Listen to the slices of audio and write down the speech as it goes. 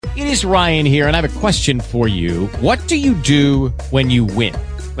It is Ryan here, and I have a question for you. What do you do when you win?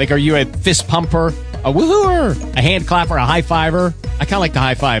 Like, are you a fist pumper, a woohooer, a hand clapper, a high fiver? I kind of like the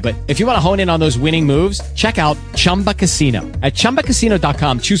high five, but if you want to hone in on those winning moves, check out Chumba Casino. At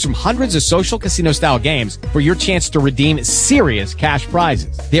ChumbaCasino.com, choose from hundreds of social casino-style games for your chance to redeem serious cash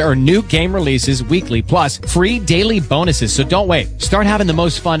prizes. There are new game releases weekly, plus free daily bonuses. So don't wait. Start having the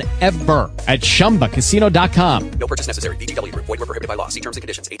most fun ever at ChumbaCasino.com. No purchase necessary. VGW. Void where prohibited by law. See terms and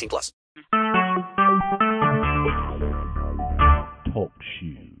conditions. 18 plus. Talk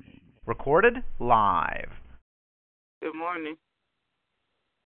shoes. Recorded live. Good morning.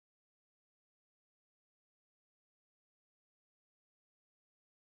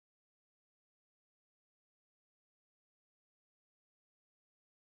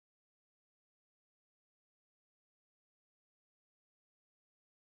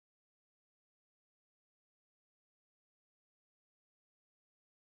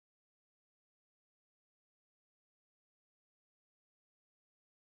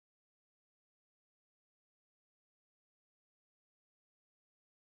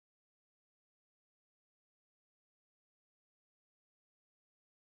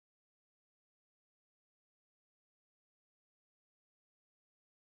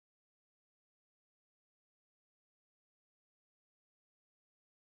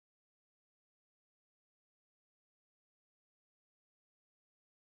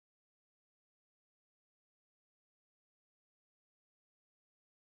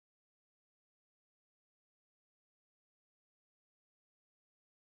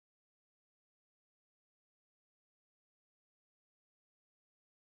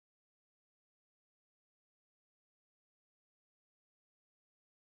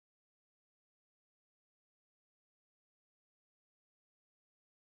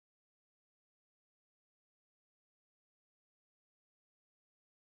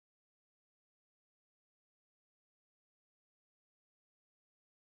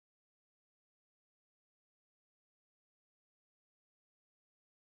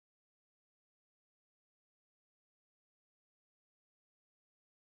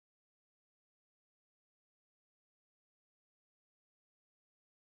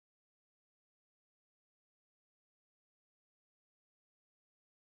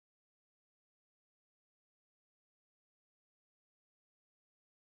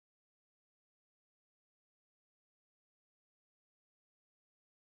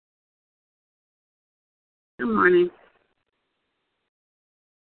 Good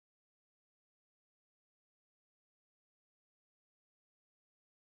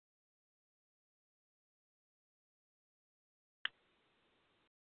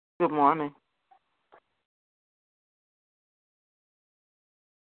morning.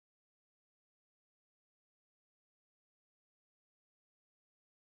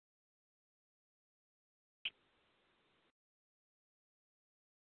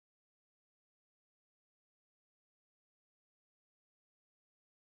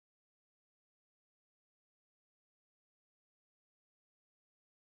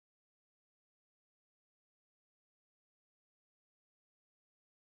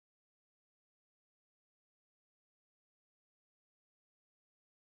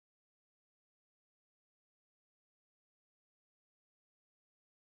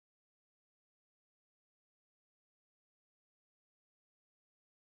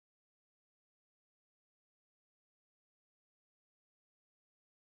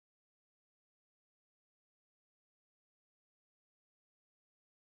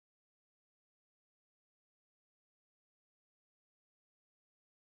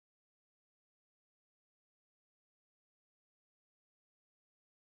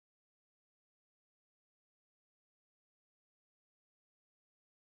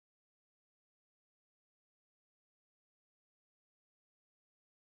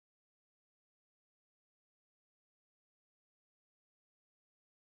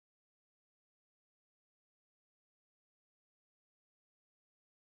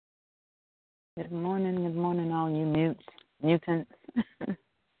 Good morning. Good morning, all you mutants.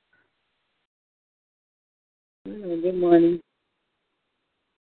 Good morning.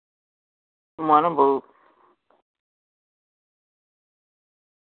 Good morning, Boo.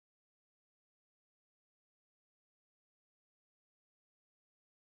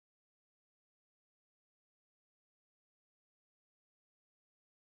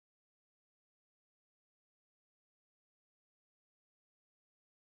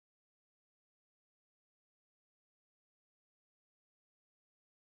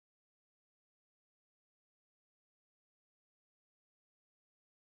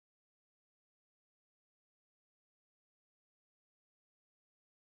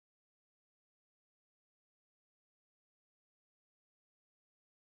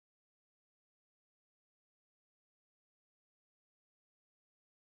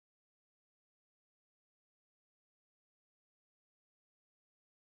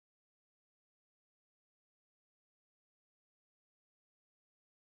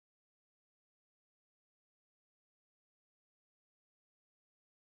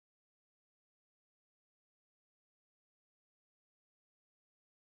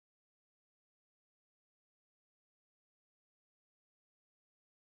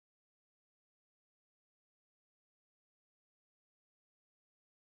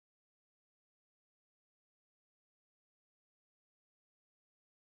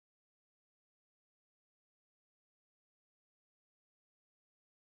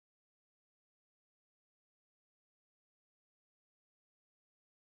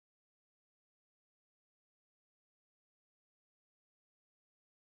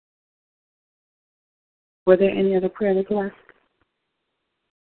 Were there any other prayer requests?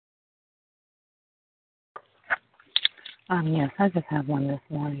 Yes, I just have one this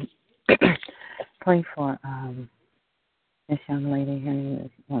morning. Pray for this young lady. Her name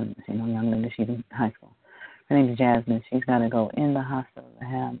is, well, she's no young lady, she's in high school. Her name is Jasmine. She's got to go in the hospital to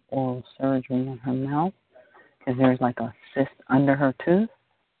have oral surgery on her mouth because there's like a cyst under her tooth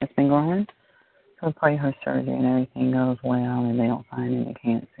that's been growing. So pray her surgery and everything goes well and they don't find any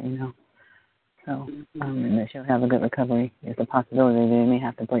cancer, you know. So, and that she'll have a good recovery. There's a possibility that they may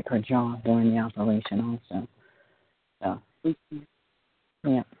have to break her jaw during the operation also. So,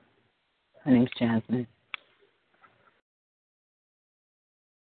 yeah. Her name's Jasmine.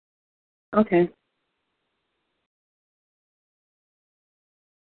 Okay.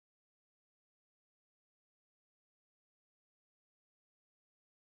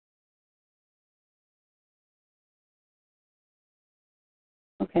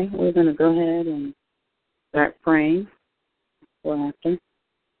 Okay, we're going to go ahead and start praying for after.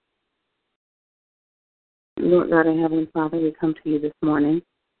 Lord God and Heavenly Father, we come to you this morning.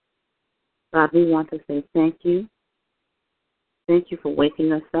 God, we want to say thank you. Thank you for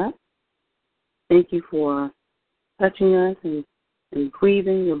waking us up. Thank you for touching us and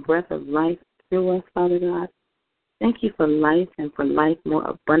breathing your breath of life through us, Father God. Thank you for life and for life more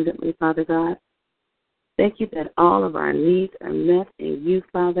abundantly, Father God. Thank you that all of our needs are met in you,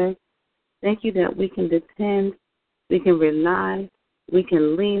 Father. Thank you that we can depend, we can rely, we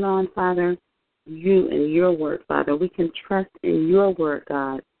can lean on, Father, you and your word, Father. We can trust in your word,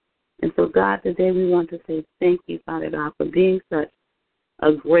 God. And so, God, today we want to say thank you, Father God, for being such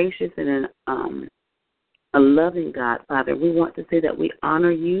a gracious and a loving God, Father. We want to say that we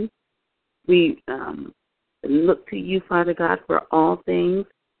honor you. We look to you, Father God, for all things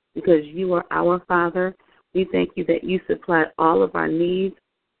because you are our Father. We thank you that you supply all of our needs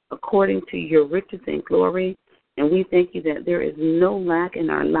according to your riches and glory. And we thank you that there is no lack in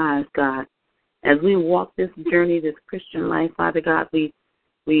our lives, God. As we walk this journey, this Christian life, Father God, we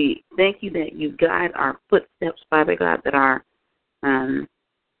thank you that you guide our footsteps, Father God, that our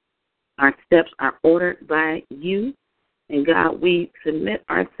steps are ordered by you. And God, we submit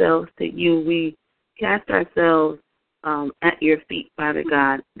ourselves to you. We cast ourselves at your feet, Father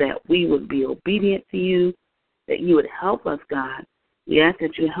God, that we would be obedient to you, that you would help us, God. We ask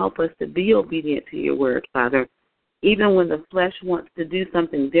that you help us to be obedient to your word, Father. Even when the flesh wants to do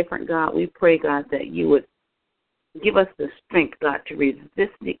something different, God, we pray, God, that you would give us the strength, God, to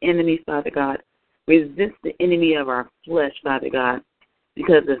resist the enemy, Father God. Resist the enemy of our flesh, Father God,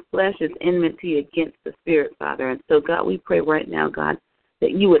 because the flesh is enmity against the spirit, Father. And so, God, we pray right now, God,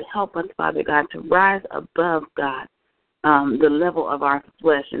 that you would help us, Father God, to rise above, God, the level of our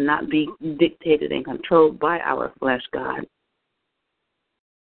flesh and not be dictated and controlled by our flesh, God.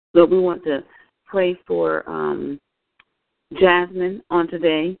 Lord, we want to pray for Jasmine on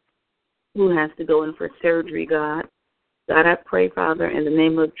today, who has to go in for surgery, God. God, I pray, Father, in the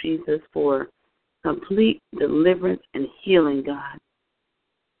name of Jesus, for complete deliverance and healing, God.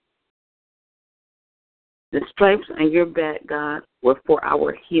 The stripes on your back, God, were for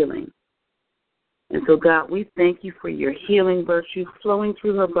our healing. And so, God, we thank you for your healing virtue flowing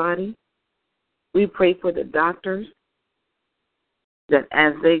through her body. We pray for the doctors that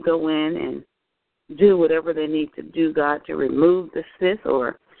as they go in and do whatever they need to do, God, to remove the cyst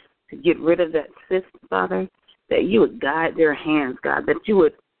or to get rid of that cyst, Father, that you would guide their hands, God, that you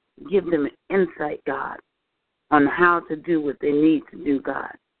would give them insight, God, on how to do what they need to do,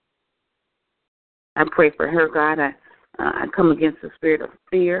 God. I pray for her, God. I come against the spirit of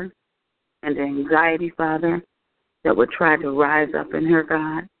fear and anxiety, Father, that would try to rise up in her,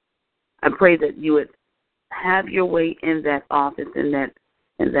 God. I pray that you would have your way in that office, in that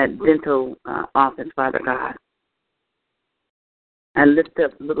dental office, Father God. I lift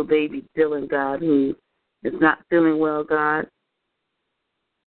up little baby Dylan, God, who is not feeling well, God,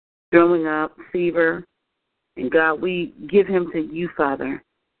 throwing up, fever. And, God, we give him to you, Father,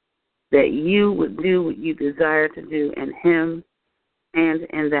 that you would do what you desire to do in him and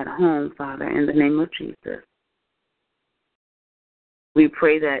in that home, Father, in the name of Jesus. We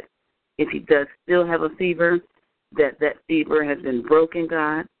pray that if he does still have a fever, that fever has been broken,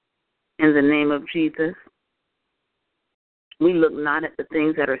 God, in the name of Jesus. We look not at the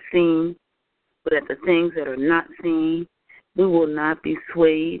things that are seen, but at the things that are not seen. We will not be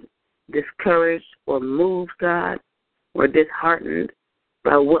swayed, discouraged, or moved, God, or disheartened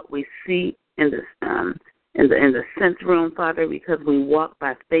by what we see in the sense room, Father, because we walk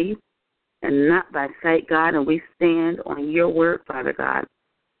by faith and not by sight, God, and we stand on your word, Father God,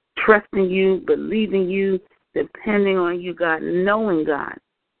 trusting you, believing you, depending on you, God, knowing, God,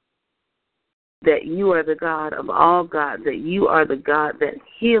 that you are the God of all gods, that you are the God that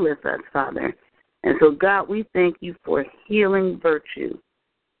healeth us, Father. And so, God, we thank you for healing virtue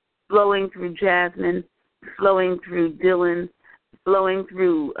flowing through Jasmine, flowing through Dylan, flowing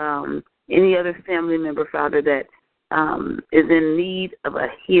through any other family member, Father, that is in need of a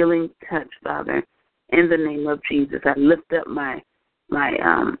healing touch, Father. In the name of Jesus, I lift up my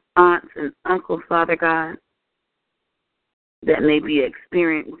aunts and uncles, Father God, that may be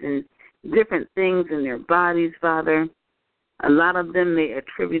experiencing different things in their bodies, Father. A lot of them may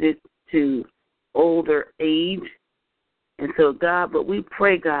attribute it to older age. And so, God, but we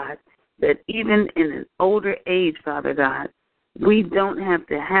pray, God, that even in an older age, Father God, we don't have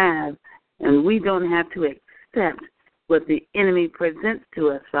to have and we don't have to accept what the enemy presents to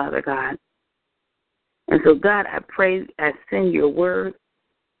us, Father God. And so, God, I pray, I send your word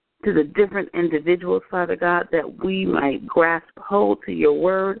to the different individuals, Father God, that we might grasp hold to your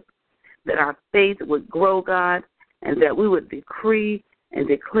word, that our faith would grow, God, and that we would decree and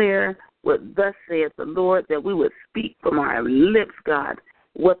declare what thus saith the Lord, that we would speak from our lips, God,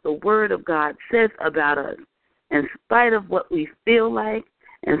 what the word of God says about us, in spite of what we feel like,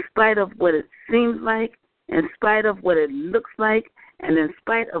 in spite of what it seems like, in spite of what it looks like, and in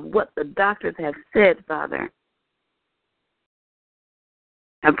spite of what the doctors have said, Father.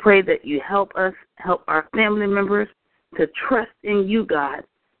 I pray that you help us, help our family members to trust in you, God,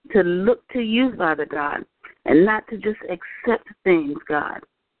 to look to you, Father God, and not to just accept things, God.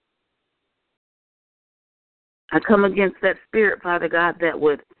 I come against that spirit, Father God, that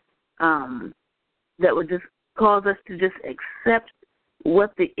would just cause us to just accept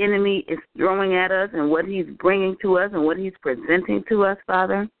what the enemy is throwing at us and what he's bringing to us and what he's presenting to us,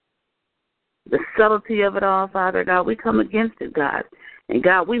 Father. The subtlety of it all, Father God, we come against it, God. And,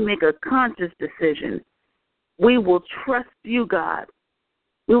 God, we make a conscious decision. We will trust you, God.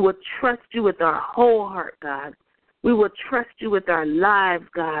 We will trust you with our whole heart, God. We will trust you with our lives,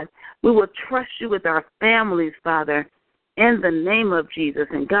 God. We will trust you with our families, Father, in the name of Jesus.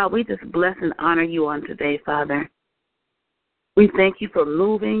 And, God, we just bless and honor you on today, Father. We thank you for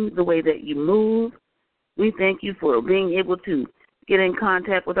moving the way that you move. We thank you for being able to get in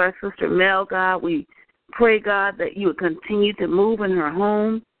contact with our sister Mel, God. We pray, God, that you would continue to move in her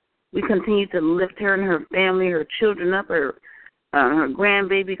home. We continue to lift her and her family, her children up, her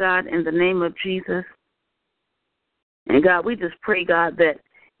grandbaby, God, in the name of Jesus. And, God, we just pray, God, that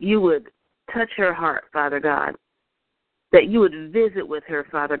you would touch her heart, Father God, that you would visit with her,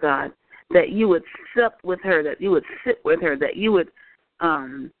 Father God, that you would sup with her, that you would sit with her, that you would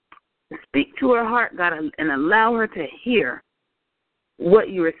speak to her heart, God, and allow her to hear what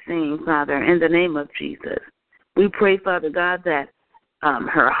you are saying, Father, in the name of Jesus. We pray, Father God, that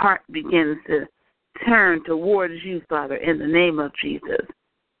her heart begins to turn towards you, Father, in the name of Jesus.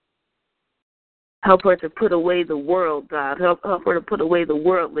 Help her to put away the world, God. Help her to put away the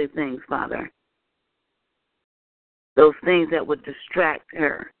worldly things, Father. Those things that would distract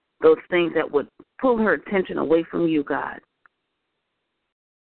her. Those things that would pull her attention away from you, God.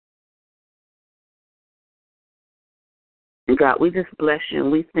 And, God, we just bless you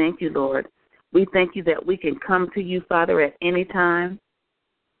and we thank you, Lord. We thank you that we can come to you, Father, at any time.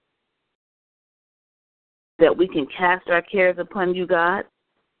 That we can cast our cares upon you, God.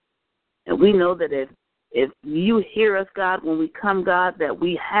 And we know that if you hear us, God, when we come, God, that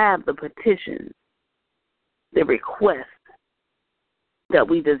we have the petitions, the request that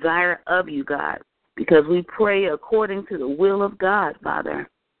we desire of you, God, because we pray according to the will of God, Father.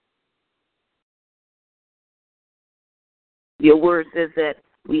 Your word says that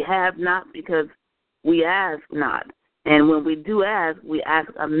we have not because we ask not. And when we do ask, we ask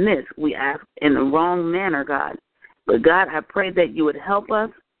amiss. We ask in the wrong manner, God. But, God, I pray that you would help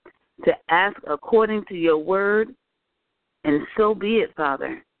us to ask according to your word, and so be it,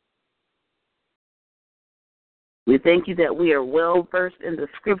 Father. We thank you that we are well-versed in the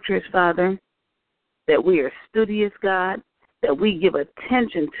scriptures, Father, that we are studious, God, that we give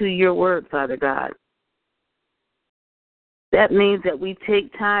attention to your word, Father God. That means that we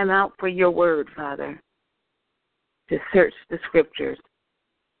take time out for your word, Father, to search the scriptures,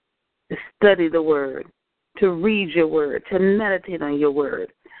 to study the word, to read your word, to meditate on your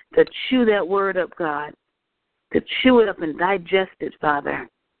word, to chew that word up, God, to chew it up and digest it, Father.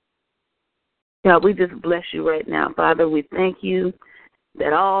 God, we just bless you right now, Father. We thank you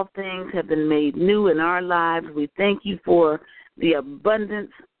that all things have been made new in our lives. We thank you for the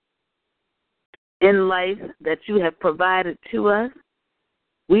abundance in life that you have provided to us.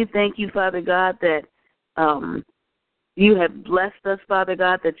 We thank you, Father God, that you have blessed us, Father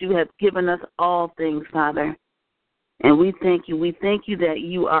God, that you have given us all things, Father. And we thank you. We thank you that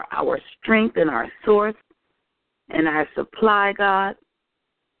you are our strength and our source and our supply, God,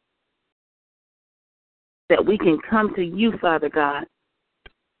 that we can come to you, Father God,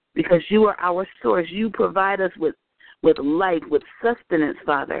 because you are our source. You provide us with life, with sustenance,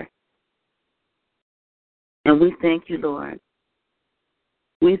 Father. And we thank you, Lord.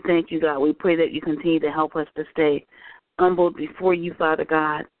 We thank you, God. We pray that you continue to help us to stay humbled before you, Father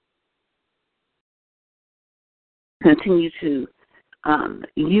God. Continue to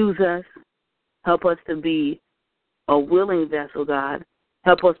use us. Help us to be a willing vessel, God.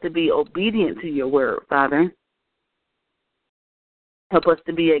 Help us to be obedient to your word, Father. Help us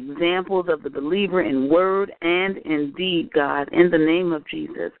to be examples of the believer in word and in deed, God, in the name of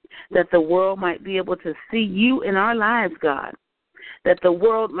Jesus, that the world might be able to see you in our lives, God, that the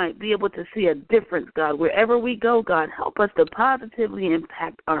world might be able to see a difference, God. Wherever we go, God, help us to positively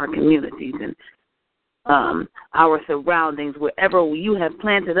impact our communities and our surroundings, wherever you have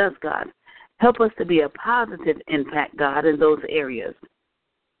planted us, God. Help us to be a positive impact, God, in those areas.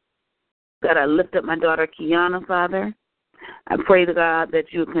 God, I lift up my daughter, Kiana, Father. I pray to God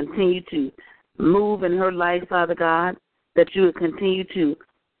that you would continue to move in her life, Father God, that you would continue to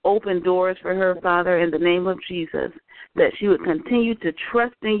open doors for her, Father, in the name of Jesus, that she would continue to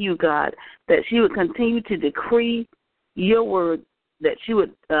trust in you, God, that she would continue to decree your word, that she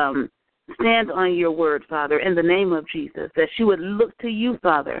would stand on your word, Father, in the name of Jesus, that she would look to you,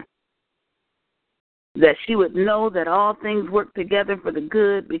 Father, that she would know that all things work together for the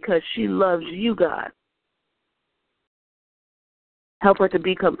good because she loves you, God. Help her to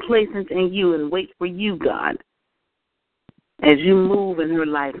be complacent in you and wait for you, God, as you move in her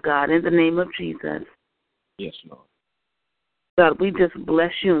life, God, in the name of Jesus. Yes, Lord. God, we just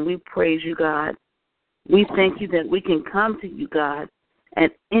bless you and we praise you, God. We thank you that we can come to you, God,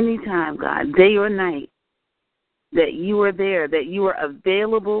 at any time, God, day or night, that you are there, that you are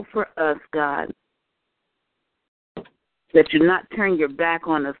available for us, God, that you not turn your back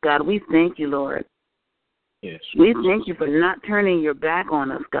on us, God. We thank you, Lord. Yes. We thank you for not turning your back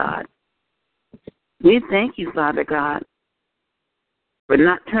on us, God. We thank you, Father God, for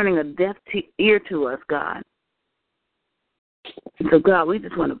not turning a deaf ear to us, God. So, God, we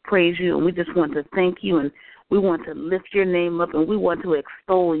just want to praise you, and we just want to thank you, and we want to lift your name up, and we want to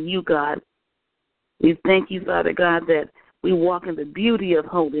extol you, God. We thank you, Father God, that we walk in the beauty of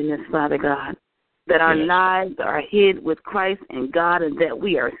holiness, Father God, that our lives are hid with Christ and God, and that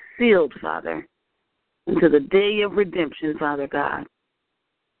we are sealed, Father, unto the day of redemption, Father God.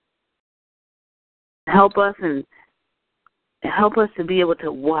 Help us to be able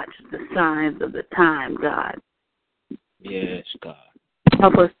to watch the signs of the time, God. Yes, God.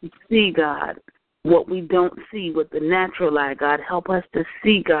 Help us to see, God, what we don't see with the natural eye, God. Help us to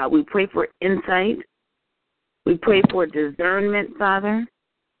see, God. We pray for insight. We pray for discernment, Father.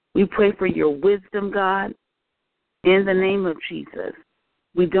 We pray for your wisdom, God, in the name of Jesus.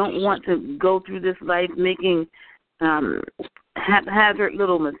 We don't want to go through this life making haphazard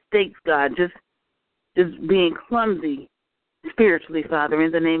little mistakes, God, just being clumsy spiritually, Father,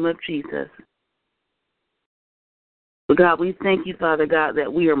 in the name of Jesus. But God, we thank you, Father God,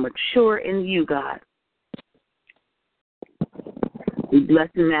 that we are mature in you, God. We bless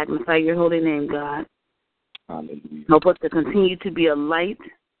and magnify your holy name, God. Hallelujah. Help us to continue to be a light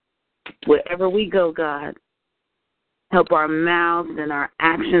wherever we go, God. Help our mouths and our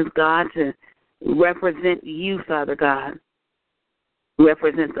actions, God, to represent you, Father God.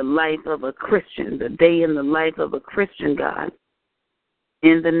 Represent the life of a Christian, the day in the life of a Christian, God.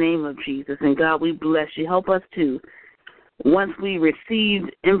 In the name of Jesus. And God, we bless you. Help us to, once we receive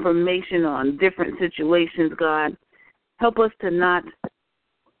information on different situations, God, help us to not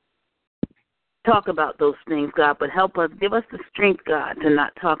talk about those things, God, but help us, give us the strength, God, to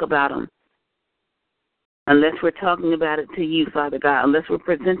not talk about them unless we're talking about it to you, Father God, unless we're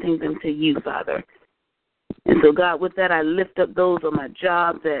presenting them to you, Father. And so, God, with that, I lift up those on my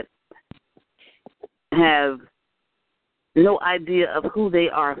job that have no idea of who they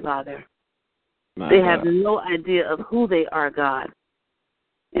are, Father. They have no idea of who they are, God.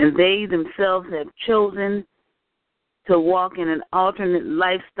 And they themselves have chosen to walk in an alternate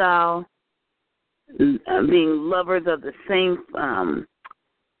lifestyle, being lovers of the same,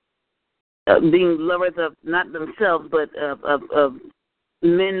 being lovers of not themselves, but of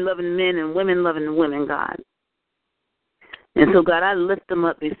men loving men and women loving women, God. And so, God, I lift them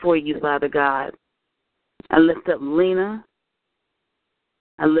up before you, Father God. I lift up Lena.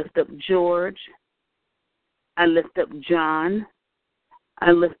 I lift up George. I lift up John.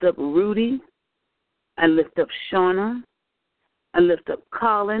 I lift up Rudy. I lift up Shauna. I lift up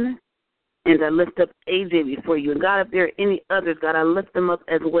Colin. And I lift up AJ before you. And, God, if there are any others, God, I lift them up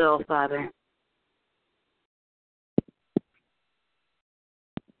as well, Father.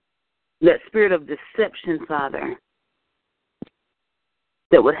 That spirit of deception, Father,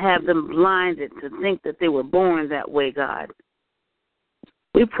 that would have them blinded to think that they were born that way, God.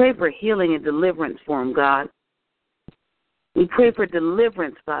 We pray for healing and deliverance for them, God. We pray for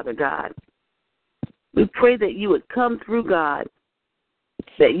deliverance, Father God. We pray that you would come through, God,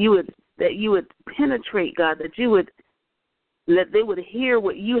 that you would penetrate, God, that they would hear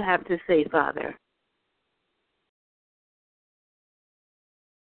what you have to say, Father.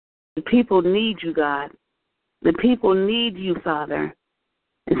 The people need you, God. The people need you, Father.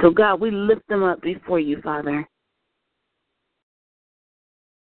 And so, God, we lift them up before you, Father.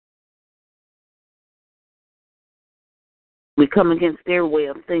 We come against their way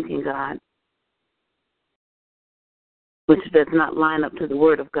of thinking, God, which does not line up to the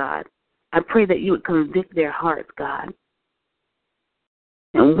word of God. I pray that you would convict their hearts, God.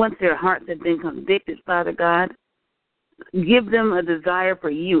 And once their hearts have been convicted, Father God, give them a desire for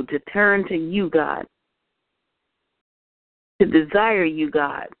you, to turn to you, God, to desire you,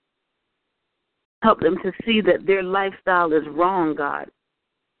 God. Help them to see that their lifestyle is wrong, God.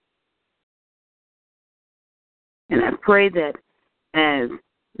 And I pray that as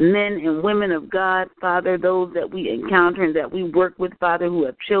men and women of God, Father, those that we encounter and that we work with, Father, who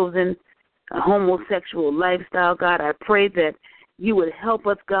have chosen a homosexual lifestyle, God, I pray that you would help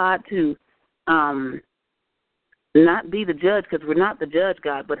us, God, to not be the judge, because we're not the judge,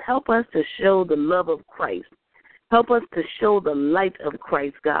 God, but help us to show the love of Christ. Help us to show the light of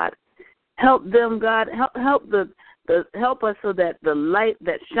Christ, God. Help them, God. Help us so that the light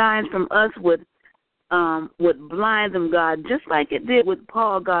that shines from us would blind them, God, just like it did with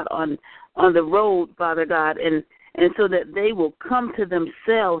Paul, God, on the road, Father God, and so that they will come to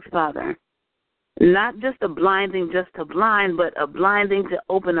themselves, Father. Not just a blinding just to blind, but a blinding to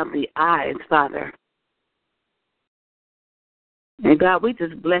open up the eyes, Father. And, God, we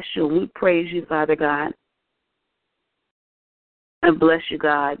just bless you and we praise you, Father God. I bless you,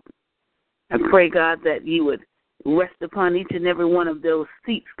 God. I pray, God, that you would rest upon each and every one of those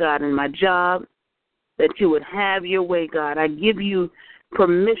seats, God, in my job, that you would have your way, God. I give you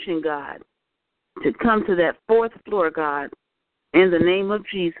permission, God, to come to that fourth floor, God, in the name of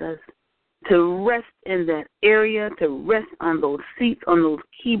Jesus, to rest in that area, to rest on those seats, on those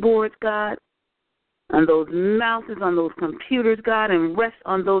keyboards, God, on those mouses, on those computers, God, and rest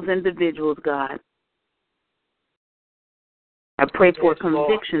on those individuals, God. I pray for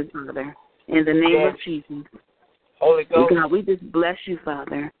conviction, Father, in the name of Jesus. Holy Ghost. God, we just bless you,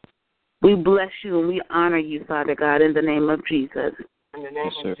 Father. We bless you and we honor you, Father God, in the name of Jesus. In the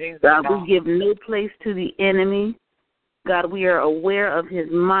name of Jesus. God, we give no place to the enemy. God, we are aware of his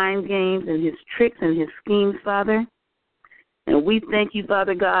mind games and his tricks and his schemes, Father. And we thank you,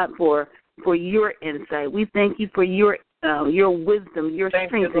 Father God, for your insight. We thank you for your wisdom, your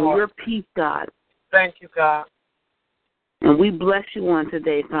strength, and your peace, God. Thank you, God. And we bless you on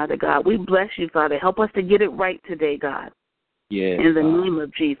today, Father God. We bless you, Father. Help us to get it right today, God. Yes, in the name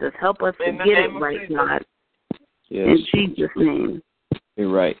of Jesus. Help us to get it right, God. Yes. In Jesus' name. You're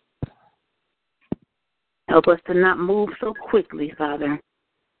right. Help us to not move so quickly, Father.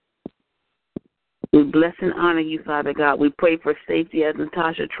 We bless and honor you, Father God. We pray for safety as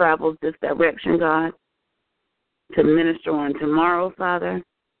Natasha travels this direction, God, to minister on tomorrow, Father.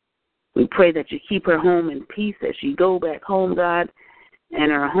 We pray that you keep her home in peace, that she go back home, God,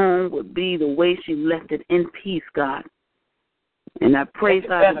 and her home would be the way she left it, in peace, God. And I pray,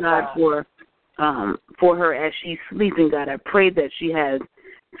 Father God, for her as she's sleeping, God. I pray that she has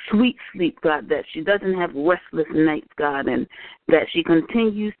sweet sleep, God, that she doesn't have restless nights, God, and that she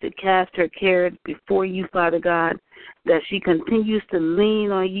continues to cast her cares before you, Father God, that she continues to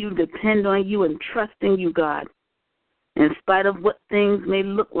lean on you, depend on you, and trust in you, God, in spite of what things may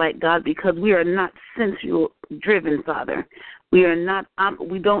look like, God, because we are not sensual-driven, Father. We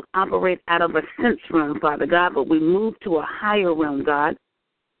don't operate out of a sense realm, Father God, but we move to a higher realm, God,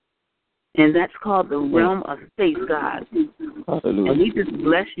 and that's called the realm of faith, God. Hallelujah. And we just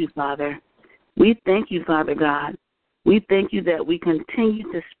bless you, Father. We thank you, Father God. We thank you that we continue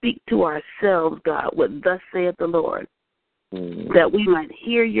to speak to ourselves, God, what thus saith the Lord, that we might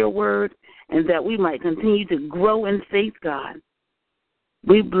hear your word and that we might continue to grow in faith, God.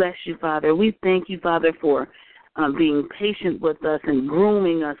 We bless you, Father. We thank you, Father, for being patient with us and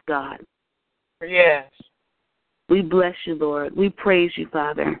grooming us, God. Yes. We bless you, Lord. We praise you,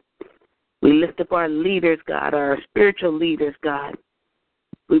 Father. We lift up our leaders, God, our spiritual leaders, God.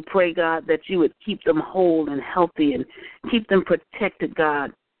 We pray, God, that you would keep them whole and healthy and keep them protected,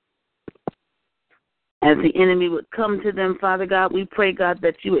 God. As the enemy would come to them, Father God, we pray, God,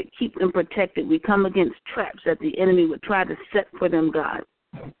 that you would keep them protected. We come against traps that the enemy would try to set for them, God.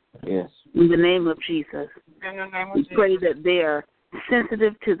 Yes. In the name of Jesus. In the name of We Jesus. pray that they are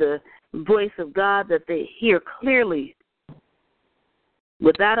sensitive to the voice of God, that they hear clearly,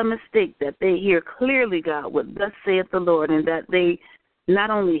 without a mistake, that they hear clearly, God, what thus saith the Lord, and that they not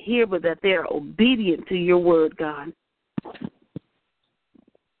only hear, but that they are obedient to your word, God.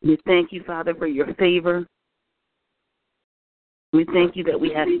 We thank you, Father, for your favor. We thank you that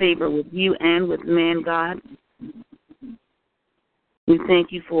we have favor with you and with man, God. We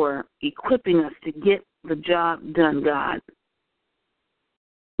thank you for equipping us to get the job done, God.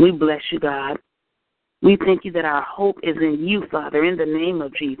 We bless you, God. We thank you that our hope is in you, Father, in the name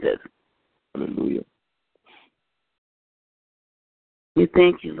of Jesus. Hallelujah. We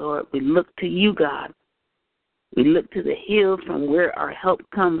thank you, Lord. We look to you, God. We look to the hills from where our help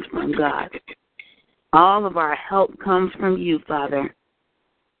comes from, God. All of our help comes from you, Father.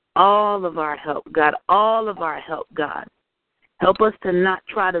 All of our help, God. All of our help, God. Help us to not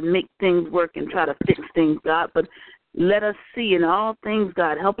try to make things work and try to fix things, God, but let us see in all things,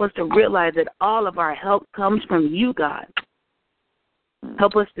 God. Help us to realize that all of our help comes from you, God.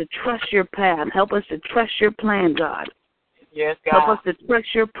 Help us to trust your path. Help us to trust your plan, God. Yes, God. Help us to trust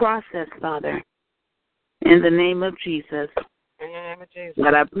your process, Father. In the name of Jesus. In the name of Jesus.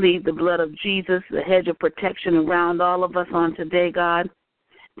 God, I plead the blood of Jesus, the hedge of protection around all of us on today, God,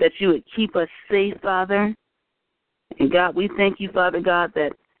 that you would keep us safe, Father. And God, we thank you, Father God,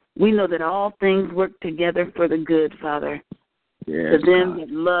 that we know that all things work together for the good, Father. Yes, to them God. that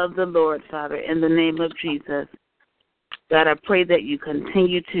love the Lord, Father, in the name of Jesus. God, I pray that you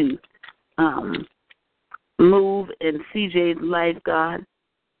continue to move in CJ's life, God.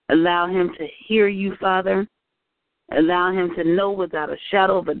 Allow him to hear you, Father. Allow him to know without a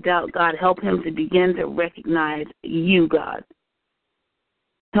shadow of a doubt, God. Help him to begin to recognize you, God.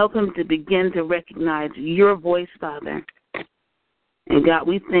 Help him to begin to recognize your voice, Father. And God,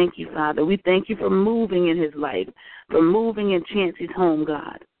 we thank you, Father. We thank you for moving in his life, for moving in Chancey's home,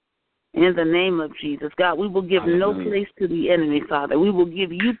 God. In the name of Jesus, God, we will give no place to the enemy, Father. We will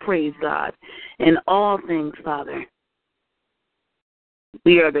give you praise, God, in all things, Father.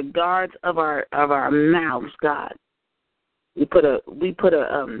 We are the guards of our mouths, God. We put a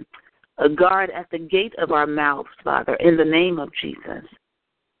guard at the gate of our mouths, Father, in the name of Jesus.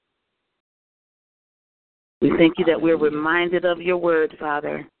 We thank you that we're reminded of your word,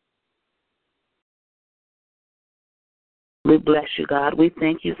 Father. We bless you, God. We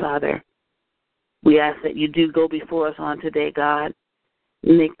thank you, Father. We ask that you do go before us on today, God.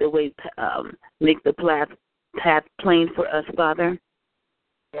 Make the way, make the path plain for us, Father.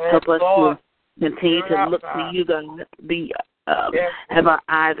 Yes, Help us Lord. to continue to look to you, God. Have our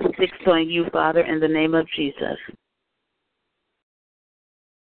eyes fixed on you, Father, in the name of Jesus.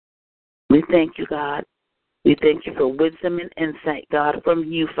 We thank you, God. We thank you for wisdom and insight, God, from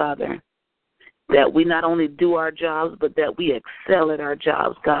you, Father, that we not only do our jobs, but that we excel at our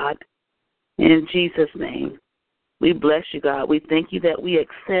jobs, God. In Jesus' name, we bless you, God. We thank you that we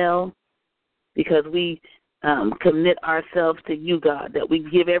excel because we commit ourselves to you, God, that we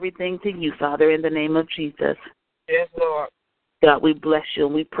give everything to you, Father, in the name of Jesus. Yes, Lord. God, we bless you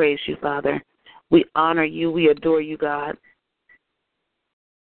and we praise you, Father. We honor you. We adore you, God.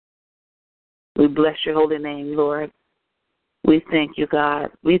 We bless your holy name, Lord. We thank you,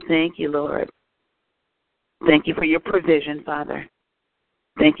 God. We thank you, Lord. Thank you for your provision, Father.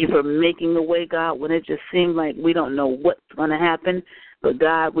 Thank you for making the way, God, when it just seemed like we don't know what's going to happen. But,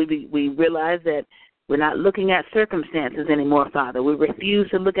 God, we realize that we're not looking at circumstances anymore, Father. We refuse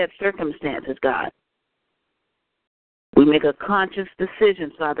to look at circumstances, God. We make a conscious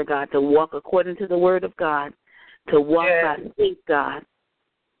decision, Father God, to walk according to the word of God, to walk by faith, God.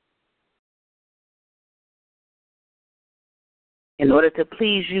 In order to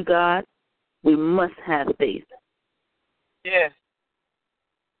please you, God, we must have faith. Yes.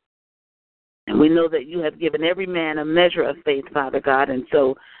 And we know that you have given every man a measure of faith, Father God. And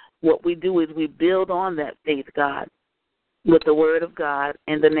so what we do is we build on that faith, God, with the word of God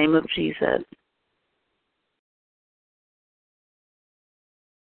in the name of Jesus.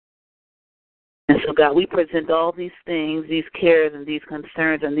 And so, God, we present all these things, these cares and these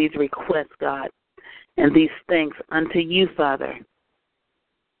concerns and these requests, God, and these thanks unto you, Father,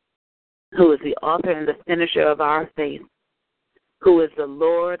 who is the author and the finisher of our faith, who is the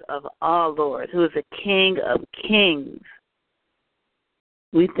Lord of all lords, who is the King of kings.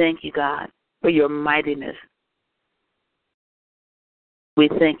 We thank you, God, for your mightiness. We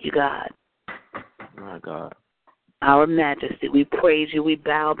thank you, God. My God. our majesty. We praise you. We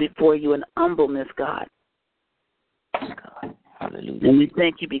bow before you in humbleness, God. God. Hallelujah. And we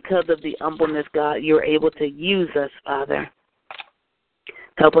thank you because of the humbleness, God, you're able to use us, Father.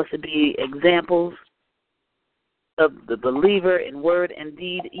 Help us to be examples of the believer in word and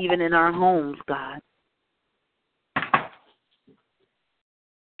deed, even in our homes, God.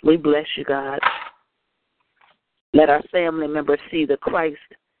 We bless you, God. Let our family members see the Christ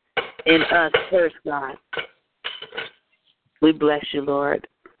in us first, God. We bless you, Lord.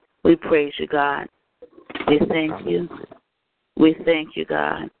 We praise you, God. We thank you. We thank you,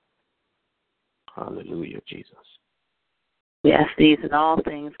 God. Hallelujah, Jesus. We ask these in all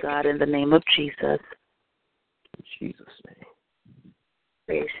things, God, in the name of Jesus. In Jesus' name.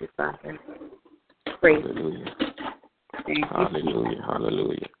 Praise you, Father. Praise you. Hallelujah. Thank you. Hallelujah.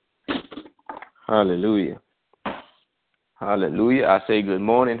 Hallelujah. Hallelujah. Hallelujah. I say good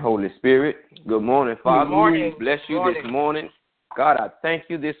morning, Holy Spirit. Good morning, Father. Good morning. Bless you Good this morning. morning. God, I thank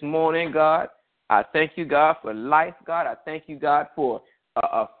you this morning, God. I thank you, God, for life, God. I thank you, God, for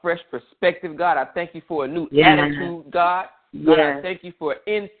a fresh perspective, God. I thank you for a new attitude, God. God, I thank you for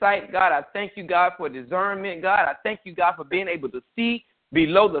insight, God. I thank you, God, for discernment, God. I thank you, God, for being able to see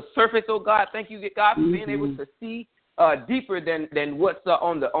below the surface, oh God. Thank you, God, for being able to see deeper than what's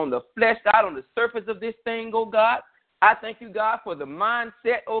on the flesh, God, on the surface of this thing, oh God. I thank you, God, for the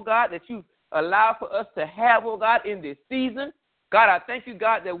mindset, oh God, that you allow for us to have, oh God, in this season. God, I thank you,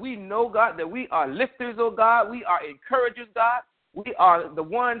 God, that we know, God, that we are lifters, oh God. We are encouragers, God. We are the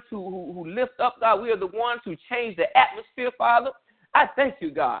ones who lift up, God. We are the ones who change the atmosphere, Father. I thank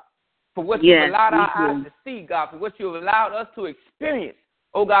you, God, for what you've allowed our eyes to see, God, for what you've allowed us to experience,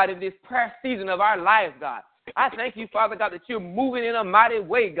 oh God, in this past season of our lives, God. I thank you, Father God, that you're moving in a mighty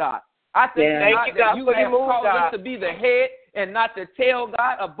way, God. I thank you, God, that you have called us to be the head and not the tail,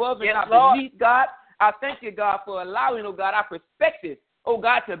 God, above and not beneath, God. I thank you, God, for allowing, oh God, our perspective, oh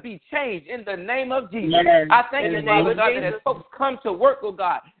God, to be changed in the name of Jesus. I thank you, Father God, that as folks come to work, oh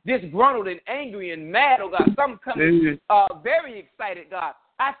God, disgruntled and angry and mad, oh God, some come very excited, God.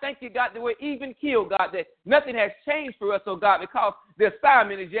 I thank you, God, that we're even killed, God, that nothing has changed for us, oh God, because the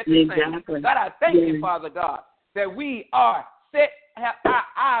assignment is yet the same. God, I thank you, Father God, that we are set, our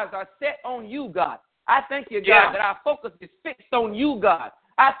eyes are set on you, God. I thank you, God, that our focus is fixed on you, God.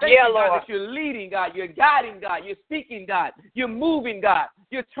 I thank you, God, that you're leading, God. You're guiding, God. You're speaking, God. You're moving, God.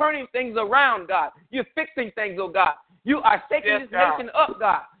 You're turning things around, God. You're fixing things, oh God. You are shaking this nation up,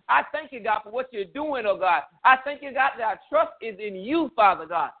 God. I thank you, God, for what you're doing, oh God. I thank you, God, that our trust is in you, Father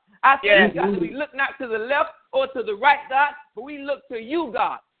God. I thank you, God, that we look not to the left or to the right, God, but we look to you,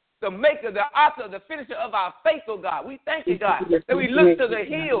 God, the maker, the author, the finisher of our faith, oh God. We thank you, God, that we look to the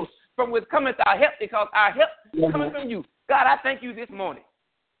hills from which cometh our help, because our help is coming from you. God, I thank you this morning.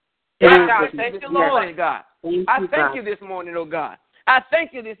 I thank you this morning, God. I thank you this morning, oh God. I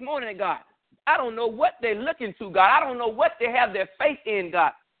thank you this morning, God. I don't know what they're looking to, God. I don't know what they have their faith in,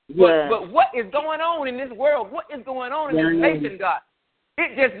 God. But what is going on in this world? What is going on in this nation, God?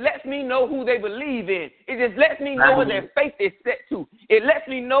 It just lets me know who they believe in. It just lets me know where their faith is set to. It lets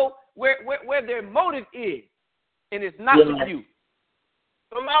me know where their motive is, and it's not with you.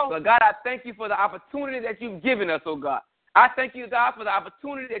 But God, I thank you for the opportunity that you've given us, oh God. I thank you, God, for the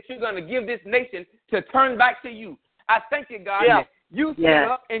opportunity that you're going to give this nation to turn back to you. I thank you, God, that you set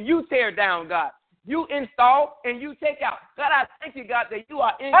up and you tear down, God. You install and you take out. God, I thank you, God, that you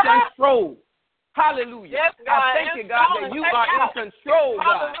are in control. Hallelujah. Yes, God, I thank you, God, that you are in control,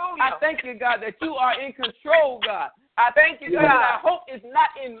 God. I thank you, God, that you are in control, God. I thank you, God, that our hope is not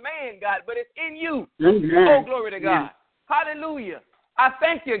in man, God, but it's in you. Oh, glory to God. Hallelujah. I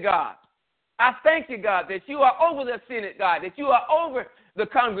thank you, God. I thank you, God, that you are over the Senate, God, that you are over the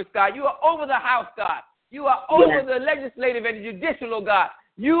Congress, God. You are over the House, God. You are over the legislative and the judicial, oh God.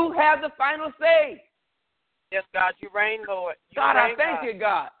 You have the final say. Yes, God, you reign, Lord. God, I thank you,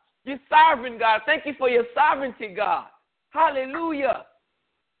 God. You're sovereign, God. Thank you for your sovereignty, God. Hallelujah.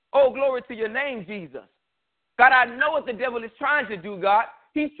 Oh, glory to your name, Jesus. God, I know what the devil is trying to do, God.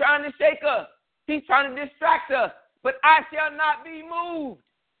 He's trying to shake us. He's trying to distract us. But I shall not be moved.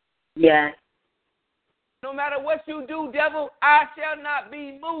 Yes. No matter what you do, devil, I shall not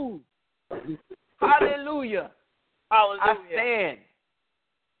be moved. Hallelujah. Hallelujah.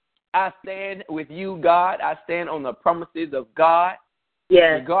 I stand with you, God. I stand on the promises of God.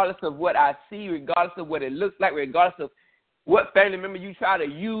 Yes. Regardless of what I see, regardless of what it looks like, regardless of what family member you try to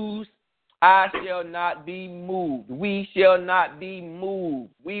use, I shall not be moved. We shall not be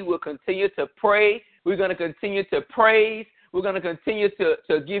moved. We will continue to pray. We're going to continue to praise. We're going to continue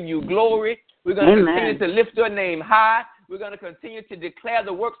to give you glory. We're going to continue to lift your name high. We're going to continue to declare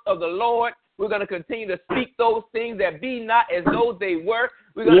the works of the Lord. We're going to continue to speak those things that be not as though they were.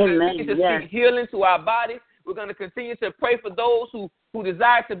 We're going to continue to speak healing to our bodies. We're going to continue to pray for those who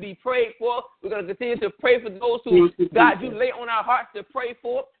desire to be prayed for. We're going to continue to pray for those who, God, you lay on our hearts to pray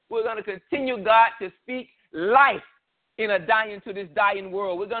for. We're going to continue, God, to speak life in to this dying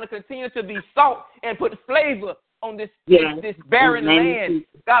world. We're going to continue to be salt and put flavor on this barren land.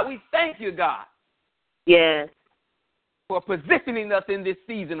 God, we thank you, God. Yes. For positioning us in this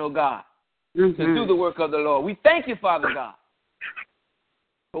season, oh God, to do the work of the Lord. We thank you, Father God,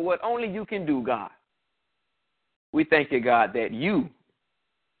 for what only you can do, God. We thank you, God, that you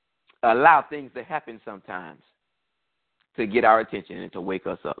allow things to happen sometimes to get our attention and to wake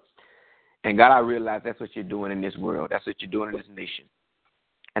us up. And God, I realize that's what you're doing in this world. That's what you're doing in this nation.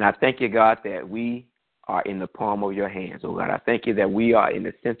 And I thank you, God, that we are in the palm of your hands, oh God. I thank you that we are in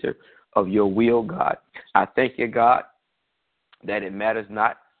the center of your will, God. I thank you, God, that it matters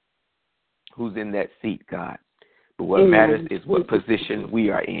not who's in that seat, God, but what matters is what position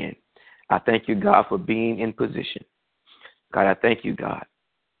we are in. I thank you, God, for being in position. God, I thank you, God,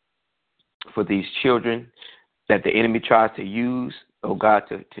 for these children that the enemy tries to use, oh God,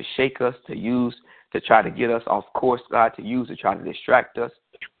 to shake us, to use to try to get us off course, God, to use to try to distract us.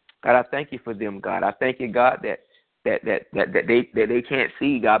 God, I thank you for them, God. I thank you, God, that they can't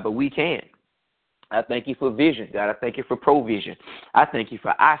see, God, but we can. I thank you for vision, God. I thank you for provision. I thank you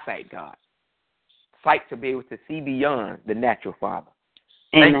for eyesight, God. Sight to be able to see beyond the natural, Father.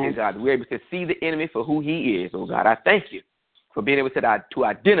 Thank you, God. We're able to see the enemy for who he is, oh God. I thank you for being able to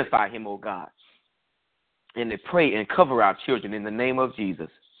identify him, oh God, and to pray and cover our children in the name of Jesus.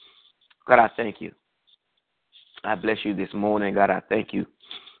 God, I thank you. I bless you this morning, God. I thank you.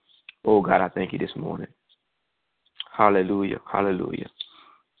 Oh, God, I thank you this morning. Hallelujah. Hallelujah.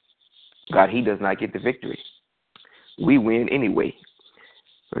 God, he does not get the victory. We win anyway.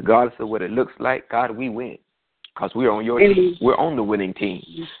 Regardless of what it looks like, God, we win because we're on your team. We're on the winning team.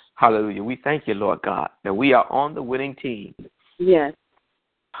 Hallelujah. We thank you, Lord God, that we are on the winning team. Yes.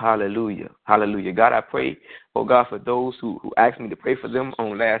 Hallelujah. Hallelujah. God, I pray, oh God, for those who asked me to pray for them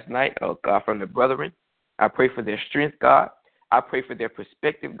on last night, oh God, from the brethren. I pray for their strength, God. I pray for their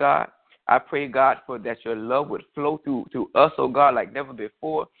perspective, God. I pray, God, for that your love would flow through us, oh God, like never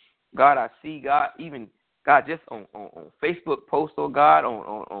before. God, I see, God, even, God, just on Facebook posts, oh God,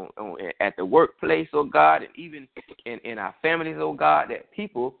 on at the workplace, oh God, and even in our families, oh God, that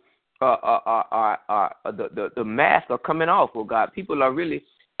people the masks are coming off, oh God. People are really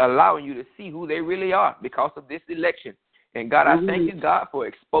allowing you to see who they really are because of this election. And God, I thank you, God, for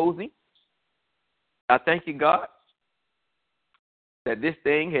exposing. I thank you, God, that this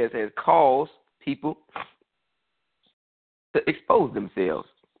thing has caused people to expose themselves.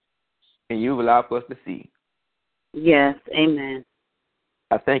 And you've allowed for us to see. Yes, amen.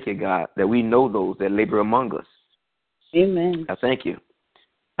 I thank you, God, that we know those that labor among us. Amen. I thank you.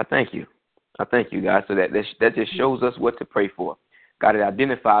 I thank you. I thank you, God, so that just shows us what to pray for. God, it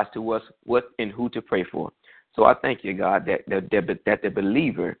identifies to us what and who to pray for. So I thank you, God, that the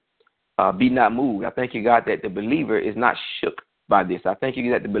believer be not moved. I thank you, God, that the believer is not shook by this. I thank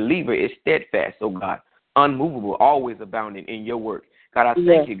you that the believer is steadfast, oh God, unmovable, always abounding in your work. God, I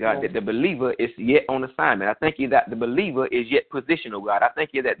thank you, God, that the believer is yet on assignment. I thank you that the believer is yet positioned, oh God. I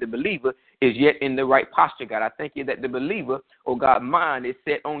thank you that the believer is yet in the right posture, God. I thank you that the believer, oh God, mind is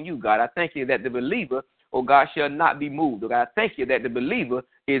set on you, God. I thank you that the believer, oh God, shall not be moved. Oh God, I thank you that the believer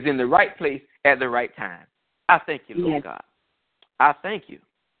is in the right place at the right time. I thank you, Lord God. I thank you.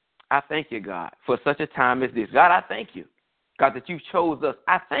 I thank you, God, for such a time as this. God, I thank you, God, that you chose us.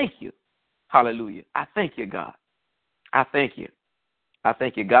 I thank you. Hallelujah. I thank you, God. I thank you. I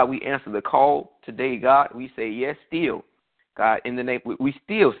thank you, God. We answer the call today, God. We say yes still. God, in the name, we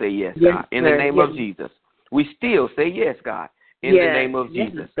still say yes, God. In the name of Jesus. We still say yes, God. In the name of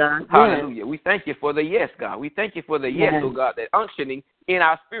Jesus. Hallelujah. We thank you for the yes, God. We thank you for the yes, oh God, that unctioning in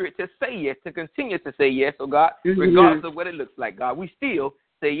our spirit to say yes, to continue to say yes, oh God, regardless of what it looks like, God. We still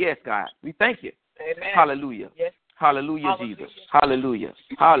say yes, God. We thank you. Amen. Hallelujah. Yes. Hallelujah, Jesus. Hallelujah.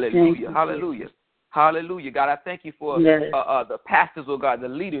 Hallelujah. Hallelujah. Hallelujah, God. I thank you for the pastors, oh God, the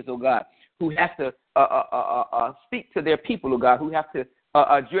leaders, oh God, who have to speak to their people, oh God, who have to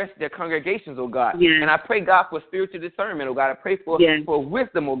address their congregations, oh God. And I pray, God, for spiritual discernment, oh God. I pray for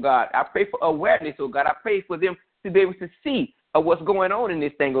wisdom, oh God. I pray for awareness, oh God. I pray for them to be able to see what's going on in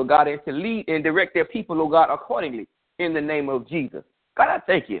this thing, oh God, and to lead and direct their people, oh God, accordingly in the name of Jesus. God, I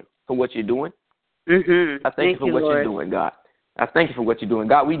thank you for what you're doing. I thank you for what you're doing, God. I thank you for what you're doing.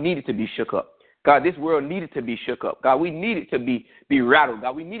 God, we needed to be shook up. God, this world needed to be shook up. God, we needed to be rattled.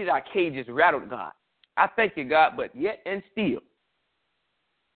 God, we needed our cages rattled, God. I thank you, God, but yet and still,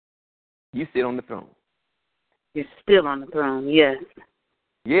 you sit on the throne. You're still on the throne, yes.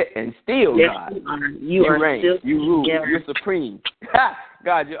 Yet and still, yes, God, you are reign, still, you rule, yes. you're supreme.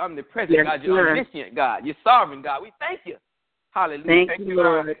 God, you're omnipresent. Yes, God, you're omniscient. God, you're sovereign. God, we thank you. Hallelujah. Thank you,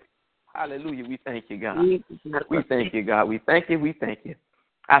 Lord. God. Hallelujah. We thank you, God. We thank you, God. We thank you. We thank you.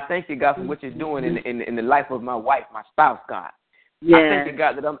 I thank you, God, for what you're doing in the life of my wife, my spouse, God. Yes. I thank you,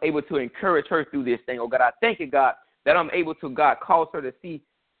 God, that I'm able to encourage her through this thing. Oh, God, I thank you, God, that I'm able to, God, cause her to see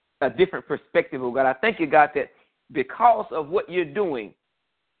a different perspective. Oh, God, I thank you, God, that because of what you're doing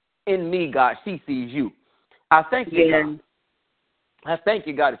in me, God, she sees you. I thank you, God. I thank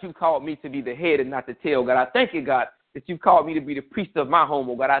you, God, that you called me to be the head and not the tail. God, I thank you, God, that you called me to be the priest of my home.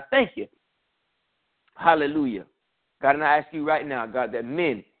 Oh, God, I thank you. Hallelujah. God, and I ask you right now, God, that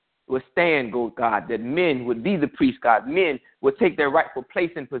men would stand, oh God, that men would be the priest, God. Men would take their rightful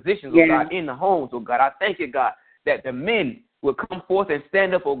place and positions, oh God, in the homes, oh God. I thank you, God, that the men will come forth and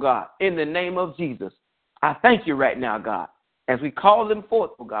stand up, oh God, in the name of Jesus. I thank you right now, God, as we call them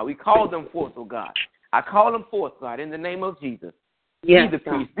forth, oh God. We call them forth, oh God. I call them forth, God, in the name of Jesus. Yes, be the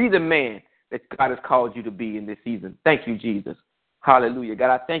priest, be the man that God has called you to be in this season. Thank you, Jesus. Hallelujah.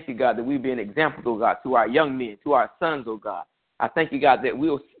 God, I thank you, God, that we be an example, oh God, to our young men, to our sons, oh God. I thank you, God, that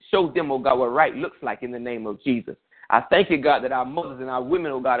we'll show them, oh God, what right looks like in the name of Jesus. I thank you, God, that our mothers and our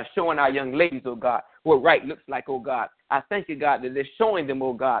women, oh God, are showing our young ladies, oh God, what right looks like, oh God. I thank you, God, that they're showing them,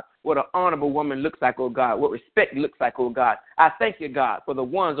 oh God, what an honorable woman looks like, oh God, what respect looks like, oh God. I thank you, God, for the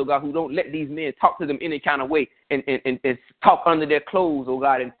ones, oh God, who don't let these men talk to them any kind of way and talk under their clothes, oh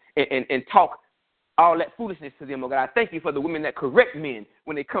God, and talk all that foolishness to them, oh God. I thank you for the women that correct men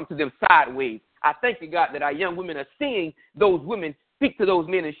when they come to them sideways. I thank you, God, that our young women are seeing those women speak to those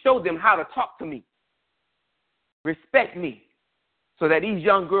men and show them how to talk to me, respect me, so that these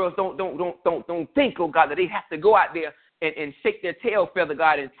young girls don't think, oh God, that they have to go out there and shake their tail feather,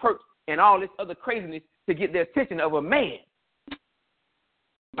 God, and twerk and all this other craziness to get the attention of a man.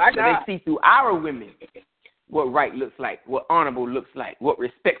 So they see through our women what right looks like, what honorable looks like, what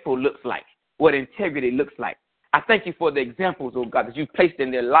respectful looks like, what integrity looks like. I thank you for the examples, oh God, that you've placed in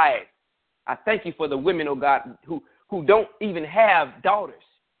their lives. I thank you for the women, oh God, who don't even have daughters,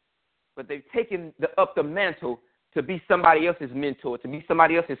 but they've taken up the mantle to be somebody else's mentor, to be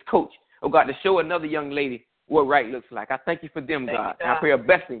somebody else's coach, oh God, to show another young lady what right looks like. I thank you for them, God. And I pray a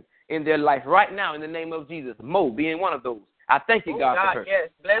blessing in their life right now in the name of Jesus. Mo being one of those. I thank you, God, for her. Yes.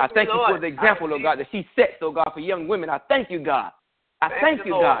 I thank you for the example, oh God, that she sets, oh God, for young women. I thank you, God. I thank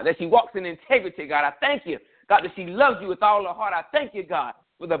you, God, that she walks in integrity, God. I thank you, God, that she loves you with all her heart. I thank you, God,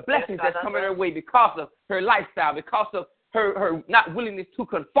 for the blessings that's coming her way because of her lifestyle, because of her not willingness to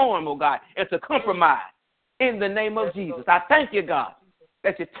conform, oh God, and to compromise in the name of Jesus. I thank you, God,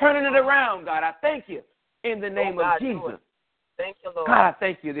 that you're turning it around, God. I thank you in the name of Jesus. Thank you, Lord. God, I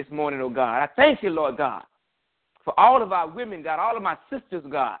thank you this morning, oh God. I thank you, Lord God, for all of our women, God, all of my sisters,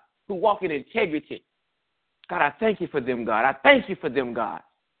 God, who walk in integrity. God, I thank you for them, God. I thank you for them, God.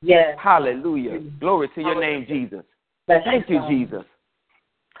 Yes. Hallelujah. Glory to your name, Jesus. Thank you, Jesus.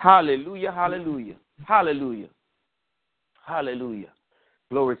 Hallelujah, hallelujah, hallelujah, hallelujah.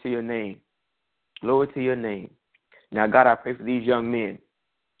 Glory to your name. Glory to your name. Now, God, I pray for these young men,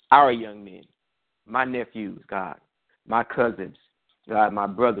 our young men, my nephews, God, my cousins, God, my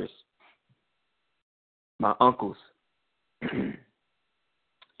brothers, my uncles in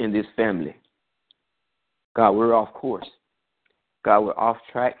this family. God, we're off course. God, we're off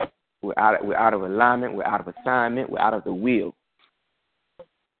track. We're out of alignment. We're out of assignment. We're out of the will.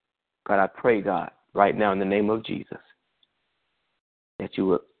 God, I pray, God, right now in the name of Jesus, that you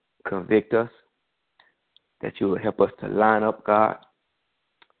would convict us, that you would help us to line up, God,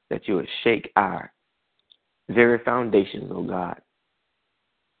 that you would shake our very foundations, oh God,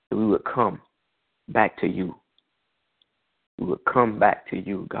 that we would come back to you. We would come back to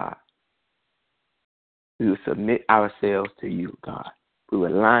you, God. We would submit ourselves to you, God. We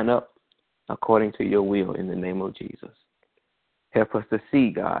would line up according to your will in the name of Jesus. Help us to see,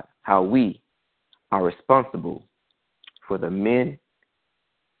 God, how we are responsible for the men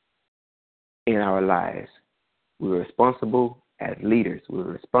in our lives. We're responsible as leaders. We're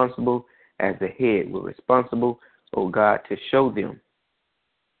responsible as the head. We're responsible, oh God, to show them.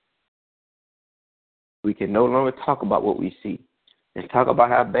 We can no longer talk about what we see and talk about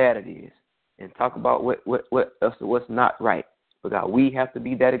how bad it is and talk about what's not right. But God, we have to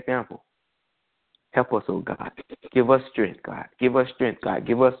be that example. Help us, oh God. Give us strength, God. Give us strength, God.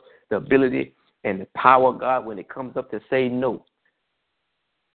 Give us the ability and the power, God, when it comes up to say no.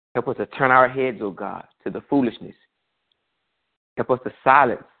 Help us to turn our heads, oh God, to the foolishness. Help us to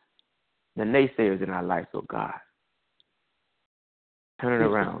silence the naysayers in our lives, oh God. Turn it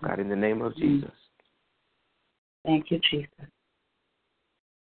around, God, in the name of Jesus. Thank you, Jesus.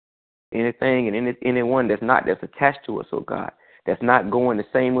 Anything and anyone that's attached to us, oh God, that's not going the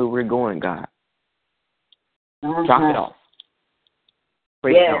same way we're going, God. Chop it off.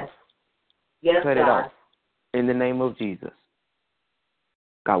 Break it off. Yes, cut it off in the name of Jesus.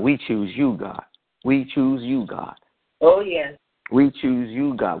 God, we choose you, God. We choose you, God. Oh, yes. We choose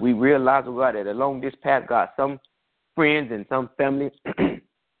you, God. We realize, oh God, that along this path, God, some friends and some family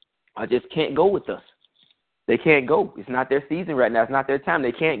just can't go with us. They can't go. It's not their season right now. It's not their time.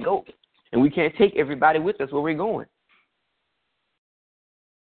 They can't go. And we can't take everybody with us where we're going.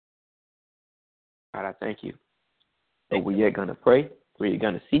 God, I thank you. But we're yet going to pray. We're yet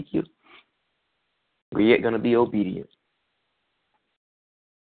going to seek you. We're yet going to be obedient.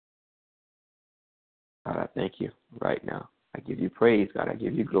 God, I thank you right now. I give you praise, God. I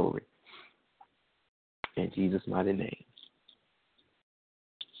give you glory. In Jesus' mighty name.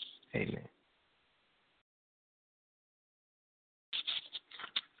 Amen.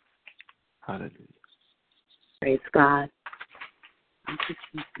 Hallelujah. Praise God. Thank you,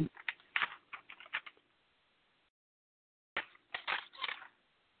 Jesus.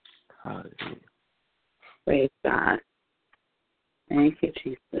 Hallelujah. Praise God. Thank you,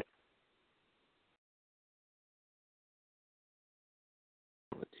 Jesus.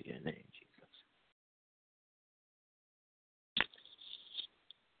 Glory to your name, Jesus.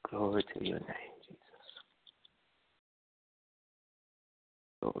 Glory to your name, Jesus.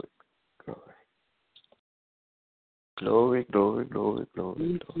 Glory, glory. Glory, glory, glory,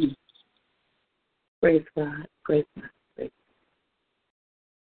 glory, glory. Praise God. Praise God. Praise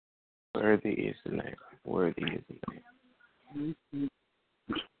God. Worthy is the Lamb. Worthy is the Lamb. Mm-hmm.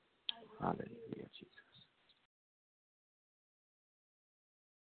 Hallelujah, Jesus.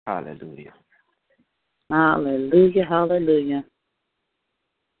 Hallelujah. Hallelujah. Hallelujah.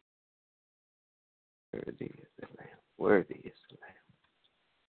 Worthy is the Lamb. Worthy is the Lamb.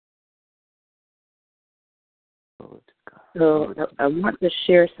 Glory to God. So I want to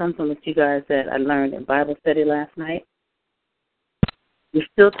share something with you guys that I learned in Bible study last night. We're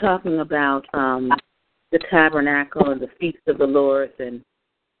still talking about the tabernacle and the feast of the Lord, and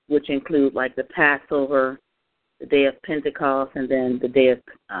which include like the Passover, the day of Pentecost, and then the day of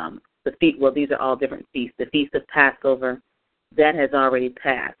the feast. Well, these are all different feasts. The feast of Passover, that has already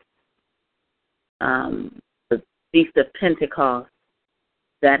passed. The feast of Pentecost,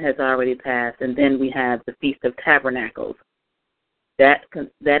 that has already passed, and then we have the Feast of Tabernacles. That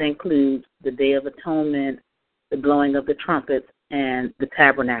includes the Day of Atonement, the blowing of the trumpets, and the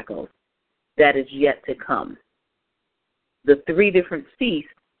tabernacles. That is yet to come. The three different feasts,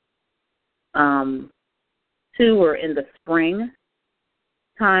 two were in the spring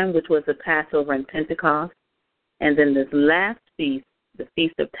time, which was the Passover and Pentecost, and then this last feast, the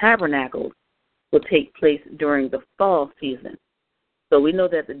Feast of Tabernacles, will take place during the fall season. So we know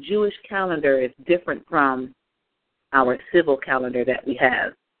that the Jewish calendar is different from our civil calendar that we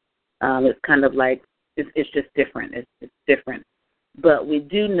have. It's kind of like, it's just different. It's different. But we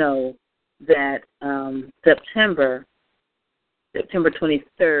do know that September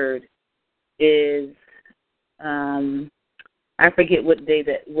 23rd is, I forget what day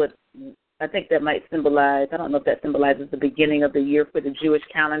I think that might symbolize, I don't know if that symbolizes the beginning of the year for the Jewish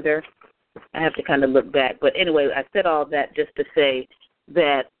calendar. I have to kind of look back. But anyway, I said all that just to say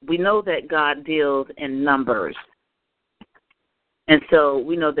that we know that God deals in numbers. And so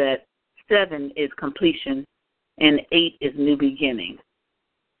we know that 7 is completion and 8 is new beginning.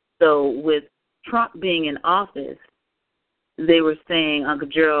 So with Trump being in office, they were saying, Uncle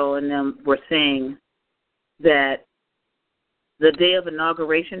Gerald and them were saying that the day of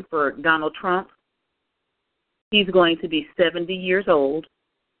inauguration for Donald Trump, he's going to be 70 years old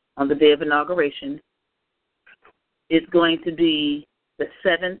on the day of inauguration. It's going to be the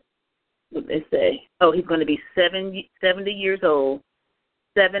 7th, what they say? Oh, he's going to be 70 years old,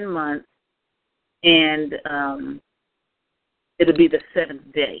 7 months, and it'll be the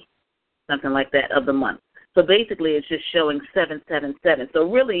 7th day, something like that, of the month. So basically it's just showing 777. So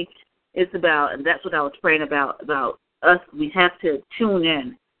really it's about, and that's what I was praying about us, we have to tune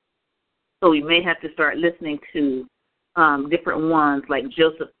in. So we may have to start listening to different ones like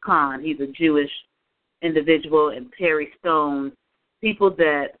Joseph Kahn. He's a Jewish individual, and Perry Stone, people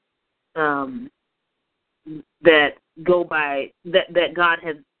that go by, that God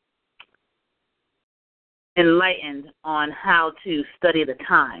has enlightened on how to study the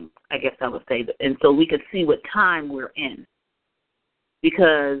time, I guess I would say. And so we could see what time we're in.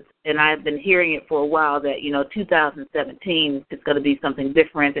 Because, and I've been hearing it for a while, that, 2017 is going to be something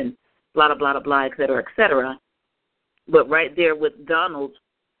different, and blah, blah, blah, blah, et cetera, et cetera. But right there with Donald's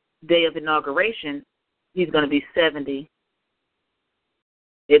day of inauguration, he's going to be 70.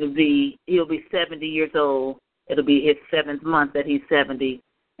 He'll be 70 years old. It'll be his 7th month that he's 70.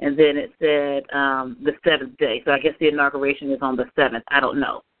 And then it said the 7th day. So I guess the inauguration is on the 7th. I don't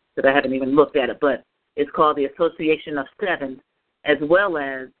know, because I haven't even looked at it. But it's called the Association of Sevens, as well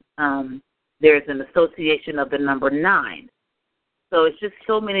as there's an association of the number 9. So it's just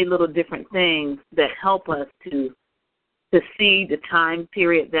so many little different things that help us to see the time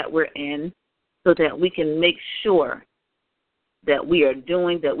period that we're in, so that we can make sure that we are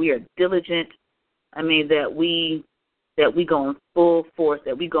diligent. I mean, that we go in full force,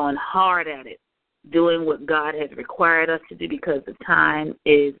 that we going hard at it, doing what God has required us to do, because the time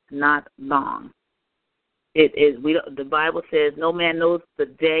is not long. It is. The Bible says no man knows the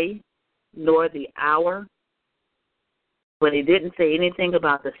day nor the hour, but it didn't say anything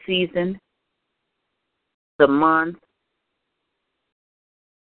about the season, the month,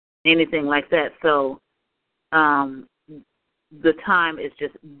 anything like that. So the time is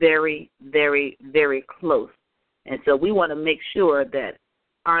just very, very, very close. And so we want to make sure that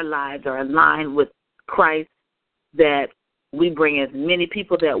our lives are aligned with Christ, that we bring as many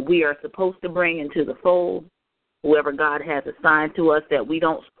people that we are supposed to bring into the fold, whoever God has assigned to us, that we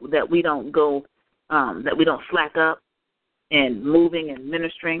don't slack up in moving and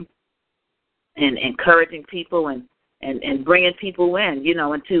ministering and encouraging people and bringing people in,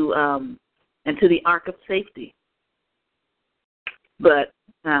 into the ark of safety. But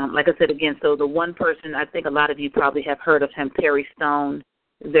like I said again, so the one person, I think a lot of you probably have heard of him, Terry Stone,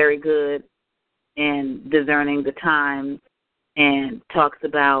 very good in discerning the times, and talks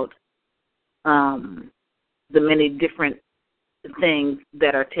about the many different things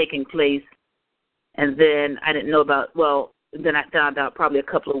that are taking place. And then I didn't know about, then I found out probably a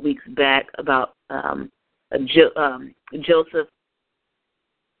couple of weeks back about Joseph.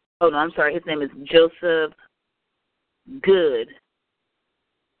 Oh, no, I'm sorry. His name is Joseph Good.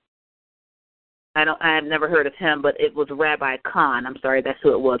 I have never heard of him, but it was Rabbi Khan. I'm sorry, that's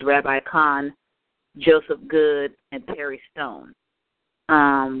who it was. Rabbi Khan, Joseph Good, and Terry Stone.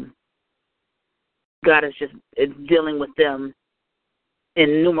 God is dealing with them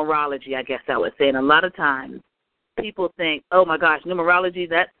in numerology, I guess I would say. And a lot of times people think, oh my gosh, numerology,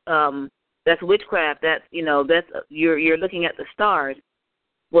 that's witchcraft. That's you're looking at the stars.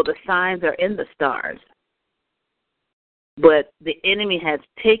 Well, the signs are in the stars. But the enemy has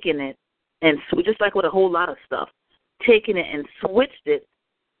taken it, and just like with a whole lot of stuff, taken it and switched it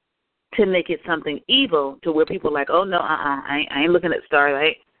to make it something evil, to where people are like, oh, no, I ain't looking at stars.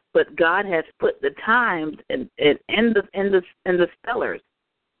 Right? But God has put the times in the stellars.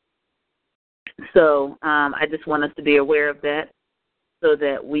 So I just want us to be aware of that, so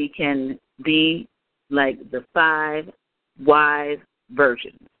that we can be like the 5 wise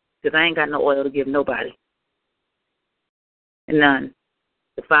virgins. Because I ain't got no oil to give nobody. None.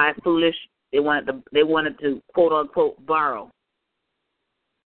 The 5 foolish, they wanted to quote unquote borrow.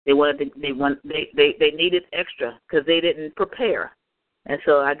 They needed extra because they didn't prepare. And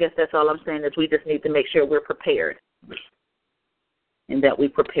so I guess that's all I'm saying, is we just need to make sure we're prepared, and that we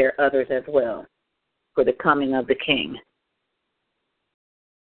prepare others as well for the coming of the King.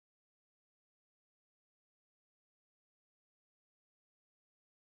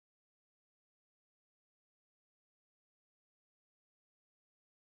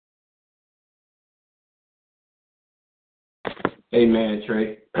 Amen,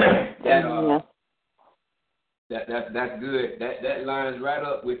 Trey. That's good. That lines right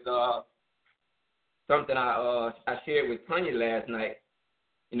up with something I shared with Tanya last night.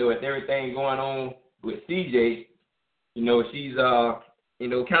 With everything going on with CJ, she's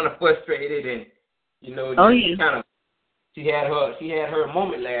kind of frustrated, and she had her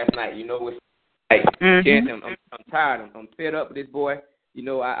moment last night. With like, I'm tired. I'm fed up with this boy.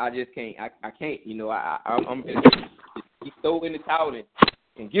 I just can't. I can't. I'm just throw in the towel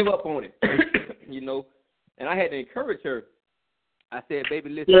and give up on it. And I had to encourage her. I said, baby,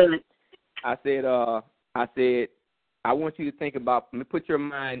 listen. I said, I want you to think about, put your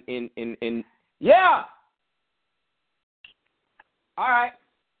mind in yeah. All right.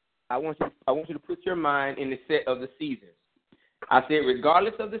 I want you to put your mind in the set of the seasons. I said,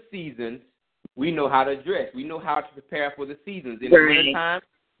 regardless of the seasons, we know how to dress. We know how to prepare for the seasons. In the wintertime,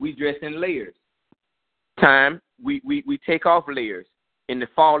 we dress in layers. Time, we take off layers. In the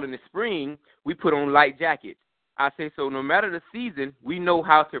fall and the spring, we put on light jackets. I say, so no matter the season, we know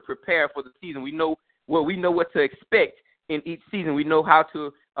how to prepare for the season. We know what to expect in each season. We know how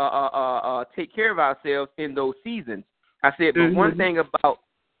to take care of ourselves in those seasons. I said, but one thing about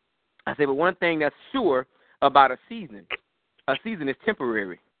I say, but one thing that's sure about a season is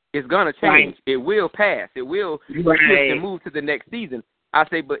temporary. It's going to change. Right. It will pass. It will shift and move to the next season. I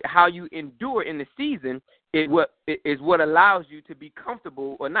say, but how you endure in the season is what allows you to be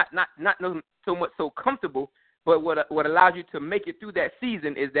comfortable, or not so much so comfortable, but what allows you to make it through that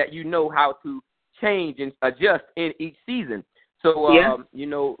season is that you know how to change and adjust in each season. So,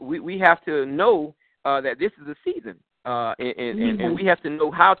 we have to know that this is a season, and we have to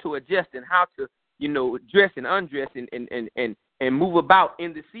know how to adjust and how to, dress and undress and move about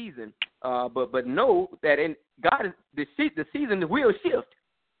in the season. But know that in God, the season will shift.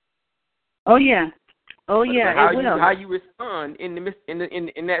 Oh yeah, it will. How you respond in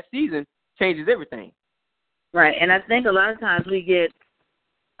that season changes everything. Right, and I think a lot of times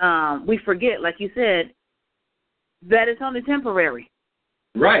we forget, like you said, that it's only temporary.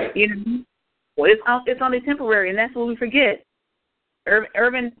 Right. Well, it's only temporary, and that's what we forget.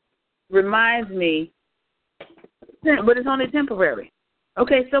 Irvin reminds me, but it's only temporary.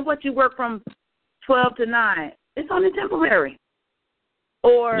 Okay, so what, you work from 12 to 9, it's only temporary.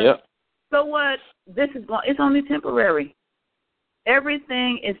 Or, so what, it's only temporary.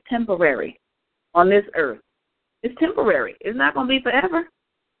 Everything is temporary on this earth. It's temporary. It's not going to be forever.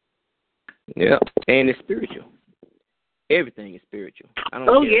 Yeah, and it's spiritual. Everything is spiritual. I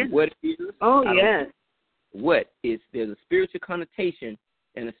don't care what it is. Oh, yes. There's a spiritual connotation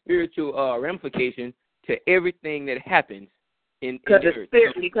and a spiritual ramification to everything that happens in the earth.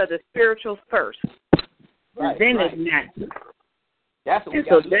 Because it's spiritual first. Right, and then it's natural.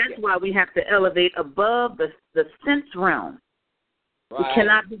 That's why we have to elevate above the sense realm. Right. We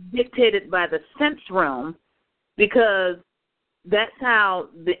cannot be dictated by the sense realm, because that's how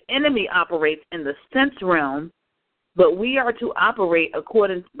the enemy operates, in the sense realm. But we are to operate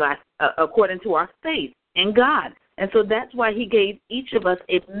according to our faith in God. And so that's why he gave each of us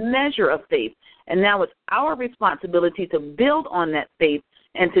a measure of faith. And now it's our responsibility to build on that faith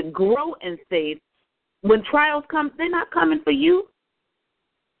and to grow in faith. When trials come, they're not coming for you.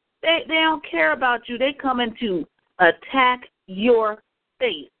 They don't care about you. They're coming to attack your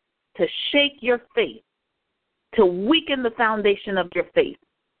faith, to shake your faith, to weaken the foundation of your faith.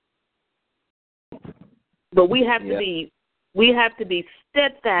 But we have to be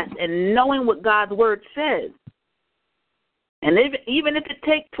steadfast in knowing what God's word says. And even if it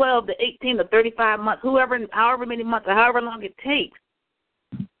takes 12 to 18 to 35 months, however many months or however long it takes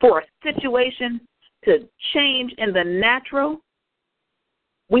for a situation to change in the natural,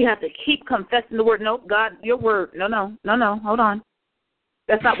 we have to keep confessing the word. No, God, your word. No, hold on.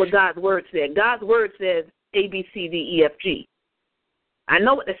 That's not what God's word said. God's word says A, B, C, D, E, F, G. I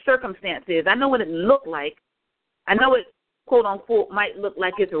know what the circumstance is. I know what it looked like. I know it, quote, unquote, might look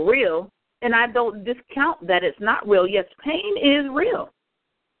like it's real, and I don't discount that it's not real. Yes, pain is real.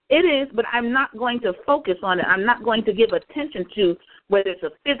 It is, but I'm not going to focus on it. I'm not going to give attention to whether it's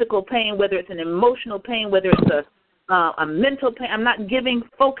a physical pain, whether it's an emotional pain, whether it's a mental pain. I'm not giving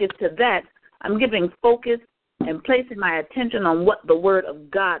focus to that. I'm giving focus and placing my attention on what the Word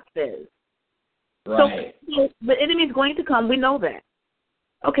of God says. Right. So the enemy is going to come. We know that.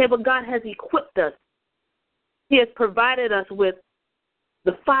 Okay, but God has equipped us. He has provided us with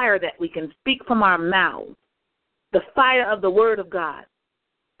the fire that we can speak from our mouths, the fire of the Word of God,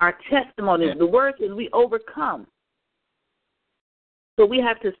 our testimonies, the words that we overcome. So we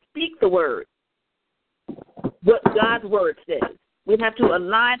have to speak the Word, what God's Word says. We have to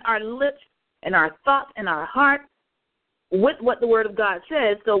align our lips and our thoughts and our heart with what the Word of God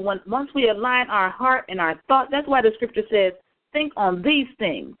says. So once we align our heart and our thoughts, that's why the Scripture says, think on these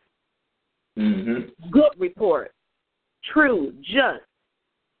things. Mm-hmm. Good report, true, just,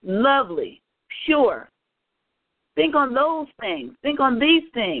 lovely, pure. Think on those things. Think on these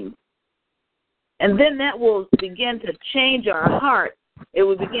things. And then that will begin to change our heart. It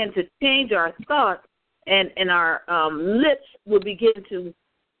will begin to change our thoughts, and our lips will begin to,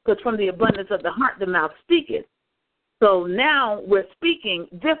 because from the abundance of the heart, the mouth speaketh. So now we're speaking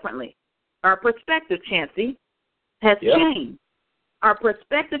differently. Our perspective, Chancey, has changed. Our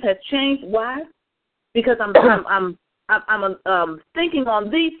perspective has changed. Why? Because I'm thinking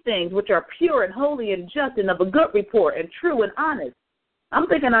on these things which are pure and holy and just and of a good report and true and honest. I'm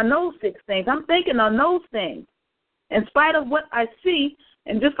thinking on those 6 things. I'm thinking on those things. In spite of what I see,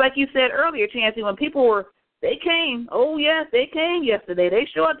 and just like you said earlier, Chancey, when people they came. Oh, yes, they came yesterday. They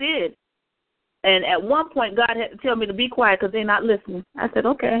sure did. And at one point, God had to tell me to be quiet because they're not listening. I said,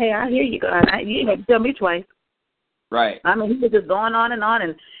 okay, hey, I hear you, God. You didn't have to tell me twice. Right. I mean, he was just going on,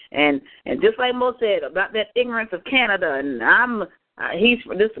 and just like Mo said about that ignorance of Canada, and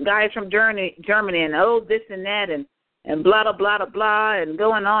this guy's from Germany, and this and that, and and blah, blah, blah, blah, blah, and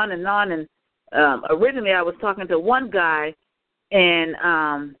going on and on. And originally I was talking to one guy,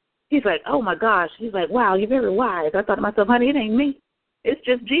 and he's like, oh, my gosh. He's like, wow, you're very wise. I thought to myself, honey, it ain't me. It's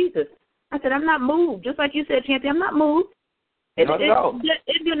just Jesus. I said, I'm not moved. Just like you said, Chancey, I'm not moved. It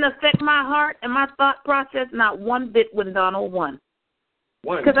didn't affect my heart and my thought process not one bit when Donald won.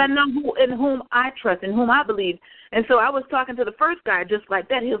 Because I know in whom I trust, in whom I believe. And so I was talking to the first guy just like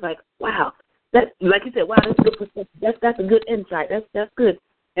that. He was like, wow. That, like you said, wow, that's good. That's a good insight. That's good.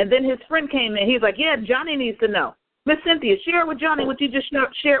 And then his friend came in. He's like, yeah, Johnny needs to know. Miss Cynthia, share with Johnny what you just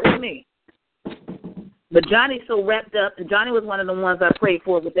shared with me. But Johnny's so wrapped up, and Johnny was one of the ones I prayed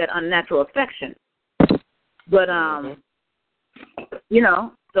for with that unnatural affection. But,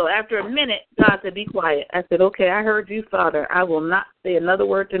 so after a minute, God said, be quiet. I said, okay, I heard you, Father. I will not say another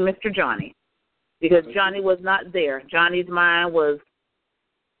word to Mr. Johnny because Johnny was not there. Johnny's mind was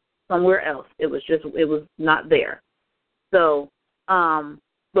somewhere else. It was not there. So,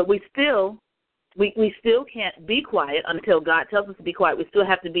 but we still can't be quiet until God tells us to be quiet. We still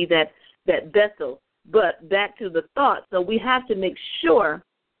have to be that vessel. But back to the thought. So we have to make sure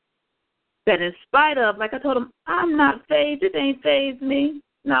that in spite of, like I told him, I'm not fazed. It ain't fazed me.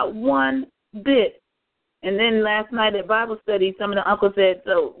 Not one bit. And then last night at Bible study, some of the uncles said,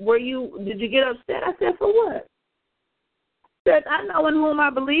 so did you get upset? I said, for what? I said, I know in whom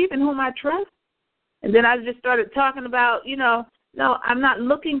I believe, in whom I trust. And then I just started talking about, no, I'm not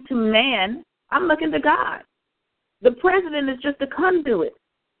looking to man. I'm looking to God. The president is just a conduit.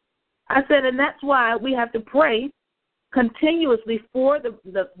 I said, and that's why we have to pray continuously for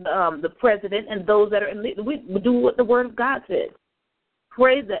the president and those that are in leadership. We do what the Word of God says.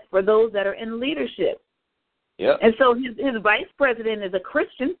 Pray that for those that are in leadership. Yep. And so his vice president is a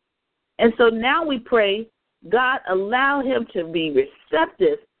Christian. And so now we pray, God, allow him to be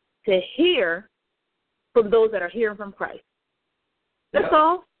receptive to hear from those that are hearing from Christ. That's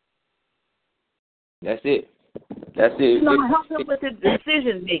all. That's it. That's it. Help him with his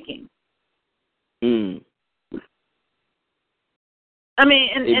decision making. I mean,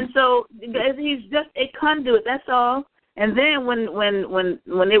 and so he's just a conduit. That's all. And then when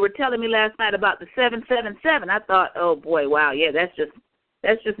they were telling me last night about the 777, I thought, oh boy, wow, yeah, that's just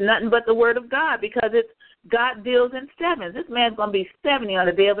nothing but the Word of God because it's God deals in sevens. This man's gonna be 70 on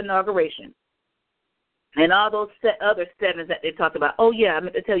the day of inauguration, and all those other sevens that they talked about. Oh yeah, I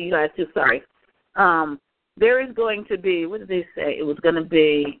meant to tell you guys too. Sorry. There is going to be, what did they say? It was going to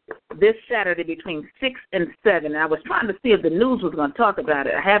be this Saturday between 6 and 7. And I was trying to see if the news was going to talk about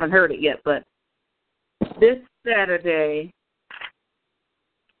it. I haven't heard it yet, but this Saturday,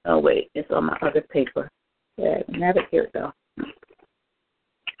 oh, wait, it's on my other paper. Yeah, I have it here, though.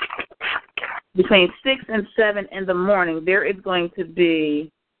 Between 6 and 7 in the morning, there is going to be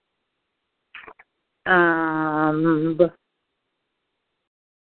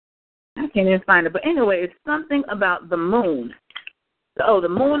I can't even find it. But anyway, it's something about the moon. The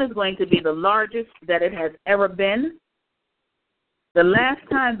moon is going to be the largest that it has ever been. The last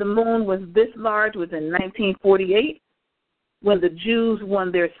time the moon was this large was in 1948 when the Jews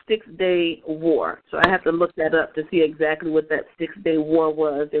won their 6-day war. So I have to look that up to see exactly what that 6-day war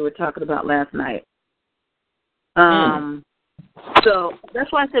was they were talking about last night. So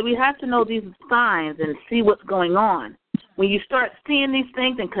that's why I said we have to know these signs and see what's going on. When you start seeing these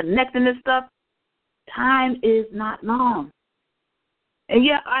things and connecting this stuff, time is not long. And,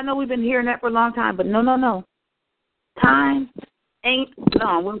 yeah, I know we've been hearing that for a long time, but no. Time ain't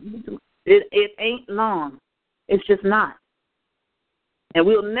long. It ain't long. It's just not. And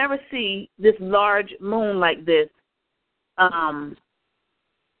we'll never see this large moon like this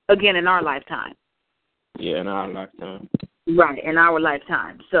again in our lifetime. Yeah, in our lifetime. Right, in our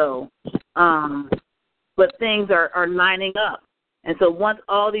lifetime. So, but things are lining up. And so once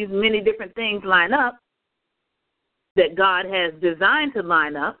all these many different things line up that God has designed to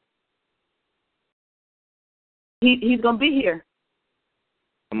line up, he's going to be here.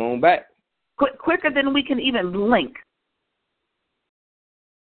 Come on back. Quicker than we can even blink.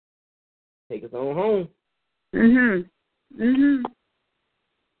 Take us on home. Mhm.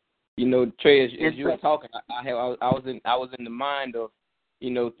 You know, Trey, as you were talking, I was in the mind of,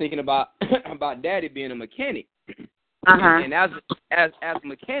 thinking about about Daddy being a mechanic. And as a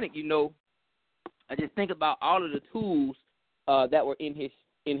mechanic, I just think about all of the tools that were in his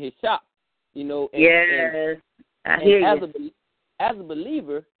shop. Yes, I hear you. As a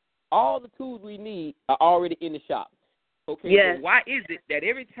believer, all the tools we need are already in the shop. Okay, yes. So why is it that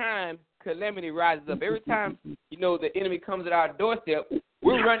every time calamity rises up, every time the enemy comes at our doorstep,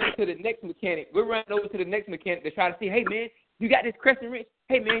 we're running to the next mechanic. We're running over to the next mechanic to try to see, hey man, you got this crescent wrench?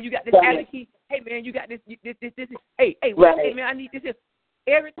 Hey man, you got this Allen key? hey, man, you got this. Hey, right. Hey, man, I need this.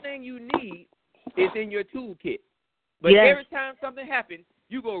 Everything you need is in your toolkit. But every time something happens,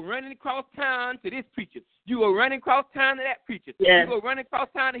 you go running across town to this preacher. You go running across town to that preacher. Yes. You go running across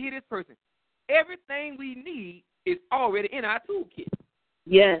town to hear this person. Everything we need is already in our toolkit.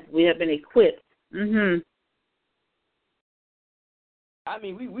 Yes, we have been equipped. Mhm. I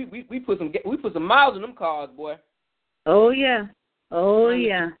mean, we put some miles in them cars, boy. Oh yeah. Oh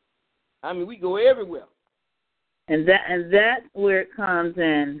yeah. I mean, we go everywhere. And that's where it comes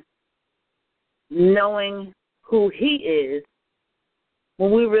in, knowing who He is.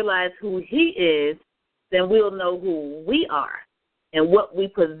 When we realize who He is, then we'll know who we are and what we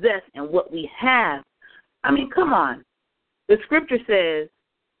possess and what we have. I mean, come on. The scripture says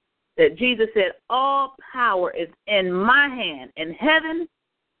that Jesus said, all power is in my hand, in heaven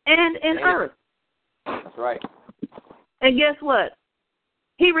and in earth. That's right. And guess what?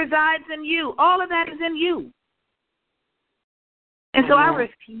 He resides in you. All of that is in you. And so I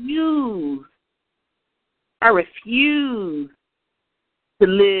refuse to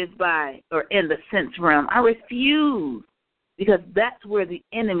live by or in the sense realm. I refuse, because that's where the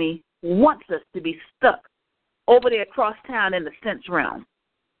enemy wants us to be stuck, over there across town in the sense realm,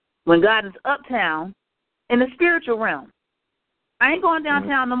 when God is uptown in the spiritual realm. I ain't going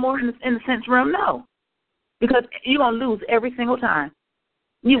downtown no more in the sense realm, no, because you're going to lose every single time.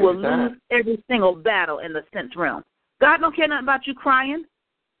 You will lose every single battle in the sense realm. God don't care nothing about you crying.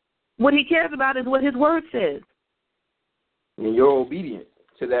 What He cares about is what His word says. And you're obedient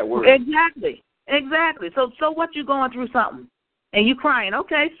to that word. Exactly. So what, you going through something and you crying?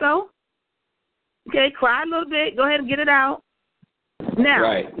 Okay, cry a little bit. Go ahead and get it out.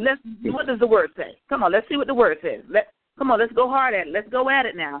 Now, what does the word say? Come on, let's see what the word says. Let's go hard at it. Let's go at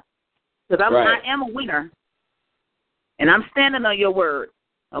it now. Because I am a winner, and I'm standing on your word.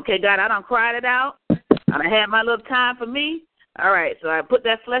 Okay, God, I done cried it out. I done had my little time for me. All right, so I put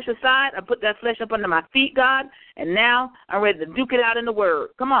that flesh aside. I put that flesh up under my feet, God, and now I'm ready to duke it out in the word.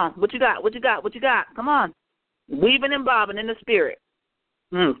 Come on, what you got? Come on. Weaving and bobbing in the spirit.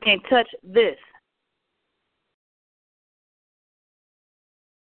 Can't touch this.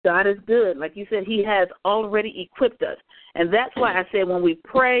 God is good. Like you said, He has already equipped us. And that's why I said when we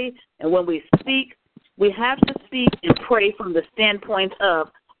pray and when we speak, we have to speak and pray from the standpoint of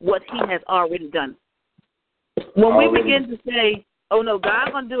what He has already done. When we begin to say, oh, no,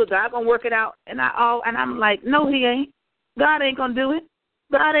 God's going to do it, God's going to work it out, and I'm like, no, He ain't. God ain't going to do it.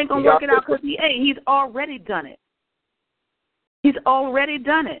 God ain't going to work it out because He ain't. He's already done it. He's already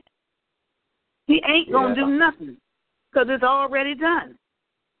done it. He ain't going to do nothing because it's already done.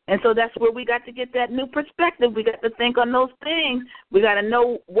 And so that's where we got to get that new perspective. We got to think on those things. We got to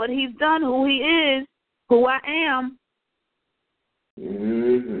know what He's done, who He is, who I am,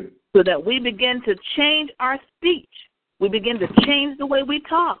 so that we begin to change our speech. We begin to change the way we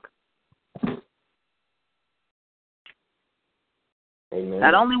talk. Amen.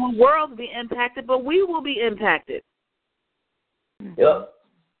 Not only will worlds be impacted, but we will be impacted. Yep.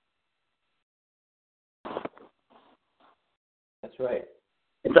 That's right.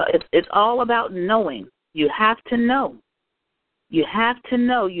 It's all about knowing. You have to know. You have to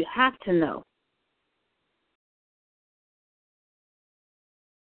know. You have to know.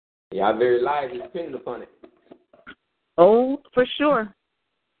 Yeah, our very lives is dependent upon it. Oh, for sure.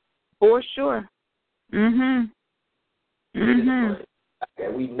 For sure. Yeah,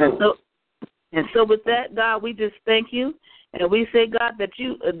 we know. And so with that, God, we just thank you. And we say, God, that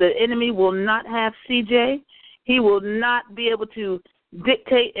the enemy will not have CJ. He will not be able to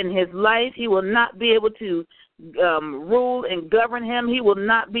dictate in his life. He will not be able to rule and govern him. He will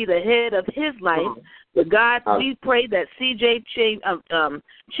not be the head of his life. But God, we pray that CJ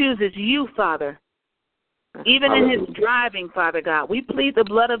chooses you, Father. Even in his driving, Father God, we plead the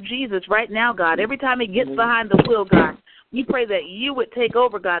blood of Jesus right now, God. Every time he gets behind the wheel, God, we pray that you would take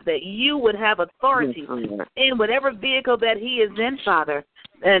over, God, that you would have authority in whatever vehicle that he is in, Father.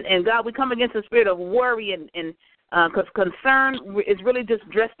 And God, we come against the spirit of worry and because concern is really just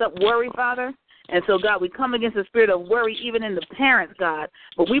dressed up worry, Father. And so, God, we come against the spirit of worry even in the parents, God.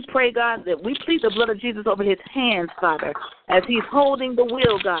 But we pray, God, that we plead the blood of Jesus over his hands, Father, as he's holding the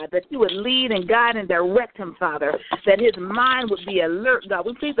wheel, God, that you would lead and guide and direct him, Father, that his mind would be alert, God.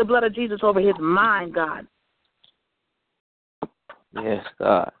 We plead the blood of Jesus over his mind, God. Yes,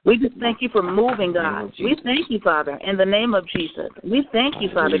 God. We just thank you for moving, God. We thank you, Father, in the name of Jesus. We thank you,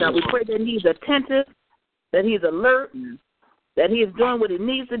 Father, God. We pray that he's attentive, that he's alert, that he is doing what he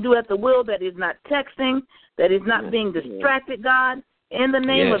needs to do at the will, that he's not texting, that he's not being distracted, God, in the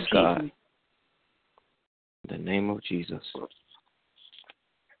name of Jesus. God. In the name of Jesus.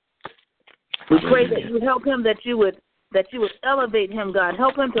 We pray that you help him, that you would elevate him, God.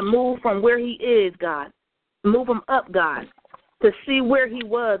 Help him to move from where he is, God. Move him up, God, to see where he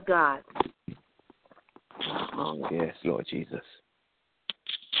was, God. Yes, Lord Jesus.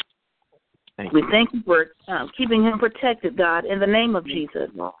 We thank you for keeping him protected, God, in the name of Jesus.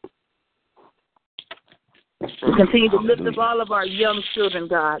 We continue to lift up all of our young children,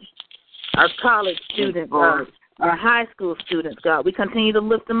 God, our college students, our high school students, God. We continue to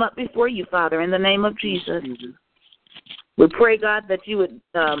lift them up before you, Father, in the name of Jesus. We pray, God, that you would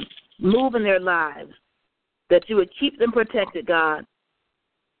move in their lives, that you would keep them protected, God.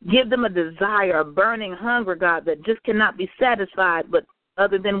 Give them a desire, a burning hunger, God, that just cannot be satisfied but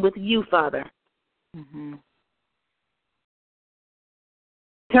other than with you, Father. Mm-hmm.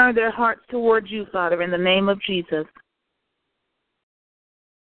 Turn their hearts towards you, Father, in the name of Jesus.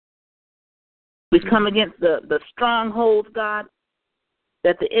 We come against the strongholds, God,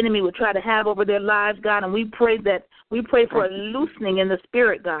 that the enemy would try to have over their lives, God, and we pray for a loosening in the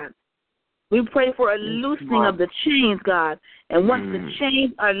spirit, God. We pray for a loosening of the chains, God. And once the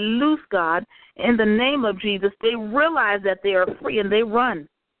chains are loose, God, in the name of Jesus, they realize that they are free and they run.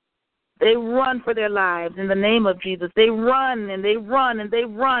 They run for their lives in the name of Jesus. They run and they run and they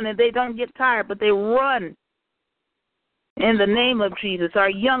run and they don't get tired, but they run in the name of Jesus. Our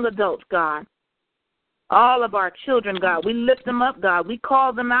young adults, God, all of our children, God, we lift them up, God. We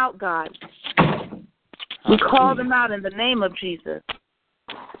call them out, God. We call them out in the name of Jesus.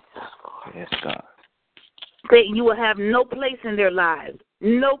 Yes, God. Satan, you will have no place in their lives.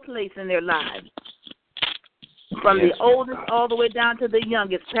 No place in their lives. From the oldest all the way down to the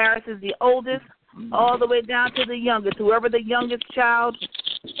youngest. Paris is the oldest all the way down to the youngest. Whoever the youngest child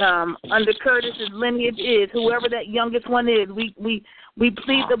under Curtis's lineage is, whoever that youngest one is, we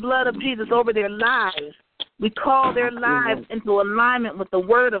plead the blood of Jesus over their lives. We call their lives into alignment with the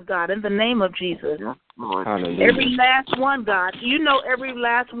word of God in the name of Jesus. Every last one, God. You know every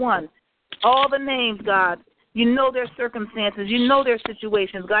last one. All the names, God. You know their circumstances. You know their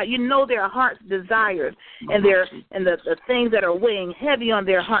situations, God. You know their heart's desires and the things that are weighing heavy on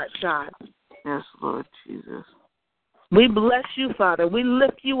their hearts, God. Yes, Lord Jesus. We bless you, Father. We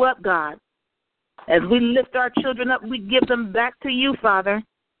lift you up, God. As we lift our children up, we give them back to you, Father.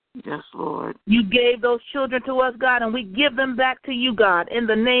 Yes, Lord. You gave those children to us, God, and we give them back to you, God, in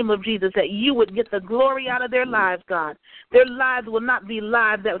the name of Jesus, that you would get the glory out of their lives, God. Their lives will not be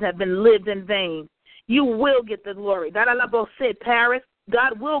lives that have been lived in vain. You will get the glory. God, said, Paris,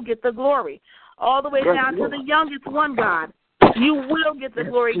 God will get the glory. All the way down to the youngest one, God. You will get the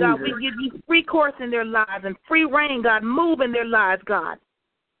glory, God. We give you free course in their lives and free reign, God. Move in their lives, God.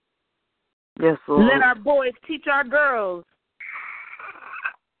 Yes, Lord. Let our boys teach our girls.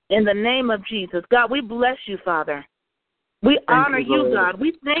 In the name of Jesus. God, we bless you, Father. We honor you, God.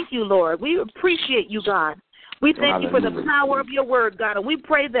 We thank you, Lord. We appreciate you, God. We thank you for the power of your word, God. And we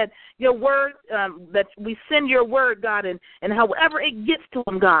pray that your word, that we send your word, God, and however it gets to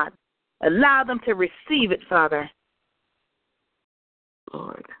them, God, allow them to receive it, Father.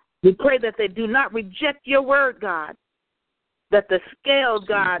 Lord. We pray that they do not reject your word, God, that the scales,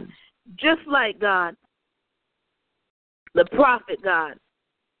 God, just like, God, the prophet, God,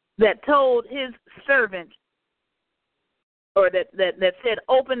 that told his servant, or that said,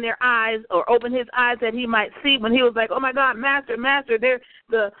 open their eyes, or open his eyes that he might see, when he was like, oh my God, Master, they're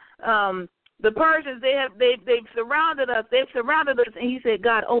the Persians, they've surrounded us, and he said,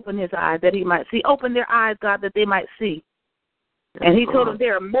 God, open his eyes that he might see. Open their eyes, God, that they might see. And he told them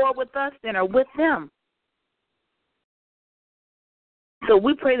there are more with us than are with them. So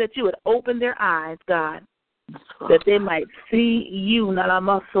we pray that you would open their eyes, God, that they might see you,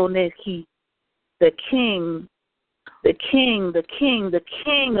 Nalamasoneki, the King, the King, the King, the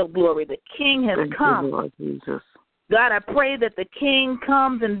King of glory. The King has come. You, Lord Jesus. God, I pray that the King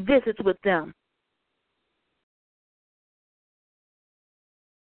comes and visits with them.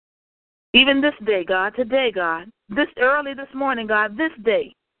 Even this day, God, today, God, this early this morning, God, this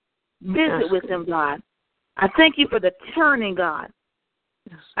day, visit with them, God. I thank you for the turning, God.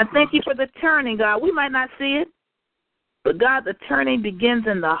 I thank you for the turning, God. We might not see it, but, God, the turning begins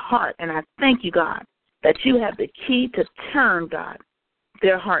in the heart. And I thank you, God, that you have the key to turn, God,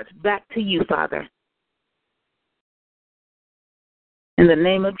 their hearts back to you, Father. In the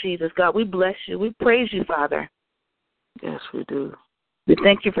name of Jesus, God, we bless you. We praise you, Father. Yes, we do. We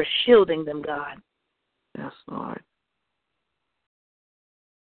thank you for shielding them, God. Yes, Lord.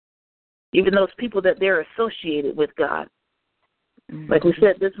 Even those people that they're associated with, God. Like we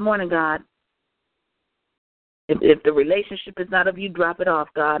said this morning, God, if the relationship is not of you, drop it off,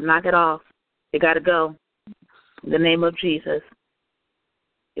 God. Knock it off. They got to go. In the name of Jesus.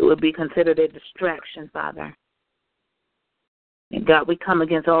 it would be considered a distraction, Father. And God, we come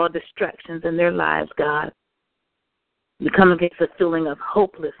against all distractions in their lives, God. We come against the feeling of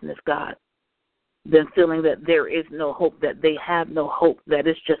hopelessness, God. Then feeling that there is no hope, that they have no hope, that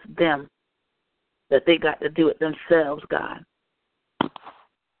it's just them, that they got to do it themselves, God.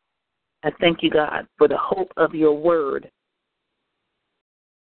 I thank you, God, for the hope of your word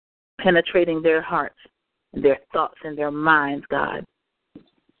penetrating their hearts and their thoughts and their minds, God.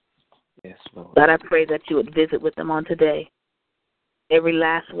 Yes, Lord. God, I pray that you would visit with them on today. Every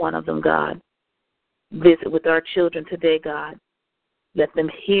last one of them, God. Visit with our children today, God. Let them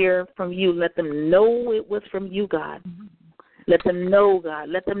hear from you. Let them know it was from you, God. Let them know, God.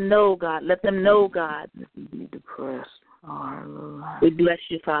 Let them know, God. Let them know, God. Be depressed. Oh, we bless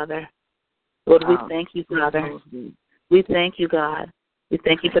you, Father. Lord, we thank you, Father. We thank you, God. We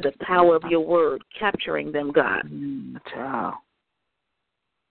thank you for the power of your word, capturing them, God. Child.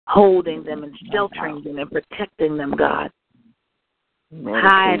 Holding them and sheltering them and protecting them, God.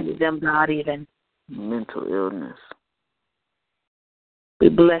 Hiding them, God, even. Mental illness. We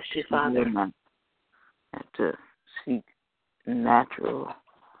bless you, Father. Have to seek natural.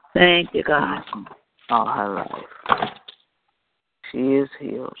 Thank you, God. All her life. She is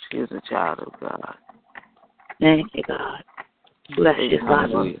healed. She is a child of God. Thank you, God. Bless you,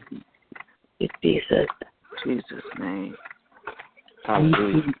 Father. In Jesus. Jesus' name.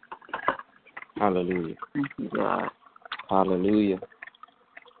 Hallelujah. Hallelujah. Thank you, God. Hallelujah.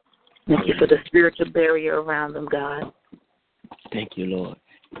 Thank you for the spiritual barrier around them, God. Thank you, Lord.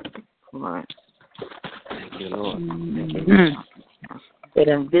 Right. Thank you, Lord. That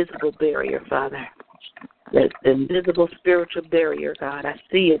invisible barrier, Father. That invisible spiritual barrier, God. I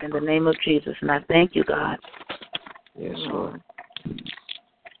see it in the name of Jesus, and I thank you, God. Yes, Lord.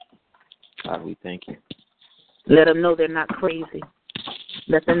 God, we thank you. Let them know they're not crazy.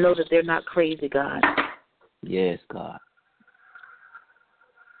 Let them know that they're not crazy, God. Yes, God.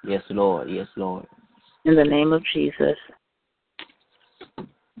 Yes, Lord. Yes, Lord. In the name of Jesus.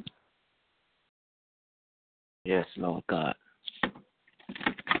 Yes, Lord God.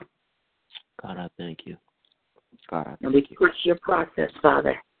 God, I thank you. God, I And we thank you. trust your process,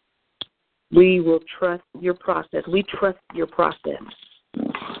 Father. We will trust your process. We trust your process.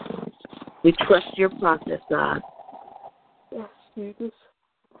 We trust your process, God. Yes, Jesus.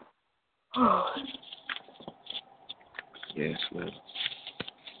 Yes, Lord.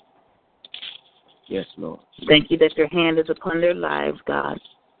 Yes, Lord. Thank you that your hand is upon their lives, God,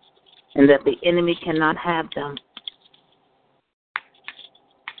 and that the enemy cannot have them.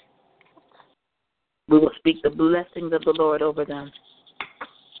 We will speak the blessings of the Lord over them.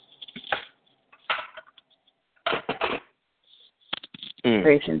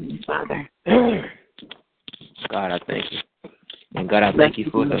 Praise you, Father. God, I thank you. And God, I thank you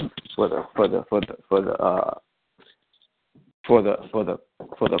for the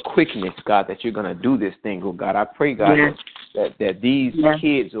quickness, God, that you're gonna do this thing, oh God. I pray, God, that these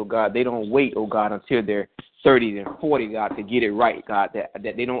kids, oh God, they don't wait, oh God, until they're 30 and 40, God, to get it right, God. That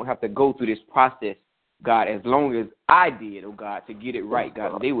they don't have to go through this process, God, as long as I did, oh God, to get it right,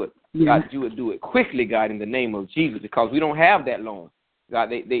 God. They would, God, you would do it quickly, God, in the name of Jesus, because we don't have that long, God.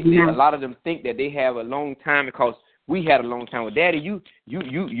 They a lot of them think that they have a long time because we had a long time. Well, Daddy, you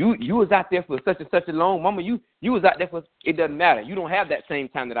was out there for such and such a long. Mama, you was out there for. It doesn't matter. You don't have that same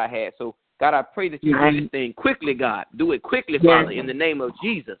time that I had. So, God, I pray that you do this thing quickly, God. Do it quickly, Father, in the name of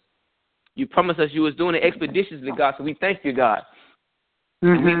Jesus. You promised us you was doing it expeditiously, God. So we thank you, God.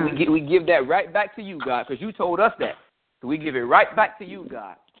 And we give that right back to you, God, because you told us that. So we give it right back to you,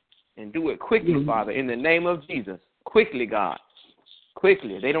 God, and do it quickly, Father, in the name of Jesus. Quickly, God.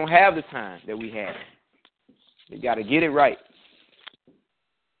 Quickly. They don't have the time that we have. They got to get it right.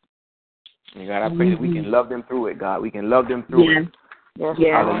 And God, I pray that we can love them through it, God. We can love them through it. Yes.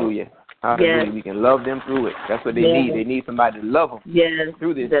 Hallelujah. Hallelujah. Yes. We can love them through it. That's what they need. They need somebody to love them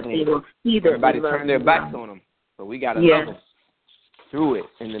through this that thing. They will see that everybody turn their backs on them. So we got to love them through it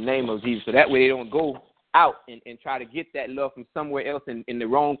in the name of Jesus. So that way they don't go out and try to get that love from somewhere else in the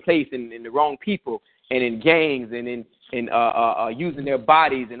wrong place and in the wrong people and in gangs and in using their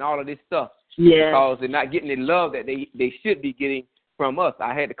bodies and all of this stuff. Because they're not getting the love that they should be getting from us.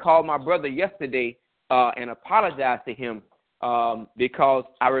 I had to call my brother yesterday and apologize to him because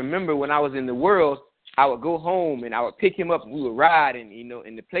I remember when I was in the world, I would go home and I would pick him up and we would ride and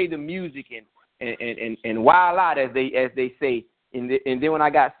and to play the music and wild out as they say. And then when I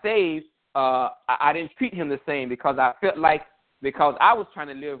got saved, I didn't treat him the same because I felt like because I was trying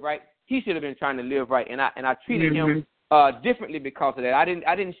to live right, he should have been trying to live right, and I treated him differently because of that. I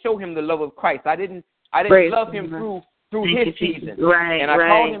didn't show him the love of Christ. I didn't love him through through his season. Right, and I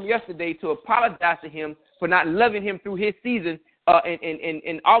called him yesterday to apologize to him for not loving him through his season,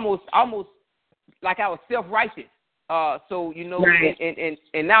 and almost like I was self-righteous. So, you know,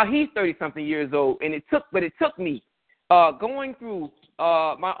 and now he's 30-something years old, and it took me going through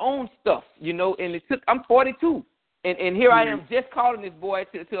my own stuff, you know, and I'm 42, and here I am just calling this boy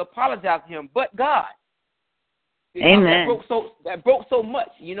to apologize to him, but God. Amen. That broke so much,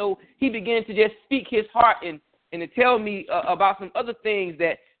 you know. He began to just speak his heart and to tell me about some other things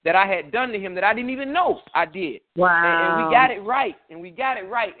that I had done to him that I didn't even know I did. Wow. And we got it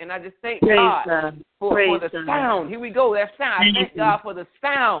right. And I just thank God for the sound. Here we go, that sound. I thank God for the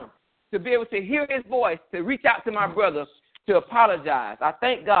sound to be able to hear his voice, to reach out to my brother, to apologize. I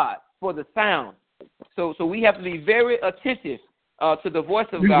thank God for the sound. So we have to be very attentive to the voice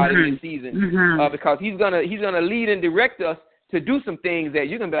of God in this season, because he's gonna lead and direct us to do some things that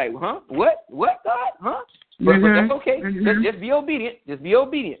you're gonna be like, huh? What, God? Huh? But that's okay. Just be obedient. Just be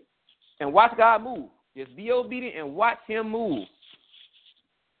obedient and watch God move. Just be obedient and watch Him move.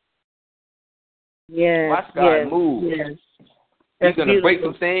 Yes. Watch God move. Yes. He's gonna break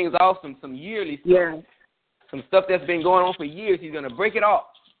some things off, some yearly stuff. Yes. Some stuff that's been going on for years. He's gonna break it off.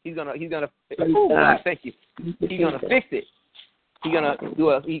 He's gonna. Oh, God, thank you. He's gonna fix it. He's gonna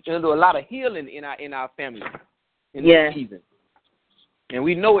do a lot of healing in our family in this season, and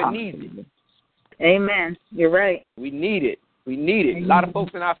we know it needs it. Amen. You're right. We need it. A lot of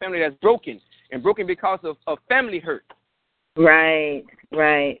folks in our family that's broken because of family hurt. Right.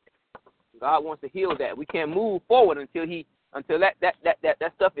 God wants to heal that. We can't move forward until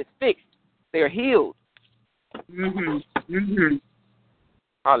that stuff is fixed. They're healed.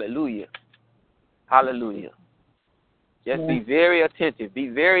 Hallelujah. Just be very attentive.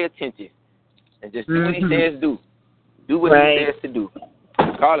 And just do what he says do. Do what he says to do.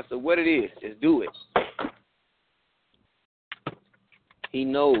 Regardless of what it is, just do it. He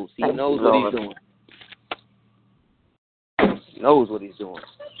knows. He knows what he's doing. He knows what he's doing.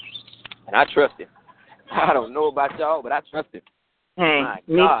 And I trust him. I don't know about y'all, but I trust him. Hey,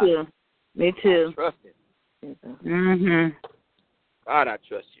 me too. I trust him. God, I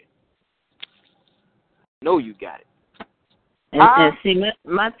trust you. Know you got it. And see,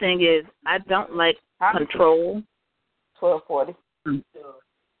 my thing is, I don't like control. 1240.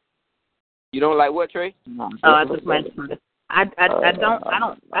 You don't like what, Trey? I don't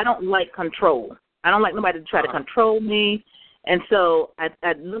like control. I don't like nobody to try to control me. And so I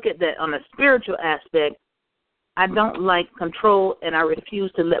look at that on a spiritual aspect. I don't like control, and I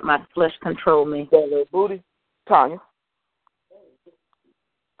refuse to let my flesh control me. That little booty, Tanya.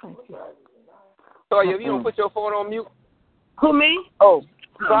 Sorry, if you don't put your phone on mute. Who, me? Oh,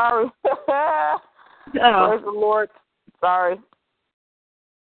 sorry. Praise the Lord. Sorry.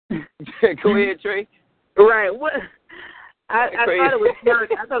 Go ahead, Trey. Right. What? I thought it was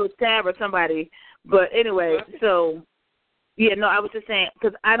I thought it was Tab or somebody. But anyway, so, yeah, no, I was just saying,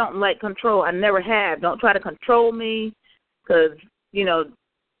 because I don't like control. I never have. Don't try to control me, because, you know,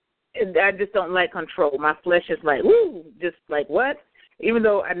 I just don't like control. My flesh is like, woo, just like, what? Even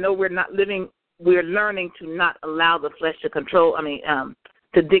though I know we're learning to not allow the flesh to control,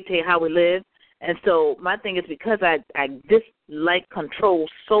 to dictate how we live. And so my thing is, because I dislike control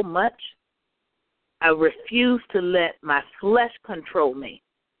so much, I refuse to let my flesh control me.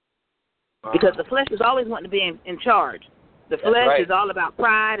 Because the flesh is always wanting to be in charge. The flesh is all about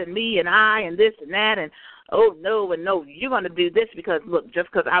pride and me and I and this and that and, oh, no, and no, you're going to do this because, look, just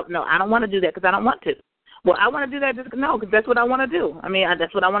because I don't want to do that because I don't want to. Well, I want to do that because that's what I want to do.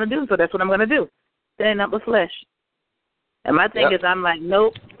 That's what I want to do, so that's what I'm going to do. Stand up with flesh. And my thing is, I'm like,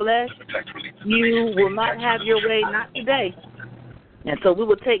 nope, flesh, you will not have your way, not today. And so we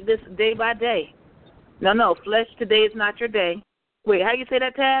will take this day by day. No, flesh, today is not your day. Wait, how you say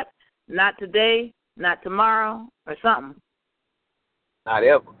that, Tab? Not today, not tomorrow, or something. Not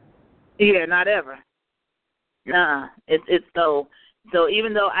ever. Yeah, not ever. It's so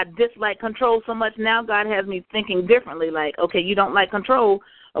even though I dislike control so much, now God has me thinking differently. Like, okay, you don't like control.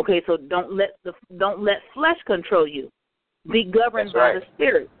 Okay, so don't let flesh control you. Be governed by the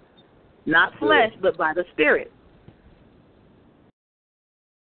Spirit, not flesh, but by the Spirit.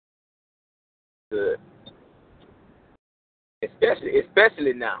 Good.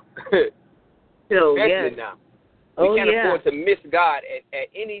 Especially now. Especially now. We can't afford to miss God at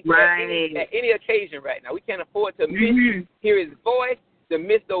any occasion right now. We can't afford to miss hear His voice, to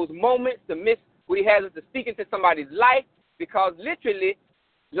miss those moments, to miss what He has us to speak into somebody's life, because literally,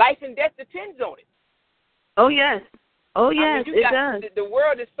 life and death depends on it. Oh yes, it does. The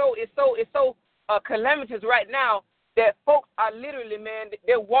world is so calamitous right now that folks are literally, man,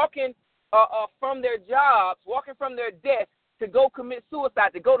 they're walking from their jobs, walking from their desk to go commit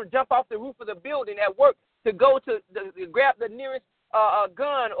suicide, to go to jump off the roof of the building at work, to go to grab the nearest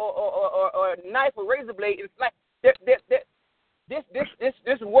gun or knife or razor blade. It's like this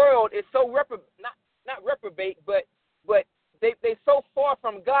world is so not reprobate, but they so far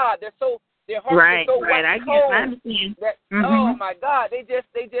from God. Their hearts are so white cold that oh my God, they just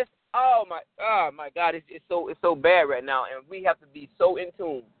oh my God, it's so bad right now, and we have to be so in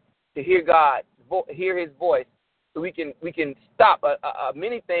tune to hear God, hear His voice, so we can stop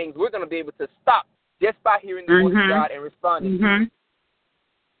many things. We're going to be able to stop just by hearing the voice of God and responding. Mm-hmm.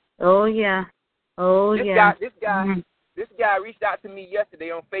 Oh yeah. This guy reached out to me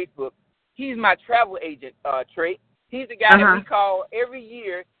yesterday on Facebook. He's my travel agent, Trey. He's the guy that we call every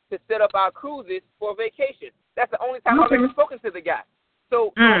year to set up our cruises for vacation. That's the only time I've ever spoken to the guy.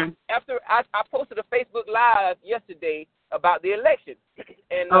 So after I posted a Facebook Live yesterday about the election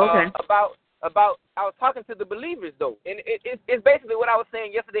and about I was talking to the believers though, and it's basically what I was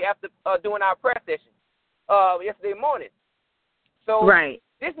saying yesterday after doing our prayer session yesterday morning. So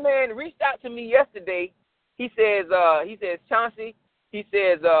this man reached out to me yesterday. He says, Chauncey, he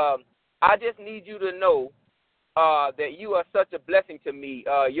says, I just need you to know that you are such a blessing to me.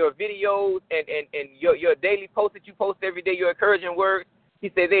 Your videos and your daily posts that you post every day, your encouraging words, he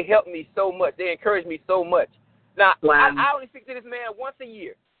said they help me so much. They encourage me so much. Now, I only speak to this man once a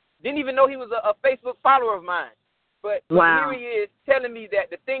year. Didn't even know he was a Facebook follower of mine. But here he is telling me that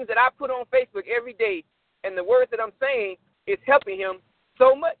the things that I put on Facebook every day and the words that I'm saying is helping him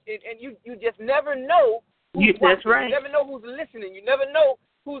so much. And you just never know who's watching. You never know who's listening. You never know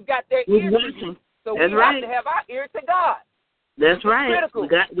who's got their ear to you. So we have to have our ear to God. That's right. Critical.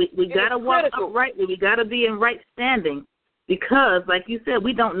 We got to walk uprightly. We got to be in right standing because, like you said,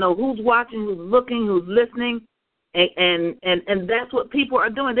 we don't know who's watching, who's looking, who's listening, and that's what people are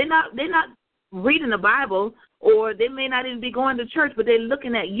doing. They're not reading the Bible, or they may not even be going to church, but they're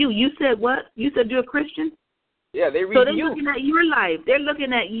looking at you. You said what? You said you're a Christian? Yeah, they read you. So they're looking at your life. They're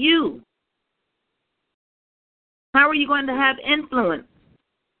looking at you. How are you going to have influence?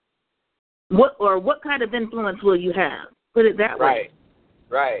 What kind of influence will you have? Put it that way.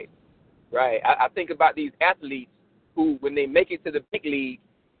 Right. I think about these athletes who, when they make it to the big league,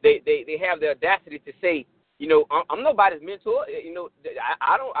 they have the audacity to say, you know, I'm nobody's mentor. You know,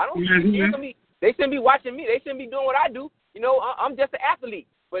 I don't. They shouldn't be watching me. They shouldn't be doing what I do. You know, I'm just an athlete.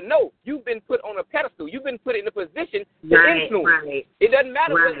 But no, you've been put on a pedestal. You've been put in a position to influence. Right. It doesn't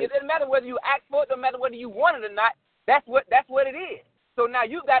matter. It doesn't matter whether you ask for it. It doesn't matter whether you want it or not. That's what it is. So now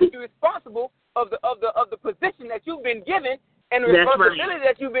you've got to be responsible of the position that you've been given and the responsibility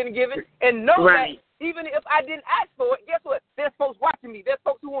that you've been given, and know that even if I didn't ask for it, guess what? There's folks watching me. There's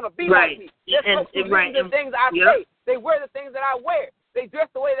folks who want to be like me. There's folks who do the things I say. They wear the things that I wear. They dress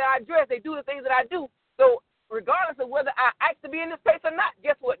the way that I dress. They do the things that I do. So regardless of whether I ask to be in this place or not,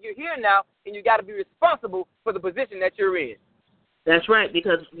 guess what? You're here now, and you got to be responsible for the position that you're in. That's right,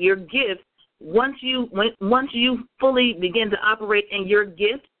 because your gift, once you fully begin to operate in your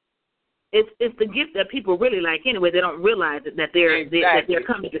gift, it's the gift that people really like anyway. They don't realize that they're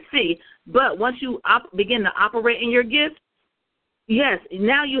coming to see. But once you begin to operate in your gift, yes,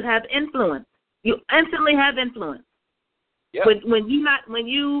 now you have influence. You instantly have influence. Yep. When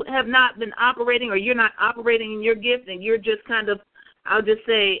you have not been operating, or you're not operating in your gift, and you're just kind of, I'll just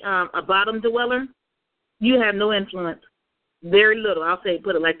say, a bottom dweller, you have no influence. Very little. I'll say,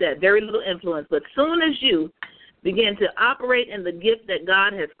 put it like that. Very little influence. But soon as you begin to operate in the gift that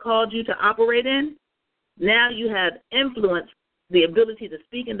God has called you to operate in, now you have influence, the ability to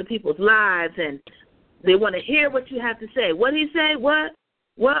speak into people's lives, and they want to hear what you have to say. What did he say? What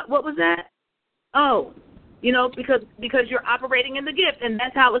was that? Oh, you know, because you're operating in the gift, and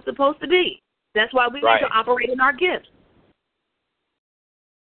that's how it's supposed to be. That's why we need to operate in our gifts.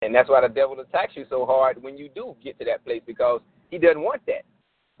 And that's why the devil attacks you so hard when you do get to that place, because he doesn't want that.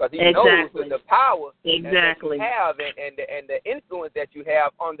 Because he knows the power that you have and the influence that you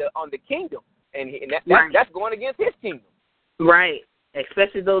have on the kingdom, and that's going against his kingdom. Right.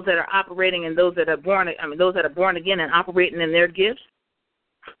 Especially those that are operating and those that are born again and operating in their gifts.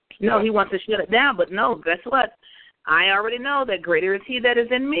 No, he wants to shut it down, but no, guess what? I already know that greater is he that is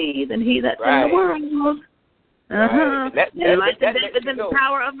in me than he that's in the world. And life and death is in the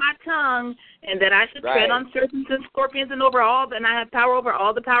power of my tongue, and that I should tread on serpents and scorpions and over all, and I have power over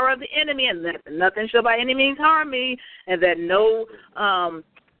all the power of the enemy, and that nothing shall by any means harm me, and that no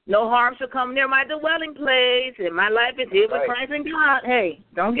harm shall come near my dwelling place, and my life is hid with Christ and God. Hey,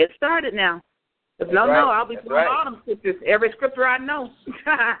 don't get started now. No, I'll be throwing all them scriptures, every scripture I know.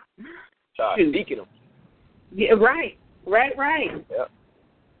 Speaking them. Yeah, right. Yep.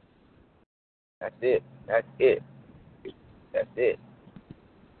 That's it. That's it. That's it.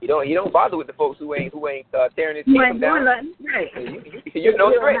 He don't bother with the folks who ain't tearing his kingdom down. Right. You're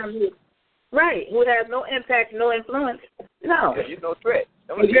no threat. Right. Who has no impact, no influence. No. Yeah, you're no threat.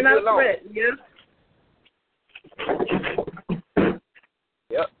 You're not a threat. Yeah.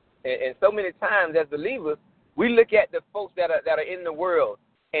 Yep. And so many times as believers, we look at the folks that are in the world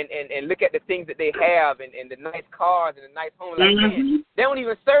and look at the things that they have and the nice cars and the nice homes. Like, man, they don't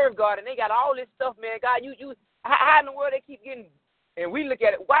even serve God and they got all this stuff, man. God, you how in the world they keep getting? And we look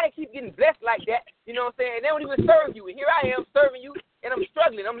at it, why they keep getting blessed like that? You know what I'm saying? And they don't even serve you. And here I am serving you, and I'm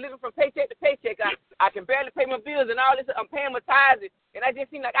struggling. I'm living from paycheck to paycheck. I can barely pay my bills and all this. I'm paying my tithes, and I just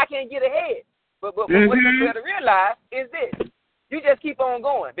seem like I can't get ahead. But what you got to realize is this. You just keep on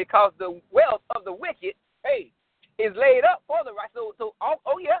going because the wealth of the wicked, hey, is laid up for the right. So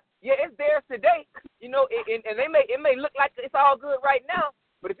yeah, it's theirs today. You know, and it may look like it's all good right now,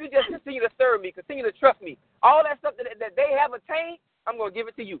 but if you just continue to serve me, continue to trust me, all that stuff that they have attained, I'm going to give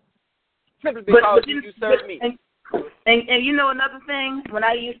it to you. Simply because you serve me. And you know another thing, when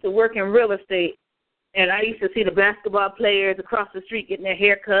I used to work in real estate, and I used to see the basketball players across the street getting their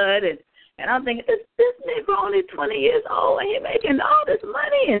hair cut, and I'm thinking, this nigga only 20 years old, and he making all this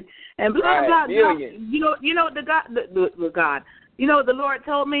money, and blah, blah, blah. You know the God, you know what the Lord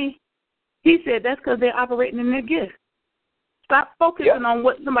told me? He said that's because they're operating in their gift. Stop focusing on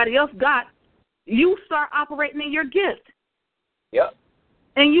what somebody else got. You start operating in your gift. Yep.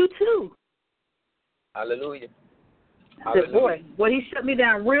 And you too. Hallelujah. I said, boy, he shut me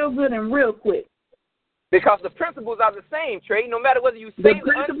down real good and real quick. Because the principles are the same, Trey. No matter whether you saved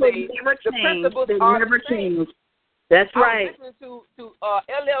or unsaved, the principles are the same. That's right. I was listening to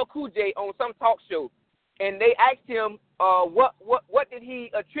LL Cool J on some talk show, and they asked him what did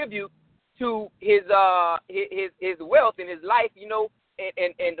he attribute to his wealth and his life, you know,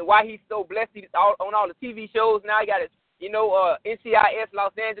 and why he's so blessed. He's on all the TV shows now. He got his, you know, NCIS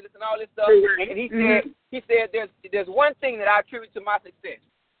Los Angeles and all this stuff. And he said there's one thing that I attribute to my success.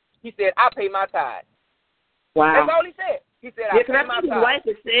 He said I pay my tithes. Wow. That's all he said. He said I pay my tithes. His wife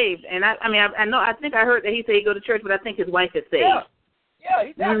is saved, and I think I heard that he said he go to church, but I think his wife is saved. Yeah.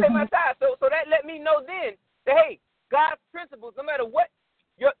 He said I pay my tithes. So that let me know then that hey, God's principles, no matter what.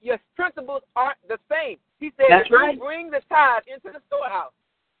 Your principles aren't the same. He said, that's if right. you bring the tithe into the storehouse,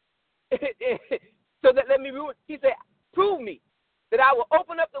 so that let me ruin. He said, prove me that I will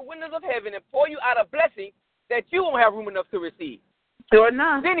open up the windows of heaven and pour you out a blessing that you won't have room enough to receive. Sure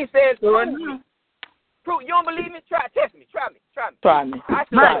enough. Then he says, sure prove enough. me. Prove, you don't believe me? Test me. Try me.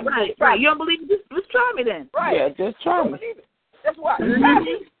 Right. You don't believe me? Just try me then. Right. Yeah, just try me. Believe it. That's why. I'm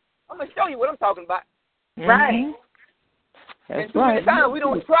going to show you what I'm talking about. Right. That's and too many times we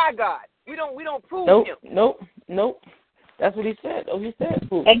don't try God. We don't prove him. Nope. That's what he said. He said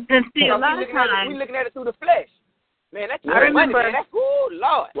prove. And see, a lot of times we looking at it through the flesh. Man, that's I remember. Money, man. That's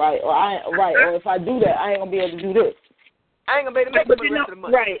Lord. Right. Or if I do that, I ain't gonna be able to do this. I ain't gonna be able to make it for the rest of the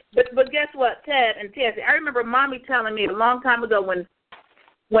month. Right. But guess what, Ted and Tessie? I remember Mommy telling me a long time ago when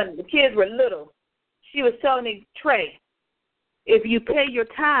the kids were little, she was telling me, Trey, if you pay your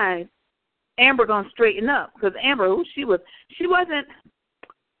tithe, Amber gonna straighten up, because Amber was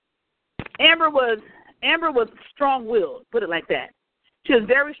strong-willed. Put it like that. She was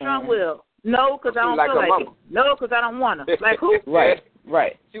very strong-willed. No, because I don't feel like it. No, because I don't want to. Like who? Right.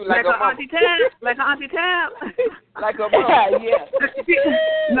 She was like her Auntie Tab. Like her Auntie Tab. Like her mom. Yeah.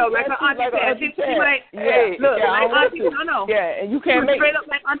 No, like her Auntie Tab. She like, hey, look, like Auntie. No. Yeah, and you can't make straight up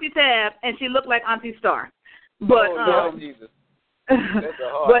like Auntie Tab, and she looked like Auntie Star. But Jesus.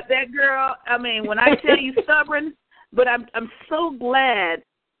 But that girl, I mean, when I tell you stubborn, but I'm so glad.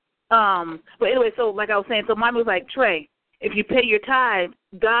 But anyway, so like I was saying, so Mommy was like, Trey, if you pay your tithe,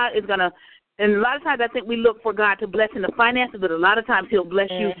 God is gonna. And a lot of times I think we look for God to bless in the finances, but a lot of times He'll bless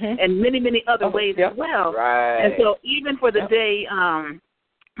you in many, many other ways as well. Right. And so even for the day,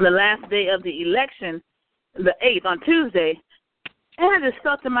 the last day of the election, the 8th on Tuesday, and I just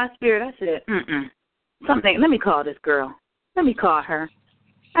felt in my spirit. I said, something. Let me call this girl. Let me call her.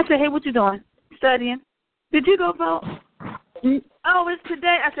 I said, hey, what you doing? Studying. Did you go vote? Oh, it's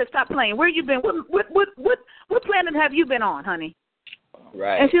today. I said, stop playing. Where you been? What planet have you been on, honey?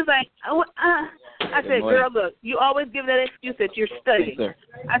 Right. And she's like, I said, girl, look, you always give that excuse that you're studying. Yes,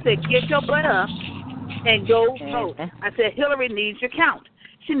 I said, get your butt up and go vote. I said, Hillary needs your count.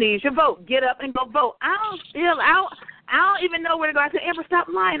 She needs your vote. Get up and go vote. I don't even know where to go. I said, Amber, stop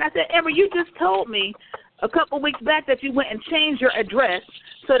lying. I said, Amber, you just told me a couple of weeks back that you went and changed your address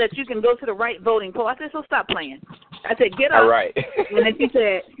so that you can go to the right voting poll. I said, so stop playing. I said, get up. All right. And then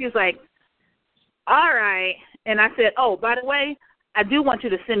she was like, all right. And I said, oh, by the way, I do want you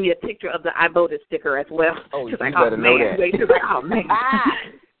to send me a picture of the I voted sticker as well. Oh, she's you like, better know that. She's like, oh man.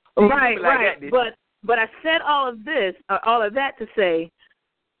 Right. But I said all of that to say,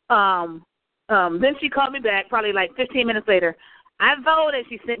 then she called me back probably like 15 minutes later. I voted.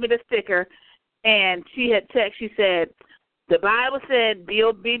 She sent me the sticker, and she had text. She said, the Bible said, be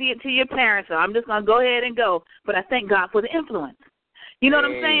obedient to your parents, so I'm just going to go ahead and go. But I thank God for the influence. You know what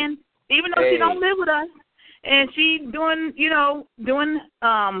I'm saying? Even though she don't live with us, and she doing,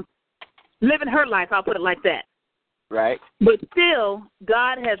 living her life, I'll put it like that. Right. But still,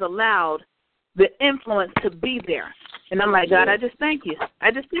 God has allowed the influence to be there. And I'm like, God, I just thank you.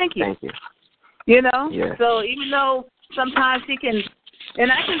 Thank you. You know? Yes. So even though sometimes she can,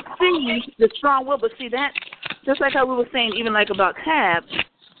 and I can see the strong will, but see that, just like how we were saying, even like about Tab,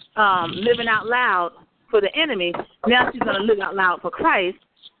 living out loud for the enemy, now she's going to live out loud for Christ.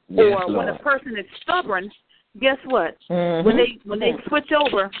 Yes, or Lord. when a person is stubborn, guess what? Mm-hmm. When they switch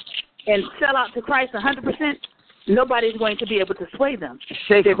over and sell out to Christ 100%, nobody's going to be able to sway them.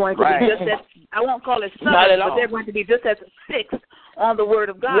 They're going to be just as, I won't call it stubborn, but they're going to be just as fixed on the Word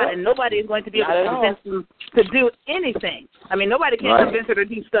of God, and nobody is going to be able to convince them to do anything. I mean, nobody can convince her to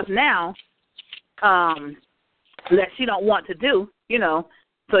do stuff now that she don't want to do,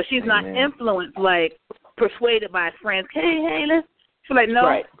 So she's not influenced, like persuaded by friends. Hey, let's. She's like, no,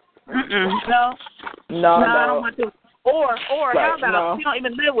 no, I don't want to. Or how about she don't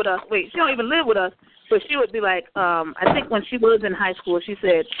even live with us? Wait, she don't even live with us. But she would be like, I think when she was in high school, she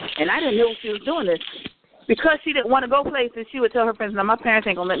said, and I didn't know she was doing this. Because she didn't want to go places, she would tell her friends, no, my parents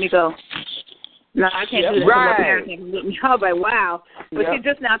ain't going to let me go. No, I can't do that. My parents ain't going to let me. I was like, wow. But she's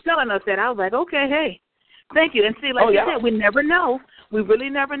just now telling us that. I was like, okay, hey, thank you. And see, like you said, we never know. We really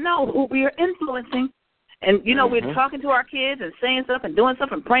never know who we are influencing. And, we're talking to our kids and saying stuff and doing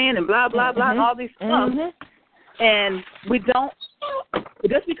stuff and praying and blah, blah, blah, and all these stuff. And we don't,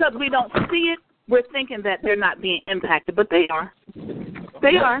 just because we don't see it, we're thinking that they're not being impacted, but they are.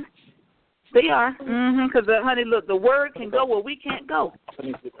 They are. Because, honey, look, the word can go where we can't go.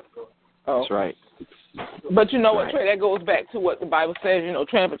 That's right. But you know what, Trey, that goes back to what the Bible says,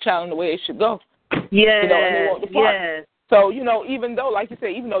 train up a child in the way they should go. Yes, and they won't depart. So, even though, like you said,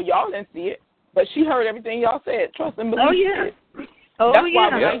 even though y'all didn't see it, but she heard everything y'all said. Trust and believe. That's why when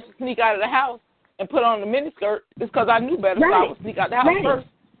I used to sneak out of the house and put on the miniskirt, it's because I knew better, so I would sneak out the house first.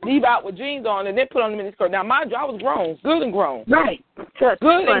 Leave out with jeans on and then put on the miniskirt. Now, mind you, I was grown, good and grown. Right. Good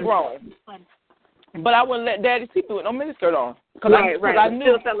and grown. But I wouldn't let Daddy see me with no miniskirt on. Cause I knew.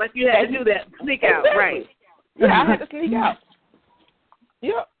 Still felt like you had to do that. Sneak out. Right. Yeah, I had to sneak out.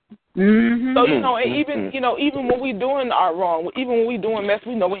 Yep. Mm-hmm. So, even when we doing our wrong, even when we doing mess,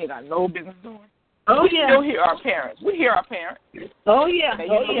 we know we ain't got no business doing. Oh, we still hear our parents. We hear our parents. Oh, yeah.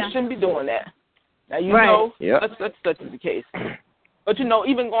 Now, we shouldn't be doing that. Now, know such is the case. But,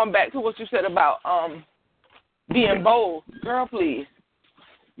 even going back to what you said about being bold, girl, please.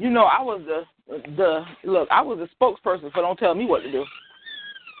 I was I was the spokesperson for don't tell me what to do.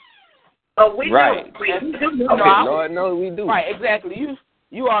 Oh, we do. Lord knows we do. Right, exactly.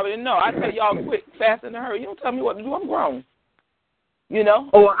 You already know. I tell y'all quick, fast, and in a hurry. You don't tell me what to do. I'm grown.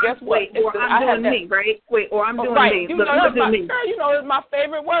 Or guess what? I'm doing me, right? Wait, or I'm doing right. me. Girl, it's my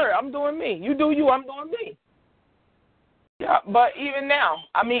favorite word. I'm doing me. You do you. I'm doing me. Yeah, but even now,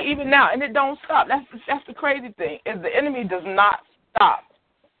 and it don't stop. That's the crazy thing, is the enemy does not stop.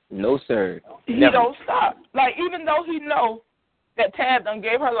 No, sir. He don't stop. Like, even though he know that Tab done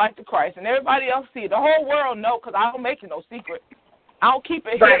gave her life to Christ, and everybody else see it, the whole world know, because I don't make it no secret. I don't keep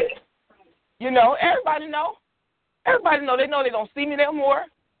it hidden. Everybody know. Everybody know. They know they don't see me no more.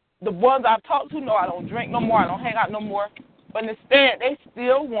 The ones I've talked to know I don't drink no more. I don't hang out no more. But instead, they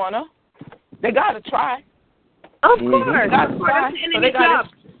still they got to try. Of course. That's the enemy job.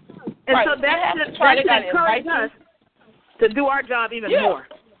 And so that should encourage us to do our job even more.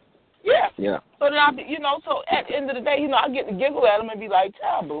 Yeah. So then so at the end of the day, I get to giggle at them and be like,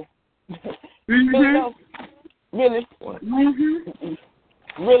 taboo. Really? Really?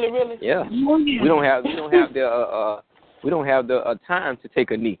 Yeah. We don't have the time to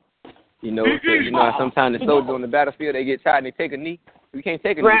take a knee. Sometimes the soldiers on the battlefield, they get tired and they take a knee. We can't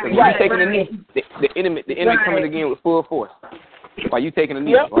take a knee. When you're taking a knee, the enemy coming again with full force. While you taking a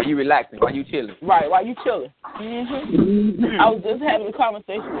knee, while you relaxing, while you chilling. Right, while you chilling. I was just having a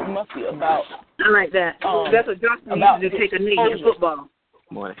conversation with Muskie about. I like that. That's what Johnson needs to take a knee in football.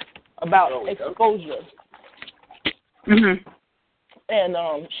 Morning. About exposure. And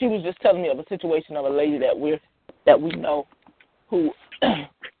she was just telling me of a situation of a lady that we know who's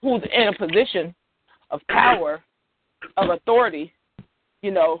in a position of power, of authority,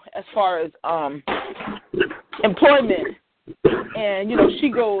 as far as employment And she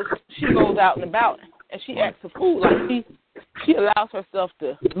goes out and about, and she acts a fool. Like she allows herself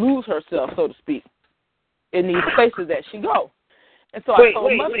to lose herself, so to speak, in these places that she goes. And so I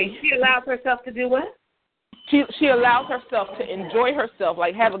told Muffy, she allows herself to do what? She allows herself to enjoy herself,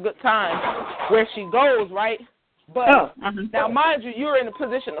 like have a good time where she goes, right? But now, mind you, you're in a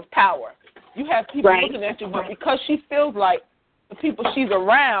position of power. You have people looking at you, but because she feels like the people she's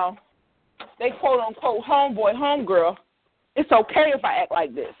around, they quote-unquote homeboy, homegirl, it's okay if I act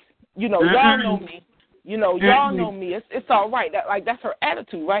like this. Y'all know me. Y'all know me. It's all right. That's her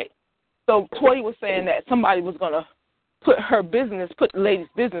attitude, right? So Toy was saying that somebody was going to put the lady's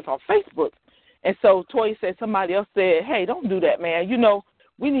business on Facebook. And so Toy said, somebody else said, hey, don't do that, man.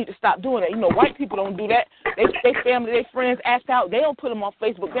 We need to stop doing that. White people don't do that. They family, they friends act out. They don't put them on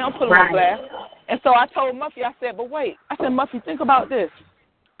Facebook. They don't put them on blast. And so I told Muffy, I said, but wait. I said, Muffy, think about this.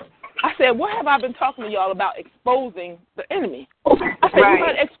 I said, what have I been talking to y'all about exposing the enemy? I said, you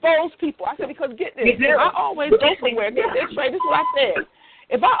got to expose people. I said, because get this. If I always go somewhere, get this straight. This is what I said.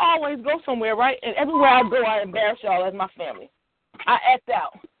 If I always go somewhere, right, and everywhere I go, I embarrass y'all as my family. I act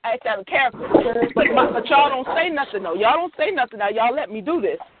out. I act out of character. But y'all don't say nothing, though. Y'all don't say nothing now. Y'all let me do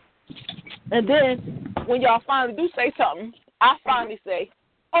this. And then when y'all finally do say something, I finally say,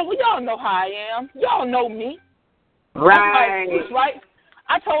 oh, well, y'all know how I am. Y'all know me. Right. Right?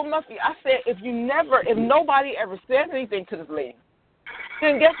 I told Muffy, I said, if nobody ever says anything to this lady,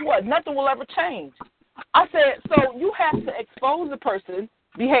 then guess what? Nothing will ever change. I said, so you have to expose the person's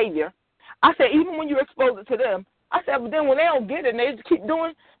behavior. I said, even when you expose it to them, I said, but then when they don't get it and they just keep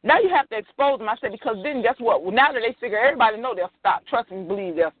doing, now you have to expose them. I said, because then guess what? Well, now that they figure everybody know they'll stop. Trust me,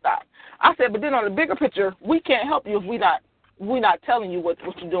 believe they'll stop. I said, but then on the bigger picture, we can't help you if we're not telling you what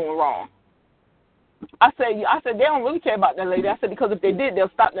you're doing wrong. I said they don't really care about that lady. I said, because if they did,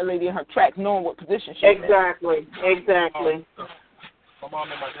 they'll stop that lady in her tracks, knowing what position she's in. Exactly. My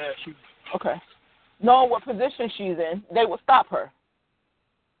mom and my dad shoot. Okay. Knowing what position she's in, they will stop her.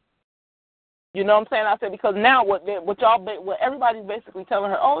 You know what I'm saying? I said, because now what everybody's basically telling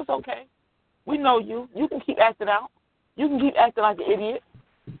her, oh, it's okay. We know you. You can keep acting out. You can keep acting like an idiot.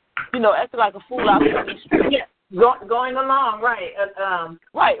 Acting like a fool out there in the street. Yeah. Going along, right.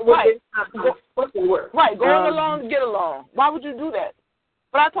 Right. What's the word? Right, going along to get along. Why would you do that?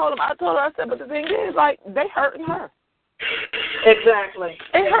 But I told her, I said, but the thing is, like, they hurting her. Exactly.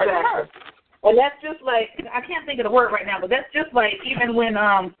 They hurting her. And that's just like, I can't think of the word right now, but that's just like even when,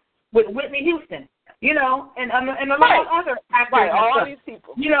 with Whitney Houston, and a lot of other actors. Right, all these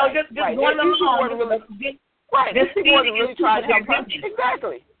people. Just going along. This people wasn't really trying to help her.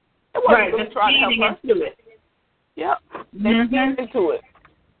 Exactly. It wasn't really trying to help her. Yep. They're into it.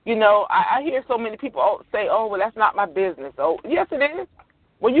 I hear so many people say, oh, well, that's not my business. Oh, yes, it is.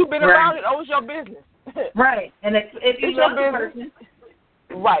 When you've been around it, it's your business. Right. And if you love the person.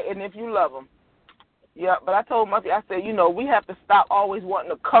 Right, and if you love them. Yeah, but I told Muffy, I said, we have to stop always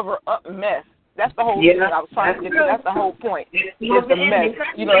wanting to cover up mess. That's the whole thing I was trying to get to. That's the whole point. It's the mess.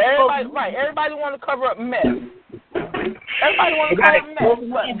 Everybody want to cover up mess. Everybody want to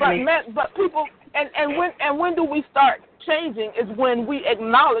cover up mess. But people, and when do we start changing is when we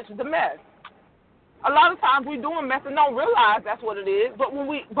acknowledge the mess. A lot of times we're doing mess and don't realize that's what it is, but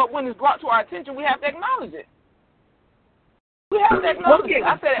when it's brought to our attention, we have to acknowledge it. We have to acknowledge it.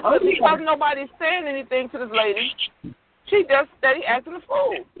 I said, but because nobody's saying anything to this lady, she just steady acting a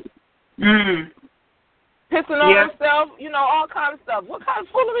fool. Pissing on herself, all kind of stuff. What kind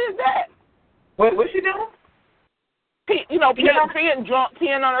of foolery is that? What's she doing? Being drunk,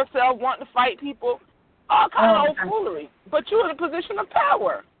 peeing on herself, wanting to fight people, all kind of old foolery. But you're in a position of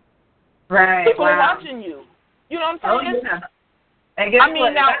power. Right. People are watching you. You know what I'm saying? Oh, yeah. And guess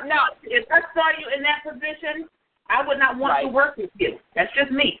what? Now, if I saw you in that position, I would not want to work with you. That's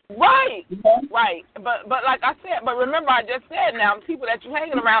just me. Right. Right. But like I said, but remember I just said now, the people that you're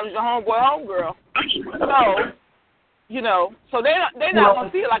hanging around is your homeboy, homegirl. So they're not going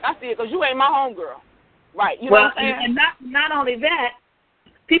to see it like I see it because you ain't my homegirl. Right. You know what I'm saying? And not only that,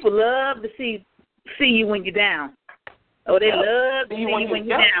 people love to see you when you're down. Oh, they love to see you when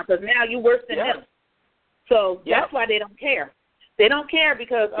you're down because now you're worse than them. So that's why they don't care. They don't care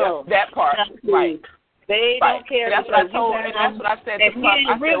because, that part. Right. They don't care. That's what I told, and that's what I said to Muff.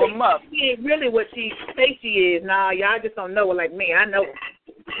 I said, well, Muff. She ain't really what she thinks she is. Nah, y'all just don't know her like me. I know her.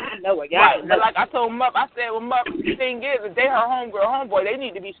 Y'all right, but like I told Muff, I said, well, Muff, the thing is, if they her homegirl, homeboy, they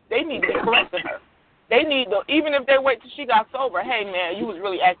need to be correcting her. They need to, even if they wait till she got sober, hey, man, you was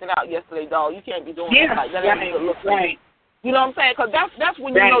really acting out yesterday, dog. You can't be doing that like that. That ain't good look right. You know what I'm saying? Because that's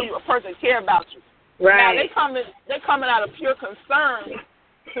when you know a person care about you. Right. Now, they coming out of pure concern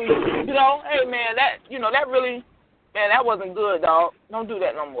to, hey, man, that really, man, that wasn't good, dog. Don't do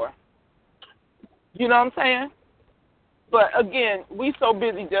that no more. You know what I'm saying? But again, we so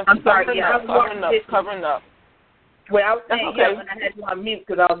busy just covering up. Well, I was saying, okay. And I had you on mute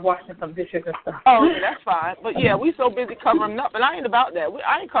because I was washing some dishes and stuff. Oh, yeah, that's fine. But yeah, we so busy covering up, and I ain't about that.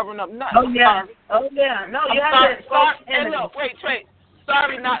 I ain't covering up nothing. Oh yeah. Oh yeah. No, you have to. Hey, look, wait, Trey.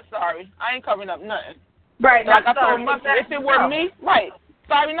 Sorry, not sorry. I ain't covering up nothing. Right. Like I told Mustard, if it were me, right.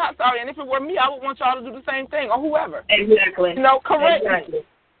 Sorry, not sorry. And if it were me, I would want y'all to do the same thing, or whoever. Exactly. You know, correct. Exactly.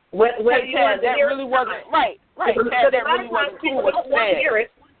 That really wasn't right. Right. That really wasn't cool what you said.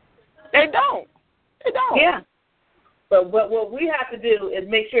 They don't. Yeah. But what we have to do is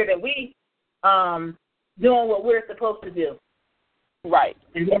make sure that we doing what we're supposed to do. Right.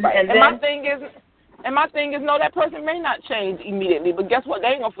 And my thing is, no, that person may not change immediately, but guess what? They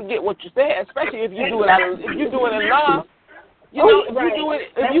ain't gonna forget what you said, especially if you do it in love. You know, if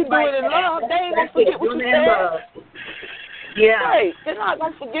you do it in love, they ain't gonna forget what you said. Yeah. Right. They're not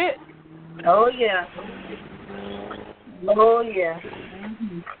gonna forget. Oh yeah. Oh yeah.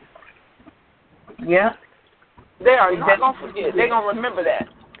 Mm-hmm. Yeah. They are not going to forget. They're going to remember that.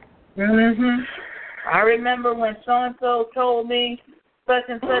 Mhm. I remember when so-and-so told me such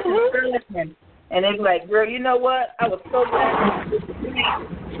and such and such, and they be like, girl, you know what? I was so glad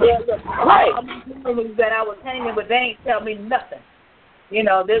that I was hanging, but they ain't tell me nothing. You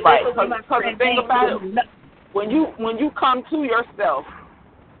know, this right. Because the thing about it, when you come to yourself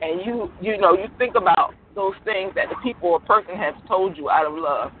and you think about those things that the people or person has told you out of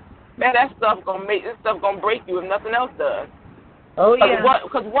love, man, that stuff gonna break you if nothing else does. Oh yeah.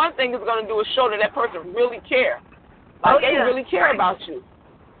 Because one thing it's gonna do is show that person really cares. Like they really care about you.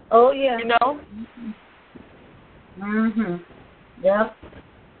 Oh yeah. You know. Mhm. Yeah.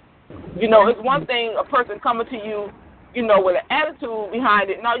 You know, it's one thing a person coming to you, you know, with an attitude behind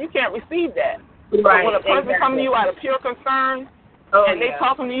it. No, you can't receive that. Right. But when a person comes to you out of pure concern, and they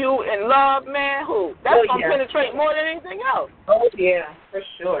talking to you in love, man, that's gonna penetrate more than anything else. Oh yeah, for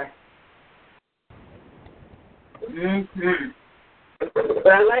sure. Mm-hmm.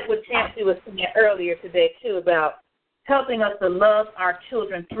 But I like what Chancey was saying earlier today, too, about helping us to love our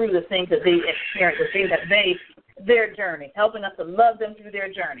children through the things that they experience, the things that their journey, helping us to love them through their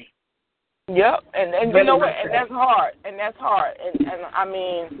journey. Yep, and you know what, and that's hard, and I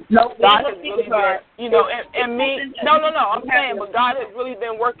mean, God has really been, you know, and me, no, I'm saying, but God has really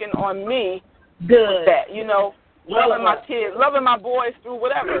been working on me with that, you know, loving my kids, loving my boys through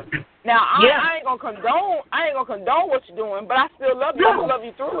whatever. Now I ain't gonna condone what you're doing, but I still love you. I'm gonna love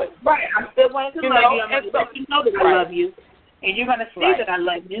you through it. Right, I'm still going to love you. I'm going to let you know that I love you, and you're gonna see that I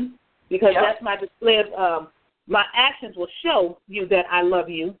love you because that's my display of my actions will show you that I love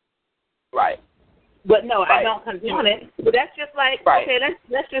you. Right. But no, I don't condone it. But that's just like okay,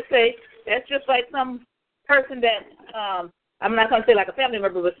 let's just say that's just like some person that I'm not gonna say like a family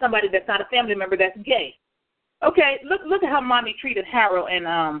member, but somebody that's not a family member that's gay. Okay, look at how Mommy treated Harold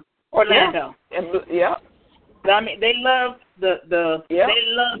and Orlando. Yeah. I mean, they love they love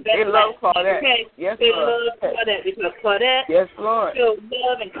Claudette. Okay, yes, they love Claudette because Claudette showed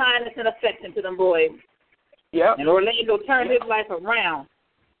love and kindness and affection to them boys. Yep. And Orlando turned his life around.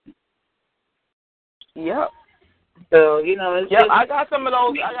 Yep. So you know, it's I got some of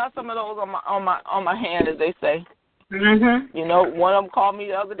those. on my hand, as they say. Mhm. You know, one of them called me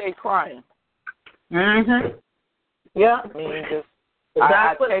the other day crying. Mhm. Yeah. I mean,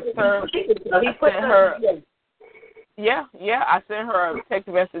 I text her. I sent her a text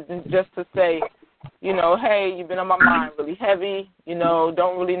message just to say, you know, hey, you've been on my mind really heavy. You know,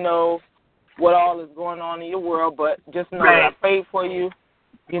 don't really know what all is going on in your world, but just know that I prayed for you,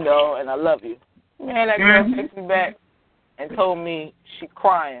 you know, and I love you. Man, that girl texted me back and told me she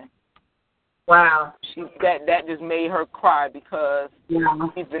crying. Wow. That just made her cry because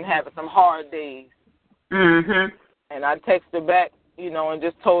she's been having some hard days. Mhm. And I texted her back, you know, and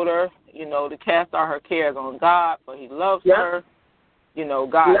just told her, you know, to cast all her cares on God, for He loves her. You know,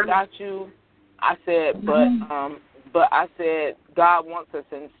 God got you. I said, but I said God wants a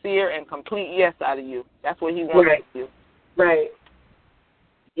sincere and complete yes out of you. That's what He wants of you. Right.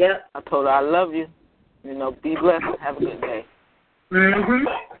 Yep. I told her I love you. You know, be blessed and have a good day. Mhm.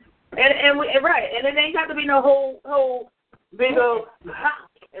 And it ain't got to be no whole big old.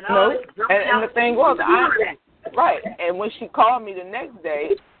 No. And the thing was, and when she called me the next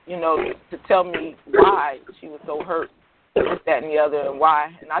day, you know, to tell me why she was so hurt, this, that, and the other, and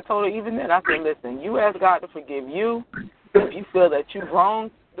why. And I told her even then, I said, listen, you ask God to forgive you if you feel that you've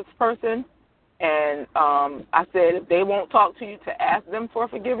wronged this person. And I said, if they won't talk to you to ask them for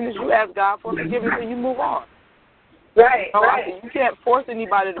forgiveness, you ask God for forgiveness and you move on. Right, no, right. You can't force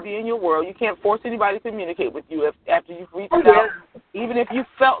anybody to be in your world. You can't force anybody to communicate with you after you've reached out, even if you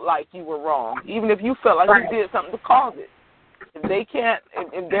felt like you were wrong, even if you felt like you did something to cause it. If they can't,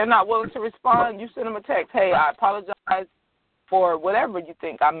 if they're not willing to respond, you send them a text. Hey, I apologize for whatever you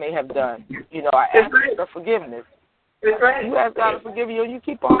think I may have done. You know, I ask for forgiveness. Right. You ask God to forgive you, and you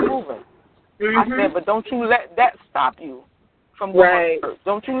keep on moving. I said, but don't you let that stop you from going to church.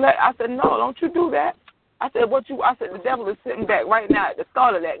 Don't you let. I said, no, don't you do that. I said, the devil is sitting back right now at the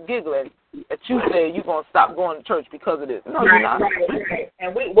start of that giggling that you said you're going to stop going to church because of this. No, you're not. Right.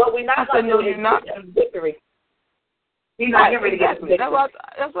 And what we're not going to do is victory. He's not getting ready to get victory. That's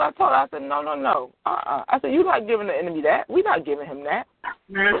what I told her. I said, no. I said, you're not giving the enemy that. We're not giving him that.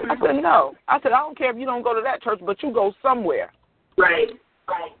 I said, no. I said, I don't care if you don't go to that church, but you go somewhere. Right.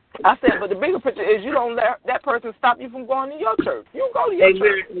 I said, but the bigger picture is you don't let that person stop you from going to your church. You go to your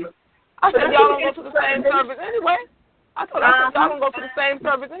church. I said, y'all don't go to the same service anyway. I told her, y'all don't go to the same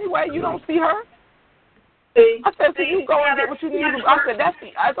service anyway. You don't see her. I said, so you go and get what you need. I said, that's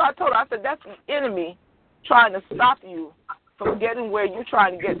the enemy trying to stop you from getting where you're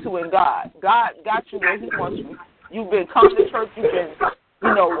trying to get to in God. God got you where he wants you. You've been coming to church. You've been,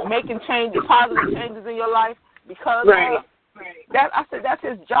 making changes, positive changes in your life because of that. I said, that's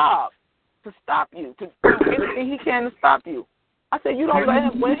his job, to stop you, to do anything he can to stop you. I said, you don't let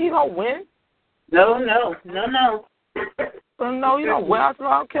him win. He don't win. No. So, no, you don't win. I said,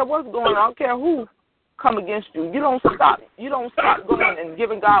 I don't care what's going on. I don't care who come against you. You don't stop. You don't stop going and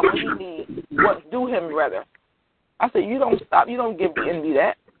giving God what he needs, what's due him, rather. I said, you don't stop. You don't give the enemy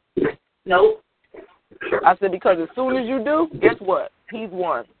that. Nope. I said, because as soon as you do, guess what? He's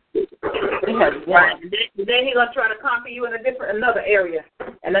won. He has won. Right. Then he's going to try to conquer you in another area,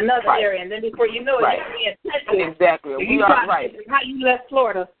 and then before you know it, you're in Texas. Exactly. We are right. How you left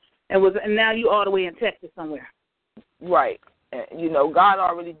Florida and now you all the way in Texas somewhere. Right. And, God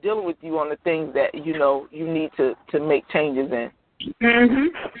already dealing with you on the things that, you need to make changes in.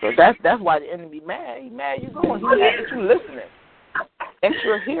 So that's why the enemy mad. He's mad you going. He's mad that you listening. And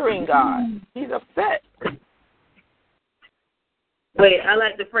you're hearing God. He's upset. Wait, I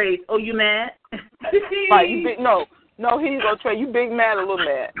like the phrase, oh, you mad? Right, you big, no, he's going to try. You big mad or little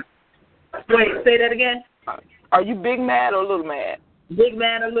mad? Wait, say that again? Are you big mad or little mad? Big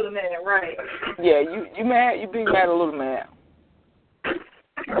mad or little mad, right. Yeah, you mad, you big mad or little mad.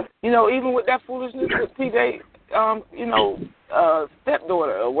 Even with that foolishness with TJ,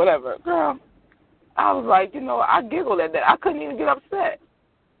 stepdaughter or whatever, girl, I was like, I giggled at that. I couldn't even get upset.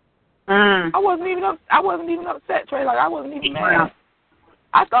 I wasn't even upset, Trey. Like, I wasn't even mad.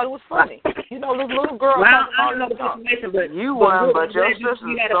 I thought it was funny. This little girl. Well, I don't know the information, but you won, but your sister's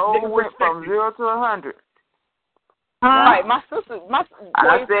soul went from 0 to 100. Right, my sister.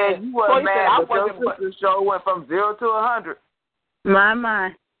 I said you weren't mad, but your sister's soul went from 0 to 100.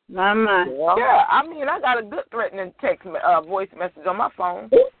 My. Yeah, I mean, I got a good threatening voice message on my phone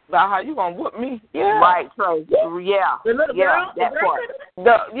about how you gonna whoop me. Yeah, right. So yeah, the little girl, that part.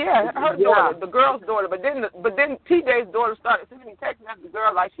 Her daughter, the girl's daughter. But then TJ's daughter started sending me text messages. The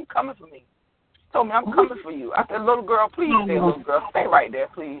girl like she coming for me. She told me I'm coming for you. I said, little girl, please stay, little girl, stay right there,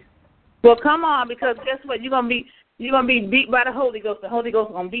 please. Well, come on, because guess what? You're gonna be beat by the Holy Ghost. The Holy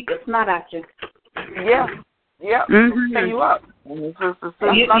Ghost is gonna beat the snot out you. Yeah. Yep. Turn you up. You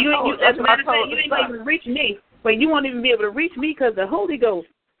ain't even reach me. But you won't even be able to reach me because the Holy Ghost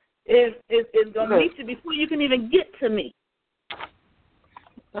is going to reach you before you can even get to me.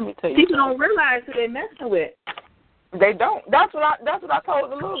 Let me tell you. People don't realize who they're messing with. They don't. That's what I told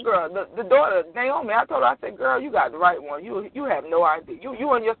the little girl, the daughter, Naomi. I told her, I said, girl, you got the right one. You have no idea.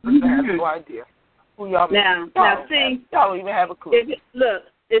 You and your sister have no idea who y'all. Now see, y'all don't even have a clue.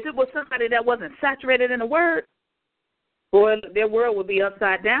 If it was somebody that wasn't saturated in the word, boy, their world would be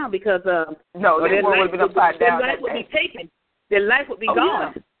upside down because their world would be upside down. Their life would be taken. Their life would be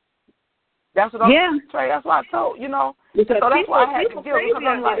gone. Yeah. That's what I'm saying. That's what I told Because so that's why I had to give crazy because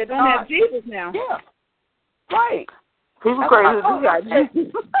I'm like, they don't have Jesus now. Yeah. Right. People crazy.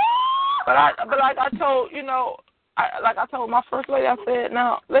 But like I told I told my first lady, I said,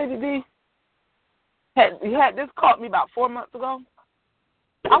 now, Lady D, had this caught me about 4 months ago,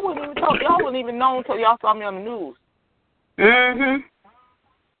 I wouldn't even talk. Y'all wouldn't even know until y'all saw me on the news.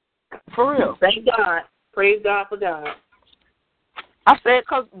 For real. Thank God. Praise God for God. I said,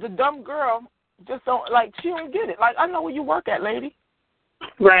 because the dumb girl just don't, she don't get it. Like, I know where you work at, lady.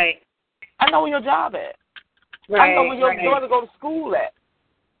 Right. I know where your job at. Right. I know where your daughter go to school at.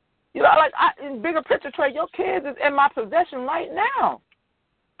 In bigger picture, Trey, your kids is in my possession right now.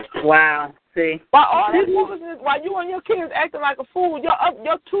 Wow. See? Why all that foolishness, why you and your kids acting like a fool,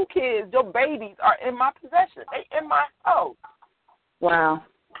 your 2 kids, your babies are in my possession. They in my house. Wow.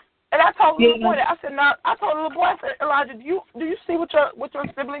 And I told the little boy that. I said, Elijah, do you see what your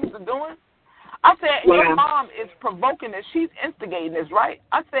siblings are doing? I said, your mom is provoking this. She's instigating this, right?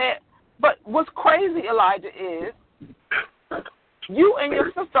 I said, but what's crazy, Elijah, is you and your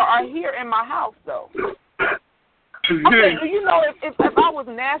sister are here in my house, though. I said, do you know if I was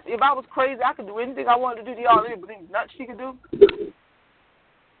nasty, if I was crazy, I could do anything I wanted to do to y'all, anything nuts she could do?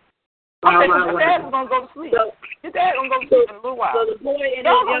 I said, your dad was going to go to sleep. Your dad going to go to sleep in a little while. So the boy and his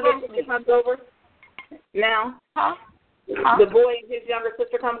younger sister comes over now? Huh? The boy and his younger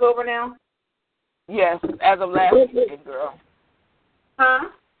sister comes over now? Yes, as of last weekend, girl. Huh?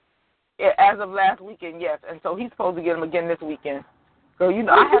 Yeah, as of last weekend, yes. And so he's supposed to get him again this weekend. So, you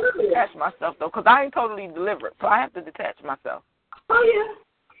know, I have to detach myself, though, because I ain't totally delivered. So I have to detach myself. Oh, yeah.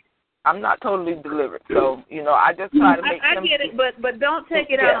 I'm not totally delivered. So, you know, I just try to make I get it, but don't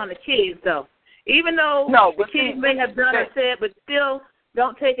take it out on the kids, though. Even though the kids may have done or said, but still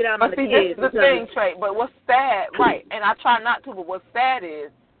don't take it out on the kids. This is the thing, Trey. But what's sad, right, and I try not to, but what's sad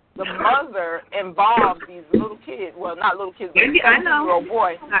is the mother involved these little kids. Well, not little kids, but a 17-year-old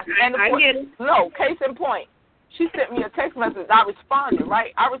boy. I get it. No, case in point. She sent me a text message. I responded,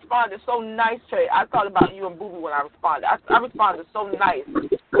 right? I responded so nice, Trey. I thought about you and Boo Boo when I responded. I responded so nice.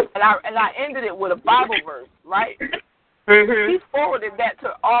 And I ended it with a Bible verse, right? Mm-hmm. She forwarded that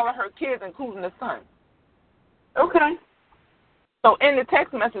to all of her kids, including the son. Okay. So in the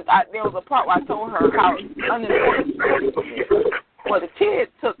text message, there was a part where I told her how unimportant it was. Well, the kids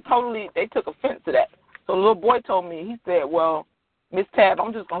took offense to that. So the little boy told me, he said, well, Miss Tab,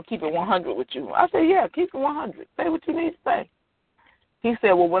 I'm just going to keep it 100 with you. I said, yeah, keep it 100. Say what you need to say. He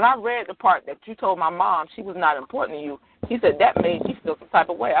said, well, when I read the part that you told my mom she was not important to you, he said, that made you feel some type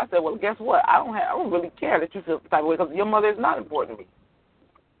of way. I said, well, guess what? I don't really care that you feel some type of way because your mother is not important to me.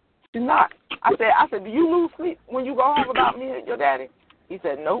 She's not. I said, do you lose sleep when you go home about me and your daddy? He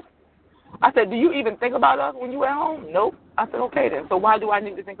said, nope. I said, do you even think about us when you at home? Nope. I said, okay then. So why do I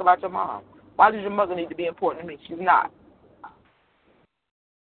need to think about your mom? Why does your mother need to be important to me? She's not.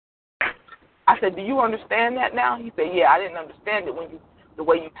 I said, do you understand that now? He said, yeah, I didn't understand it the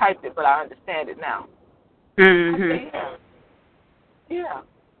way you typed it, but I understand it now. Mm-hmm. I said, yeah.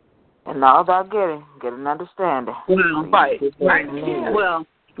 And all about getting understanding. Well, right. Yeah.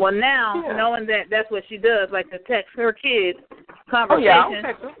 Well, now, knowing that that's what she does, like to text her kids conversation,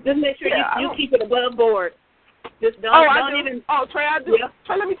 just make sure you keep it above board. Just don't even. Oh, Trey, I do. Yeah.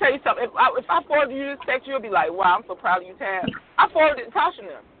 Trey, let me tell you something. If I forward you this text, you'll be like, wow, I'm so proud of you, Tab. I forwarded it to Tasha and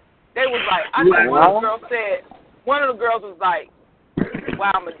them. They was like, one of the girls was like,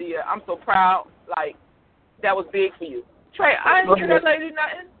 wow, Medea, I'm so proud. Like, that was big for you. Trey, I ain't give that lady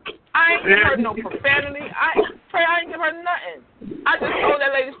nothing. I ain't give her no profanity. Trey, I ain't give her nothing. I just told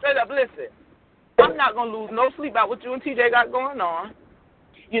that lady straight up, listen, I'm not going to lose no sleep about what you and TJ got going on.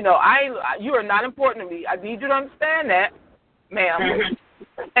 You know, you are not important to me. I need you to understand that, ma'am.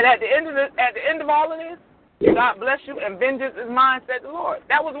 And at the end of all of this, God bless you, and vengeance is mine, said the Lord.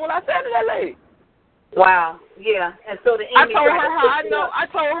 That was what I said to that lady. Wow. Yeah. And so the enemy. I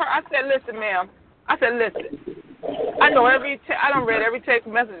told her, I said, listen, ma'am. I said, listen. I know I done read every text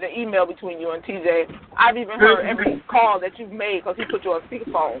message and email between you and TJ. I've even heard every call that you've made because he put you on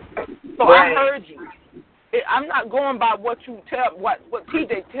speakerphone. So I heard you. I'm not going by what you tell, what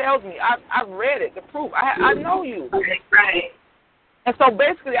TJ tells me. I've read it, the proof. I know you. Right. And so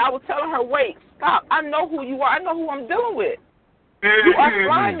basically, I was telling her, wait, stop. I know who you are. I know who I'm dealing with. You are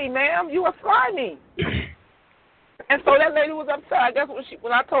slimy, ma'am. You are slimy. And so that lady was upset. I guess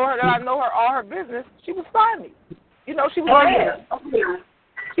when I told her that I know all her business, she was slimy. You know, she was mad.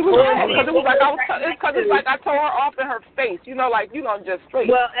 She was mad because it was like it's like I told her off in her face. You know, like just straight.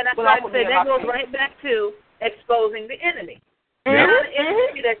 Well, and I said that goes right back to exposing the enemy. The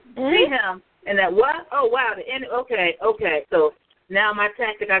enemy that you see him and that what? Oh wow, the enemy. Okay. So now my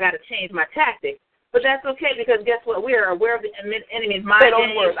tactic, I got to change my tactic. But that's okay because guess what? We are aware of the enemy's mind. Say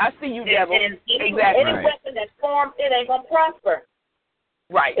those words. I see you, devil. And any weapon that's formed, it ain't gonna prosper.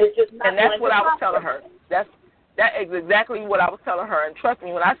 Right. It's just not. And that's what I was telling her. That is exactly what I was telling her. And trust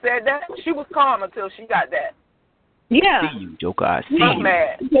me, when I said that, she was calm until she got that. Yeah. See you, Joker. I see you.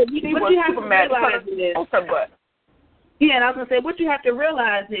 Mad. She was super mad because her butt. Yeah, and I was gonna say what you have to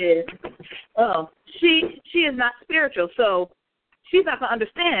realize is, she is not spiritual, so she's not gonna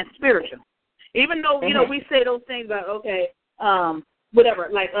understand spiritual. Even though, we say those things about, whatever,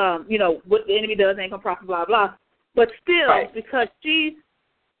 like, what the enemy does ain't going to prosper, blah, blah. But still, because she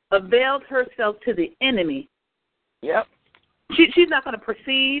availed herself to the enemy, yep, she's She's not going to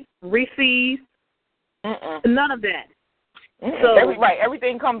perceive, receive, none of that. So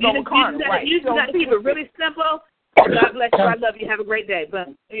everything comes over carnal. You just got to keep it really simple. God bless you. I love you. Have a great day. But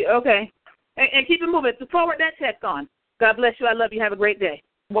okay, and keep it moving. Forward that text on. God bless you. I love you. Have a great day.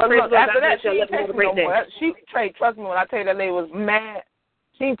 Well, look, after that, she didn't text me no more. Trey, trust me when I tell you that lady was mad.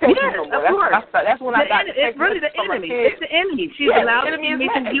 She didn't text me no more. Of course. That's when I got it's really the enemy. It's the enemy. She's allowed me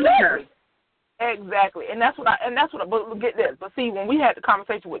to use her. Exactly, and that's what. But get this. But see, when we had the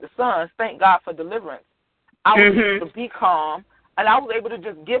conversation with the sons, thank God for deliverance. I was able to be calm, and I was able to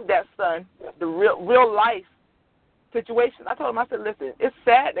just give that son the real life situation. I told him, I said, listen, it's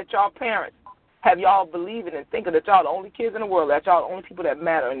sad that y'all parents have y'all believing and thinking that y'all the only kids in the world, that y'all the only people that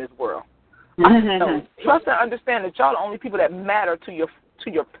matter in this world. I said, no, trust and understand that y'all the only people that matter to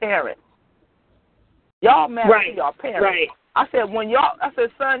your parents. Y'all matter to your parents. Right. I said,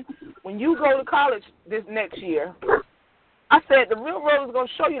 son, when you go to college this next year, I said the real world is going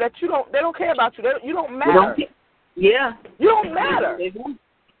to show you that they don't care about you. You don't matter. You don't matter.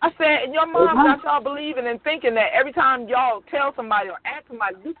 I said, and your mom got y'all believing and thinking that every time y'all tell somebody or ask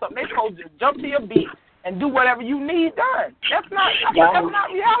somebody to do something, they're supposed to just jump to your beat and do whatever you need done. That's not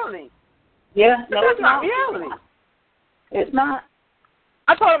reality. Yeah, that's not reality. It's not.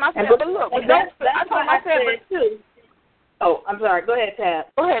 I told him, I said, but look, too. Oh, I'm sorry. Go ahead, Tab.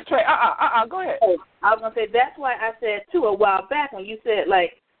 Go ahead, Trey. Go ahead. Oh, I was going to say, that's why I said, too, a while back when you said,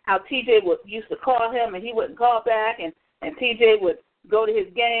 like, how TJ used to call him and he wouldn't call back, and TJ would go to his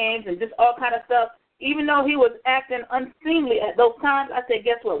games and just all kind of stuff. Even though he was acting unseemly at those times, I said,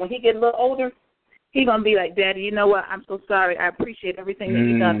 guess what? When he gets a little older, he's going to be like, Daddy, you know what? I'm so sorry. I appreciate everything that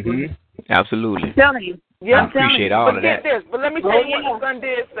you've done for me. Absolutely. I'm telling you. Yeah, I appreciate all of that. But let me tell you what the son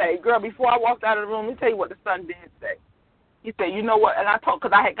did say. Girl, before I walked out of the room, let me tell you what the son did say. He said, you know what, and because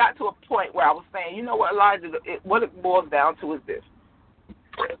I had got to a point where I was saying, you know what, Elijah, what it boils down to is this.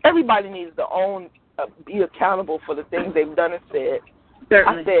 Everybody needs to be accountable for the things they've done and said.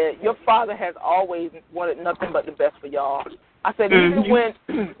 Certainly. I said, your father has always wanted nothing but the best for y'all. I said, even when,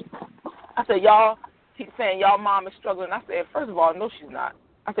 I said, y'all keep saying y'all mom is struggling. I said, first of all, no, she's not.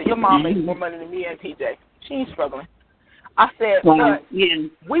 I said, your mom makes more money than me and TJ. She ain't struggling. I said, but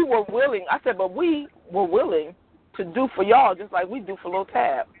we were willing. I said, but we were willing to do for y'all just like we do for little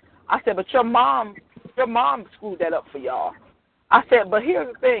Tab. I said, but your mom screwed that up for y'all. I said, but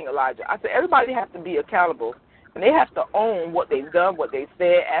here's the thing, Elijah. I said, everybody has to be accountable, and they have to own what they've done, what they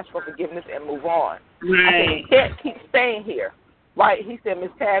said, ask for forgiveness, and move on. Right. I said, you can't keep staying here. Right? He said, Miss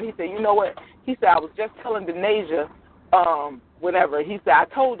Tab, he said, you know what? He said, I was just telling Denasia, whatever. He said, I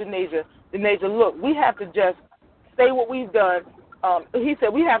told Denasia, look, we have to just say what we've done. He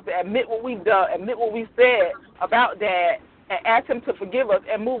said, we have to admit what we've done, admit what we said about Dad, and ask him to forgive us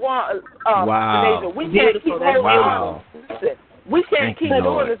and move on. Wow. Denasia, we can't keep holding on. Listen, we can't keep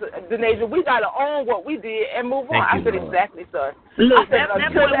doing this, Denasia. We got to own what we did and move on. I said, exactly, son. Look, that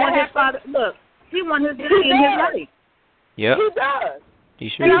boy wants his father. Look, he wants his daddy in his life. Yep. He does. He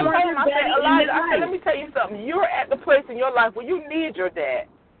sure and does. I told him, I said, Elijah, let me tell you something. You're at the place in your life where you need your dad.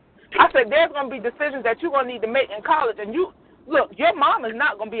 I said, there's going to be decisions that you're going to need to make in college, and look, your mom is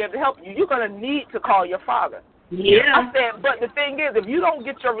not going to be able to help you. You're going to need to call your father. Yeah. I said, but the thing is, if you don't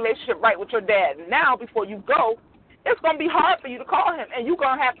get your relationship right with your dad now before you go, it's going to be hard for you to call him, and you're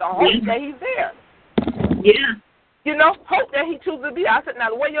going to have to hope that he's there. Yeah. You know, hope that he chooses to be. I said, now,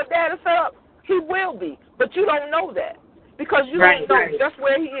 the way your dad is set up, he will be, but you don't know that because you don't know just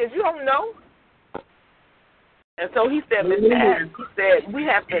where he is. You don't know. And so he said, Miss Dad,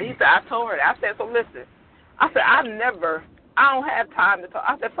 he said, I told her that. I said, so listen, I said, I don't have time to talk.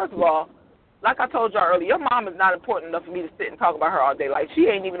 I said, first of all, like I told y'all earlier, your mom is not important enough for me to sit and talk about her all day. Like, she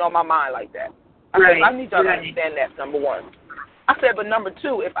ain't even on my mind like that. I said, I need y'all to understand that, number one. I said, but number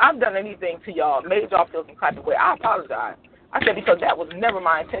two, if I've done anything to y'all, made y'all feel some type of way, I apologize. I said, because that was never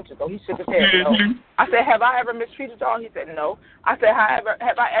my intention. So he shook his head, no. I said, have I ever mistreated y'all? He said, no. I said,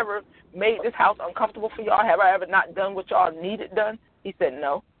 have I ever made this house uncomfortable for y'all? Have I ever not done what y'all needed done? He said,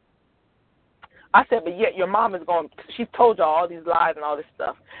 no. I said, but yet your mom is she's told y'all all these lies and all this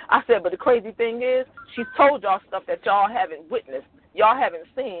stuff. I said, but the crazy thing is, she's told y'all stuff that y'all haven't witnessed, y'all haven't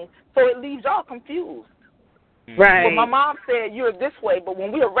seen, so it leaves y'all confused. Right. Well, my mom said you're this way, but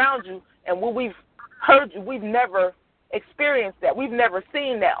when we're around you and when we've heard you, we've never experienced that. We've never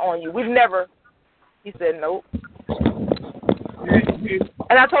seen that on you. He said, nope.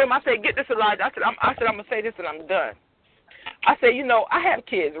 And I told him, I said, get this, Elijah. I said, I'm going to say this and I'm done. I said, you know, I have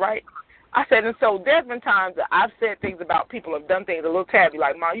kids, right? I said, and so there's been times that I've said things about people have done things a little tabby,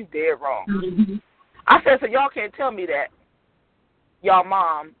 like, Mom, you dead wrong. I said, so y'all can't tell me that y'all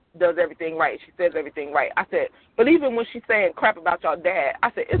mom does everything right. She says everything right. I said, but even when she's saying crap about y'all dad,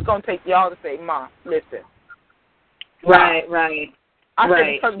 I said, it's going to take y'all to say, Mom, listen. Right. I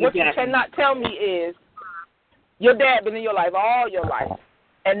said, because what you cannot tell me is your dad been in your life all your life.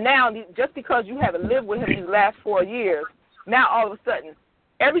 And now, just because you haven't lived with him these last 4 years, now all of a sudden,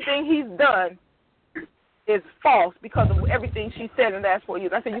 everything he's done is false because of everything she said in the last 4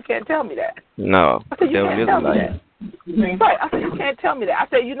 years. I said, you can't tell me that. No. I said, you can't tell me that. Right. I said, you can't tell me that. I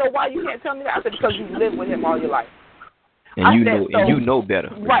said, you know why you can't tell me that? I said, because you've lived with him all your life. And you know better,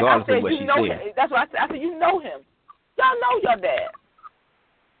 regardless of what she said. That's what I said. I said, you know him. Y'all know your dad.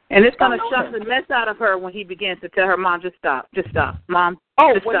 And it's going to shock the mess out of her when he begins to tell her, Mom, just stop. Mom,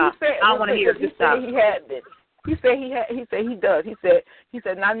 just stop. I don't want to hear it. Just stop. He had this. He said he does. He said,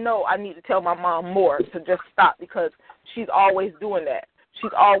 and I know I need to tell my mom more to just stop because she's always doing that.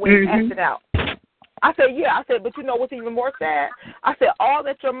 She's always acting out. I said, yeah. I said, but you know what's even more sad? I said, all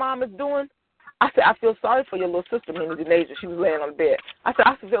that your mom is doing, I said, I feel sorry for your little sister, meaning Denasia. She was laying on the bed. I said,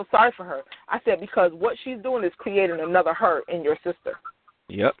 I feel sorry for her. I said, because what she's doing is creating another her in your sister.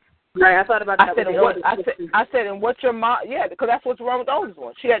 Yep. Right, I thought about that. I said, and what your mom, because that's what's wrong with the oldest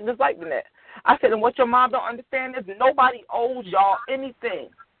one. She had just like that. I said, and what your mom don't understand is nobody owes y'all anything.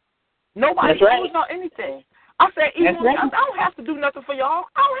 Nobody owes y'all anything. I said, even I don't have to do nothing for y'all.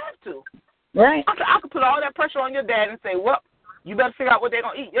 I don't have to. Right. I said, I could put all that pressure on your dad and say, well, you better figure out what they're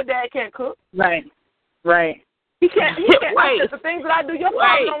going to eat. Your dad can't cook. Right. He can't wait. The things that I do, your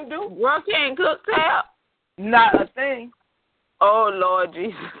mom don't do. What can't cook, Tab? Not a thing. Oh, Lord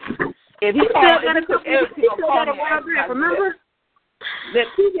Jesus. If he can't cook everything, remember? That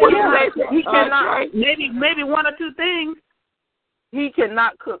he cannot, maybe one or two things. He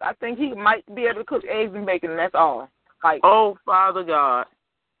cannot cook. I think he might be able to cook eggs and bacon, and that's all. Like, oh, Father God.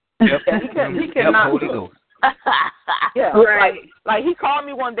 Yep. He cannot cook. Yeah, right. Like he called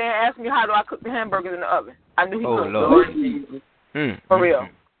me one day and asked me how do I cook the hamburgers in the oven. I knew he couldn't cook. For real.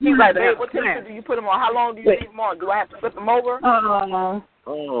 He's like, babe, what temperature do you put them on? How long do you leave them on? Do I have to flip them over?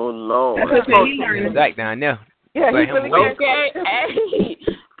 Oh, Lord. That's what he learned. Zach down there. Yeah, he really can't cook. Hey,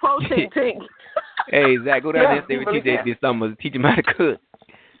 protein thing. Hey, Zach, go down there and stay with TJ this summer. Teach him how to cook.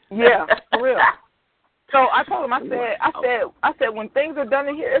 Yeah, for real. So I told him, I said, when things are done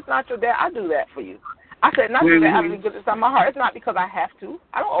in here, it's not your dad. I do that for you. I said, not that out of the goodness of my heart. It's not because I have to.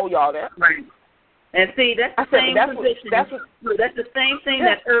 I don't owe y'all that. Right. And see, that's the same position. That's the same thing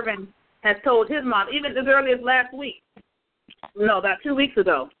that Irvin has told his mom, even as early as last week. No, about 2 weeks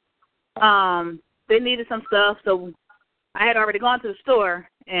ago. They needed some stuff, so I had already gone to the store,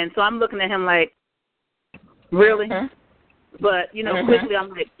 and so I'm looking at him like, really? But, quickly I'm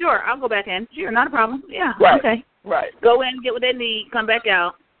like, sure, I'll go back in. Sure, not a problem. Yeah, okay. Right. Go in, get what they need, come back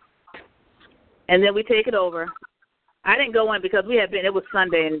out, and then we take it over. I didn't go in because it was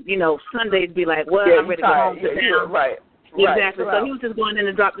Sunday, and, Sundays be like, well, I'm ready to go home. Right. Exactly. So he was just going in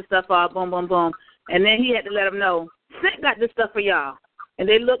and drop the stuff off, boom, boom, boom. And then he had to let them know, Sid got this stuff for y'all. And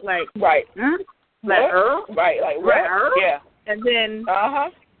they looked like, right. Like, Right, like, what? Yeah. And then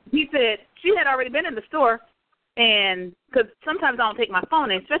he said she had already been in the store, and because sometimes I don't take my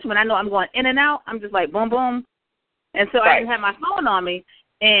phone in, especially when I know I'm going in and out. I'm just like, boom, boom. And so I didn't have my phone on me,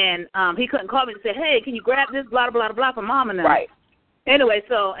 and he couldn't call me and say, hey, can you grab this, blah, blah, blah, blah, for Mom and them. Right. Anyway,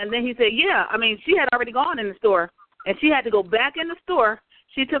 and then he said, yeah. I mean, she had already gone in the store, and she had to go back in the store.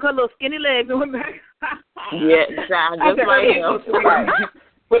 She took her little skinny legs and went back. Yeah, sounds just like him.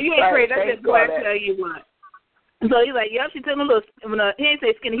 But you ain't crazy. I just go and tell you what. So he's like, yep, she took them little, he ain't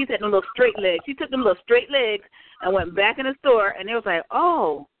say skinny, he said them little straight legs. She took them little straight legs and went back in the store, and they was like,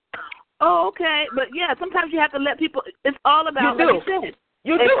 oh, okay. But, yeah, sometimes you have to let people, it's all about, like you said,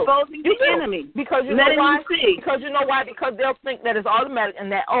 exposing the enemy. Because you know why? Because you know why? Because they'll think that it's automatic and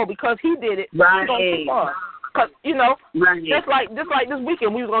that, because he did it, right. He's going too far. Because, right. just like this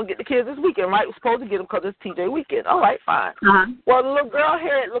weekend, we was going to get the kids this weekend, right? We were supposed to get them because it's TJ weekend. All right, fine. Well, the little girl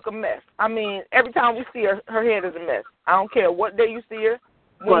head look a mess. I mean, every time we see her, her head is a mess. I don't care what day you see her.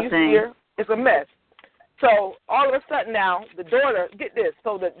 When you see her, it's a mess. So all of a sudden now, the daughter, get this.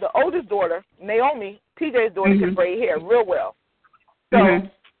 So the oldest daughter, Naomi, TJ's daughter, can braid hair real well. So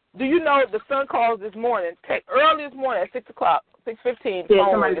do you know the son calls this morning, early this morning at 6 o'clock, 6:15. Yeah,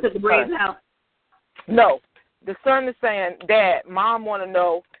 somebody took the braids out. No. The son is saying, Dad, Mom want to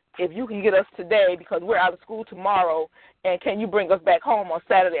know if you can get us today because we're out of school tomorrow, and can you bring us back home on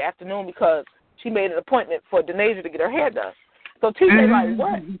Saturday afternoon because she made an appointment for Denasia to get her hair done. So TJ's like,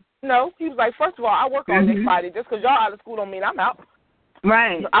 what? No. He was like, first of all, I work all day Friday. Just because y'all out of school don't mean I'm out.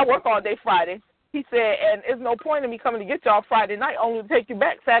 Right. I work all day Friday. He said, and there's no point in me coming to get y'all Friday night only to take you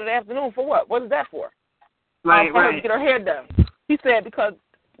back Saturday afternoon for what? What is that for? Right, for her to get her hair done. he said because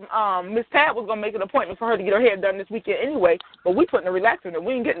Miss Tab was gonna make an appointment for her to get her hair done this weekend anyway, but we putting a relaxer in it.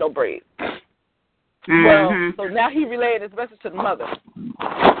 We ain't getting no braids. Well, so now he relayed his message to the mother.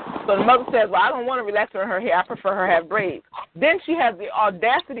 So the mother says, well, I don't want a relaxer in her hair. I prefer her have braids. Then she has the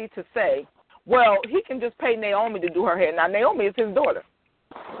audacity to say, well, he can just pay Naomi to do her hair. Now, Naomi is his daughter.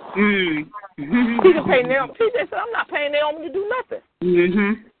 He can pay Naomi. She said, I'm not paying Naomi to do nothing.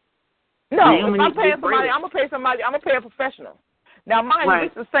 No, Naomi, if I'm paying somebody, I'm going to pay somebody. I'm going to pay a professional. Now, mind you,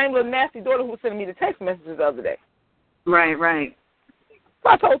 this is the same little nasty daughter who was sending me the text messages the other day. Right. So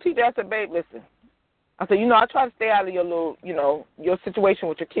I told TJ, I said, babe, listen. I said, I try to stay out of your little, your situation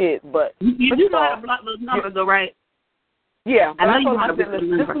with your kids, but you know how to block those numbers, though, right? Yeah, but I told him, I said,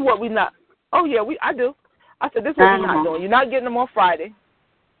 listen, this is what we not. Oh yeah, I do. I said, this is what we're not doing. You're not getting them on Friday.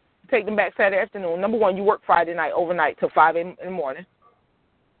 Take them back Saturday afternoon. Number one, you work Friday night overnight till 5 in the morning.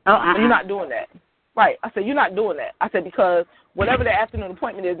 You're not doing that. Right. I said, you're not doing that. I said, because whatever the afternoon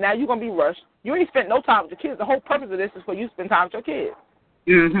appointment is, now you're gonna be rushed. You ain't spent no time with your kids. The whole purpose of this is for you to spend time with your kids.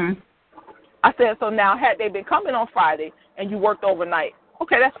 I said, so now had they been coming on Friday and you worked overnight,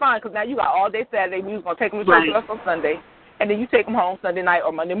 okay, that's fine, because now you got all day Saturday. We was going to take them to church with us on Sunday, and then you take them home Sunday night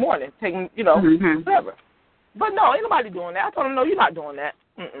or Monday morning. Take them, whatever. But no, ain't nobody doing that. I told him, no, you're not doing that.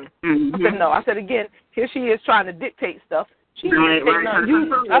 I said, no. I said, again, here she is trying to dictate stuff. She ain't dictate none of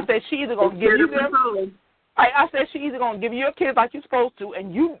you. I said, she either going to give you them. I said, she either going to give you your kids like you're supposed to,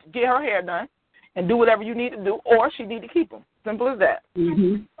 and you get her hair done and do whatever you need to do, or she need to keep them. Simple as that.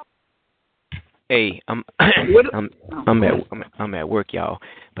 Hey, I'm at work, y'all.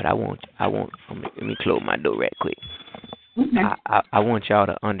 But I want. Let me close my door right quick. I want y'all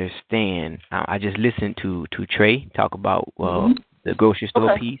to understand. I just listened to Trey talk about the grocery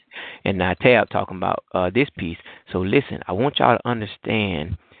store piece, and now Tab talking about this piece. So listen, I want y'all to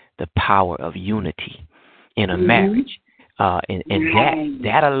understand the power of unity in a marriage. And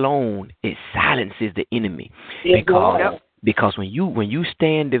that alone, it silences the enemy. Because when you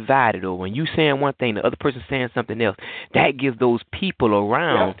stand divided, or when you saying one thing, the other person saying something else, that gives those people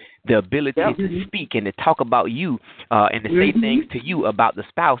around the ability to speak and to talk about you and to say things to you about the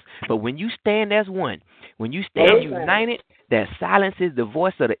spouse. But when you stand as one, when you stand united, that silences the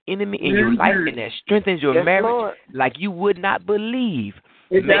voice of the enemy in your life, and that strengthens your marriage like you would not believe.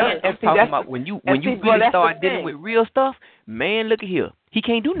 Man, I'm talking about when you really start dealing with real stuff, man, look at here. He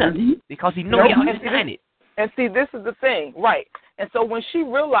can't do nothing because he knows y'all united. And see, this is the thing, right? And so when she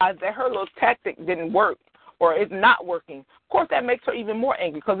realized that her little tactic didn't work or is not working, of course that makes her even more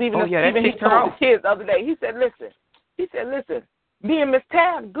angry. Because even he told the kids the other day, he said, listen, me and Miss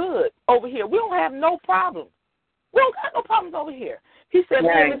Tab good over here. We don't have no problems. We don't got no problems over here. He said, me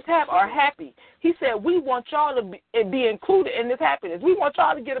and Miss Tab are happy. He said, we want y'all to be included in this happiness. We want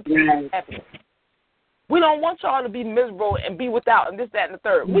y'all to get a piece of happiness. We don't want y'all to be miserable and be without and this, that, and the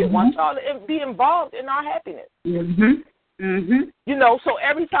third. We want y'all to be involved in our happiness. So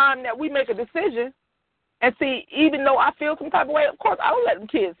every time that we make a decision, and see, even though I feel some type of way, of course, I don't let them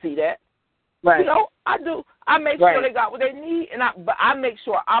kids see that. Right. I do. I make sure they got what they need, but I make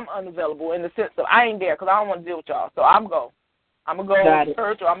sure I'm unavailable in the sense of I ain't there because I don't want to deal with y'all. So I'm going to go to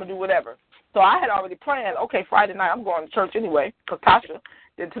church or I'm going to do whatever. So I had already planned, okay, Friday night I'm going to church anyway because Tasha.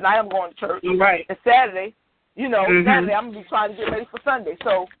 Then tonight I'm going to church. Right. And Saturday, Saturday I'm going to be trying to get ready for Sunday.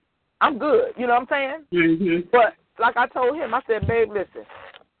 So I'm good. You know what I'm saying? But like I told him, I said, babe, listen,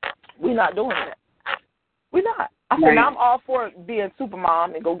 we're not doing that. We're not. I said, now I'm all for being super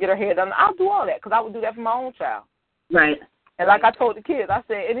mom and go get her hair done. I'll do all that because I would do that for my own child. Right. And like I told the kids, I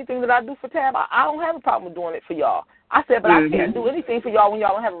said, anything that I do for Tab, I don't have a problem with doing it for y'all. I said, but I can't do anything for y'all when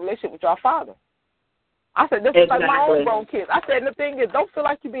y'all don't have a relationship with y'all father. I said, this is like my own grown kids. I said, and the thing is, don't feel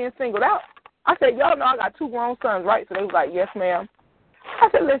like you're being singled out. I said, y'all know I got 2 grown sons, right? So they was like, yes, ma'am. I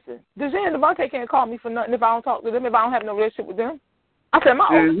said, listen, Deshaun and Devontae can't call me for nothing if I don't talk to them, if I don't have no relationship with them. I said, my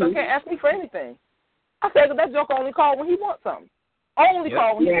oldest son can't ask me for anything. I said, that joker only called when he wants something. Only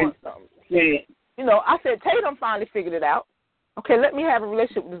call when he wants something. I said, Tatum finally figured it out. Okay, let me have a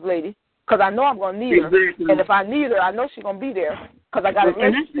relationship with this lady because I know I'm going to need her. And if I need her, I know she's going to be there because I got a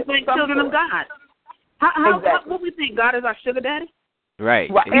relationship. And that's the children of God. How what we think? God is our sugar daddy? Right.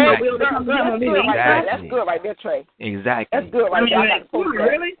 Exactly. That's good right there, Trey. Exactly. That's good right there.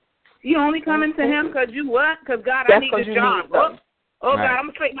 Really? You only coming to him because you what? Because God, I need this job. God, I'm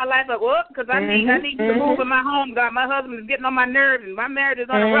gonna straighten my life up. Because I need to move in my home. God, my husband is getting on my nerves and my marriage is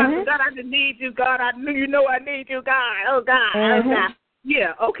on the run. God, I just need you. God, I need you. God. Oh God.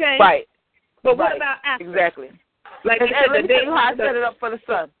 Yeah. Okay. Right. But what about after? Exactly. Like let me tell you how I set it up for the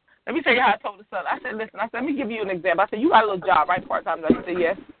son. Let me tell you how I told the son. I said, listen, let me give you an example. I said, you got a little job, right, part-time? I said,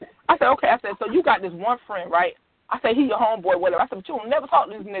 yes. I said, okay. I said, so you got this one friend, right? I said, he your homeboy, whatever. I said, but you don't never talk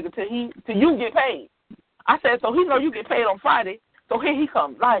to this nigga till you get paid. I said, so he know you get paid on Friday, so here he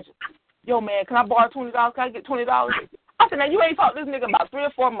comes, Elijah. Yo, man, can I borrow $20? Can I get $20? I said, now you ain't talked to this nigga about 3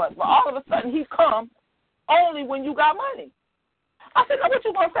 or 4 months, but all of a sudden he come only when you got money. I said, now what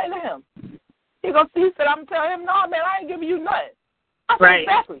you going to say to him? He said, I'm telling him, no, man, I ain't giving you nothing. I said,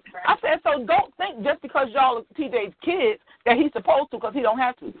 exactly. I said, so don't think just because y'all are TJ's kids that he's supposed to because he don't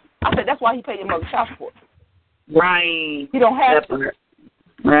have to. I said, that's why he paid your mother's child support. Right. He don't have to.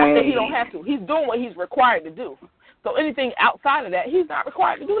 Right. I said he don't have to. He's doing what he's required to do. So anything outside of that, he's not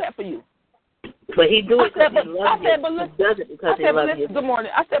required to do that for you. But he do it because he loves you. But listen, he does it because he loves you. Good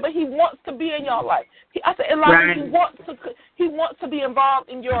morning. I said, but he wants to be in your life. I said, Elijah, he wants to be involved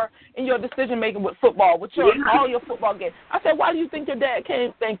in your decision making with football, with all your football games. I said, why do you think your dad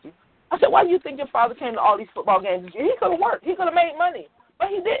came? Thank you. I said, why do you think your father came to all these football games this year? He could have worked. He could have made money, but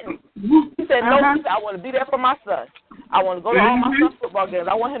he didn't. He said, no. He said, I want to be there for my son. I want to go to all my son's football games.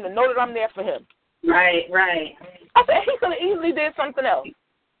 I want him to know that I'm there for him. Right. I said, he could have easily did something else.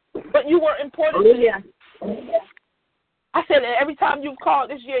 But you were important to him. I said, and every time you've called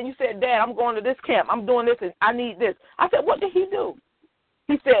this year and you said, Dad, I'm going to this camp, I'm doing this, and I need this. I said, what did he do?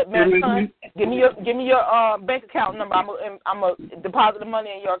 He said, man, son, give me your bank account number. I'm a deposit the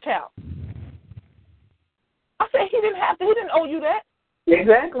money in your account. I said, he didn't have to. He didn't owe you that.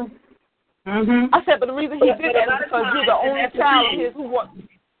 Exactly. I said, but the reason he did that is because you're the only child of his who wants.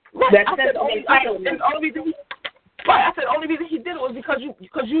 I said, the only reason he did it was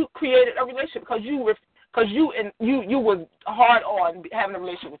because you created a relationship, because you was hard on having a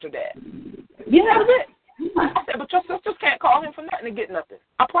relationship with your dad. Yeah, that was it. I said, but your sisters can't call him for nothing and get nothing.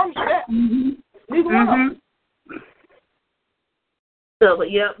 I promise you that. Neither one of them. So, but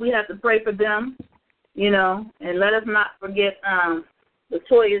yeah, we have to pray for them, and let us not forget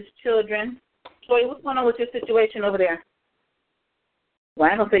Latoya's children. Toya, what's going on with your situation over there? Well,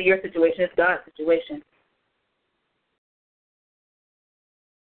 I ain't gonna say your situation; it's God's situation.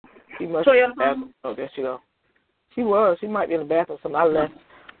 She must. Oh, there she go. She was. She might be in the bathroom. So I left.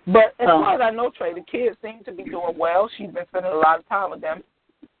 But as far as I know, Trey, the kids seem to be doing well. She's been spending a lot of time with them.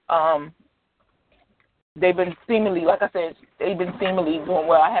 They've been seemingly, like I said, doing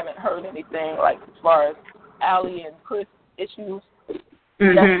well. I haven't heard anything like as far as Allie and Chris issues.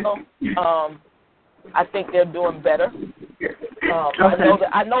 I think they're doing better.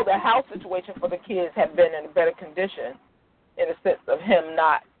 I know the house situation for the kids have been in a better condition, in the sense of him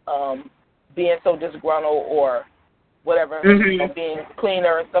not being so disgruntled or whatever, being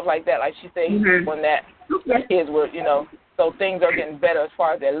cleaner and stuff like that. Like she said, when that kids were, so things are getting better as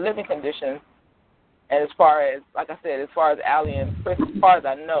far as their living conditions. And as far as, like I said, as far as Allie and Chris, as far as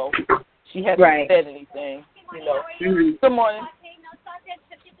I know, she hasn't said anything, Good morning.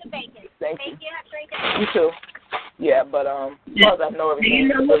 Thank you. You too. Yeah, but as far as I know everything.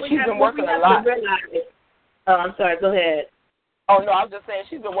 She's been working a lot. Oh, I'm sorry. Go ahead. Oh, no, I was just saying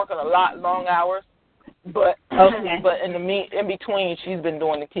she's been working a lot, long hours. But in between, she's been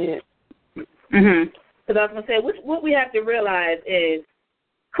doing the kids. Because I was going to say, what we have to realize is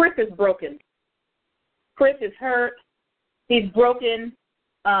Chris is broken. Chris is hurt. He's broken,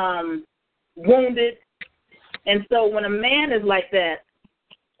 wounded. And so when a man is like that,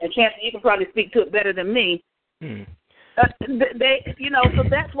 and Chance, you can probably speak to it better than me, so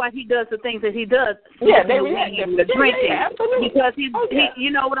that's why he does the things that he does. Yeah, they react the drinking. Yeah, because he, you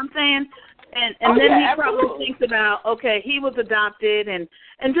know what I'm saying? And then he probably thinks about, okay, he was adopted and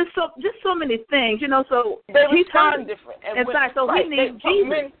just so many things, So they he's respond different. Inside, so he needs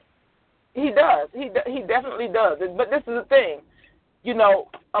Jesus. He does. He definitely does. But this is the thing,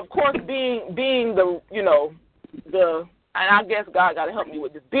 Of course, being the the, and I guess God got to help me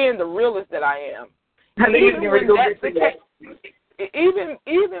with this, being the realist that I am. Even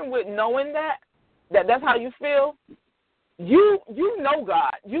with knowing that's how you feel, you know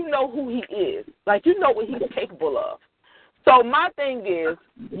God. You know who He is. Like, you know what He's capable of. So my thing is,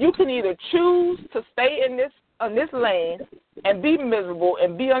 you can either choose to stay in this lane and be miserable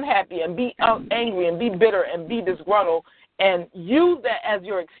and be unhappy and be angry and be bitter and be disgruntled and use that as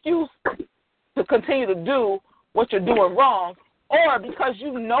your excuse to continue to do what you're doing wrong, or because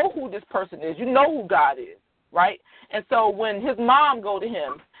you know who this person is, you know who God is, right? And so when his mom go to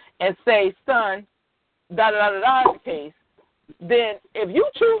him and say, son, da-da-da-da-da case, then if you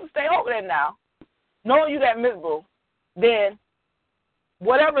choose to stay over there now, knowing you that miserable, then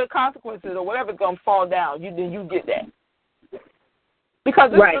whatever the consequences or whatever's going to fall down, then you get that.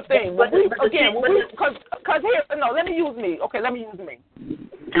 Because this is the thing. Let me use me. Okay, let me use me.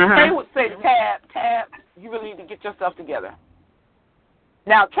 Trey would say, Tab, you really need to get yourself together.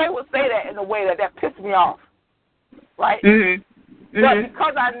 Now, Trey would say that in a way that pissed me off. right? Mm-hmm. But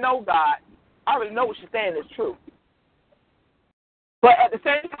because I know God, I already know what she's saying is true. But at the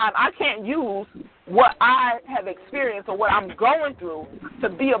same time, I can't use what I have experienced or what I'm going through to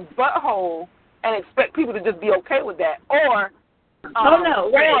be a butthole and expect people to just be okay with that, or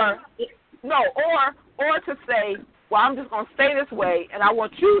or to say, well, I'm just going to stay this way, and I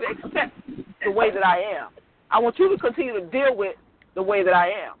want you to accept the way that I am. I want you to continue to deal with the way that I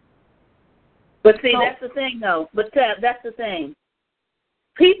am. But see, that's the thing, though. But that's the thing.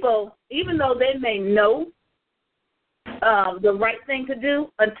 People, even though they may know the right thing to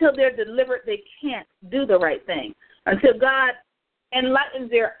do, until they're delivered, they can't do the right thing. Until God enlightens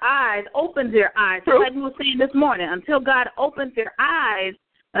their eyes, opens their eyes, like we were saying this morning, until God opens their eyes,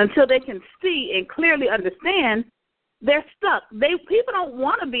 until they can see and clearly understand, they're stuck. People don't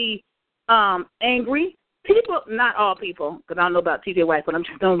want to be angry. People, not all people, because I don't know about TJ White, but I'm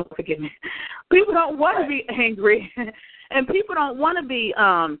just don't forgive me. People don't want to be angry, and people don't want to be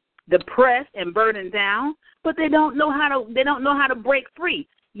depressed and burdened down, but they don't know how to break free.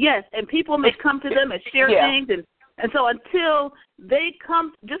 Yes, and people may come to them and share things, and so until they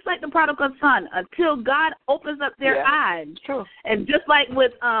come, just like the prodigal son, until God opens up their eyes, and just like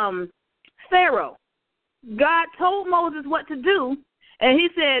with Pharaoh, God told Moses what to do, and he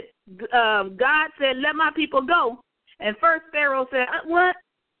said, God said, let my people go. And first Pharaoh said, what?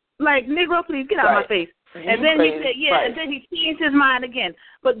 Like, Negro, please get out of my face. And then he said, and then he changed his mind again.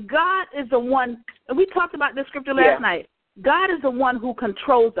 But God is the one, and we talked about this scripture last night. God is the one who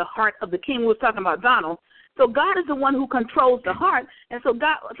controls the heart of the king. We were talking about Donald. So God is the one who controls the heart. And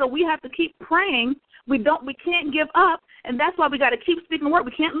so we have to keep praying. We can't give up, and that's why we got to keep speaking the word.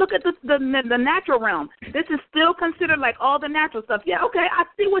 We can't look at the natural realm. This is still considered like all the natural stuff. Yeah, okay, I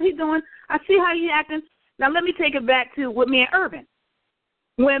see what he's doing. I see how he's acting. Now let me take it back to with me and Irvin.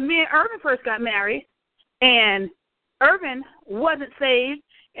 When me and Irvin first got married, and Irvin wasn't saved,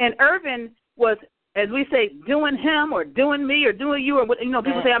 and Irvin was, as we say, doing him or doing me or doing you, or what,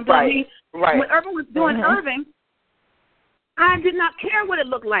 people say I'm doing me. Right. When Irvin was doing Irvin, I did not care what it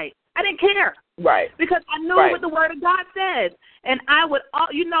looked like. I didn't care. Right. Because I knew what the Word of God says. And I would,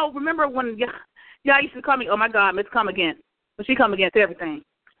 remember when y'all used to call me, oh, my God, Miss Come Again. But she come against everything.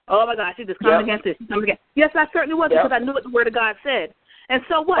 Oh, my God, she just come against this. She come against. Yes, I certainly was, because I knew what the Word of God said. And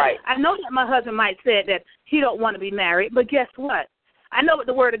so what? Right. I know that my husband might say that he don't want to be married, but guess what? I know what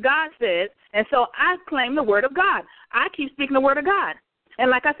the Word of God says, and so I claim the Word of God. I keep speaking the Word of God. And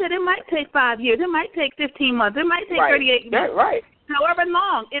like I said, it might take 5 years. It might take 15 months. It might take 38 months. Right. However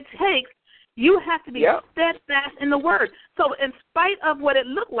long it takes, you have to be steadfast in the Word. So in spite of what it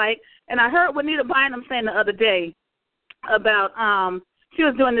looked like, and I heard Juanita Bynum saying the other day about she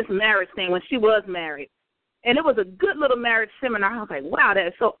was doing this marriage thing when she was married. And it was a good little marriage seminar. I was like, wow, that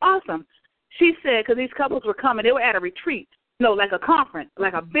is so awesome. She said, because these couples were coming, they were at a retreat, like a conference,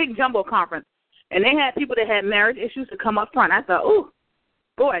 like a big jumbo conference. And they had people that had marriage issues to come up front. I thought, ooh,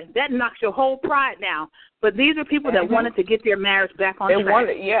 boy, that knocks your whole pride down. But these are people that wanted to get their marriage back on track. They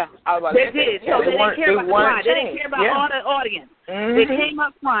wanted, they did. So they didn't care about the pride. They didn't care about all the audience. They came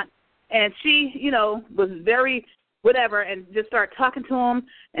up front, and she, was very whatever, and just started talking to them,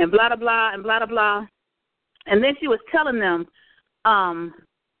 and blah, blah, blah, and blah, blah, blah. And then she was telling them,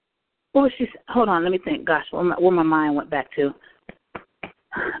 what was she? Hold on, let me think. Gosh, where my mind went back to.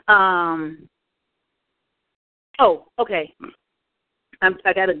 Oh, okay.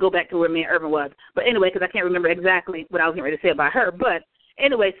 I got to go back to where me and Irvin was. But anyway, because I can't remember exactly what I was getting ready to say about her. But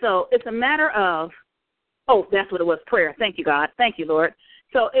anyway, so it's a matter of, that's what it was, prayer. Thank you, God. Thank you, Lord.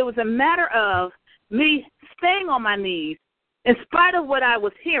 So it was a matter of me staying on my knees in spite of what I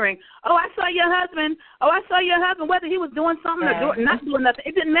was hearing. Oh, I saw your husband. Whether he was doing something or not doing nothing,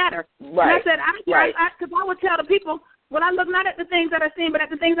 it didn't matter. Right. And I said, because I would tell the people, well, I look not at the things that are seen, but at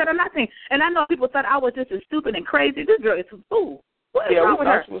the things that are not seen. And I know people thought I was just as stupid and crazy. This girl is a fool. What is wrong with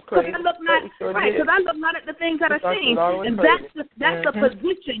her? Because I look not at the things that are seen. And that's the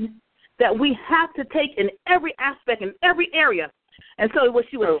position that we have to take in every aspect, in every area. And so what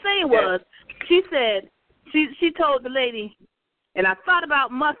she was saying was, she said, she told the lady, and I thought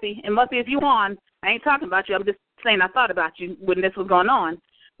about Muffy, and Muffy, if you on, I ain't talking about you, I'm just saying I thought about you when this was going on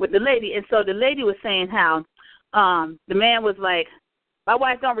with the lady. And so the lady was saying how the man was like, my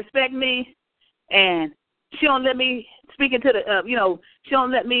wife don't respect me, and she don't let me speak into the, she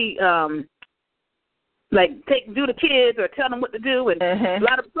don't let me, do the kids or tell them what to do, and a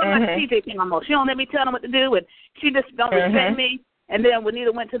lot of like TJ thing almost. She don't let me tell them what to do, and she just don't respect me. And then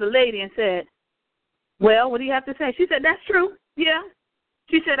Juanita went to the lady and said, well, what do you have to say? She said, that's true. Yeah.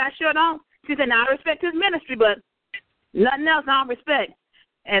 She said, I sure don't. She said, now I respect his ministry, but nothing else I don't respect.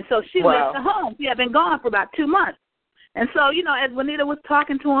 And so she left the home. She had been gone for about 2 months. And so, as Juanita was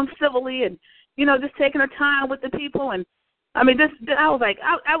talking to him civilly and, just taking her time with the people, and I mean, I was like,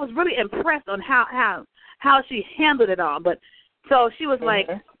 I was really impressed on how she handled it all. But so she was like,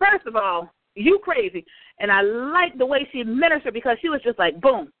 first of all, you crazy. And I liked the way she ministered because she was just like,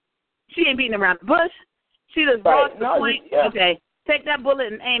 boom. She ain't beating around the bush. She just brought the point. Yeah. Okay, take that bullet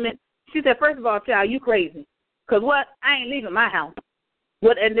and aim it. She said, first of all, child, you crazy. Because what? I ain't leaving my house.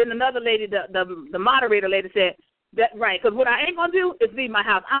 What? And then another lady, the moderator lady said, that right, because what I ain't going to do is leave my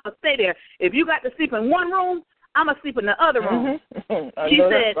house. I'm going to stay there. If you got to sleep in one room, I'm going to sleep in the other room. She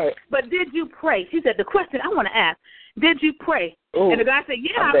said, but did you pray? She said, the question I want to ask, did you pray? Ooh. And the guy said,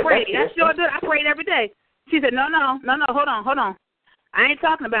 yeah, I prayed. I sure did. I prayed every day. She said, no, hold on. I ain't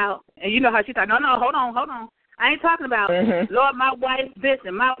talking about, and you know how she thought, no, hold on. I ain't talking about, Lord, my wife this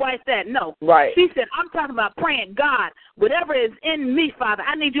and my wife that. No. Right. She said, I'm talking about praying, God, whatever is in me, Father,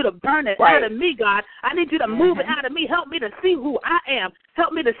 I need you to burn it out of me, God. I need you to move it out of me. Help me to see who I am.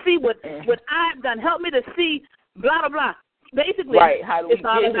 Help me to see what I've done. Help me to see blah, blah, blah. Basically, it's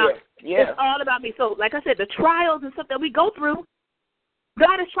all about me. So, like I said, the trials and stuff that we go through,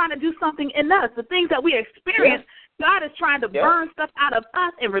 God is trying to do something in us. The things that we experience, God is trying to burn stuff out of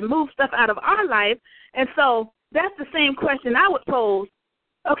us and remove stuff out of our life. And so that's the same question I would pose.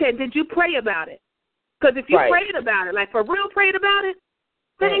 Okay, did you pray about it? Because if you prayed about it, like for real prayed about it,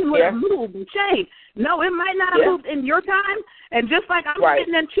 things would have moved and changed. No, it might not have moved in your time. And just like I'm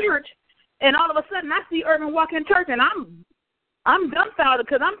sitting in church, and all of a sudden I see Irvin walk in church, and I'm dumbfounded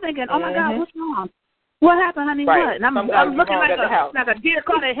because I'm thinking, oh, my God, what's wrong? What happened, honey? What? And I'm looking like a deer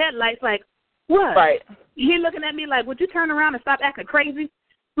caught in headlights, like, what? Right. He looking at me like, would you turn around and stop acting crazy?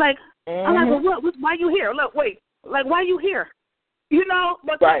 Like, I'm like, well, what? Why you here? Look, wait. Like, why you here?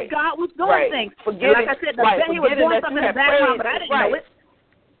 But God was doing things. Like I said, he was doing something in the background, but I didn't know it.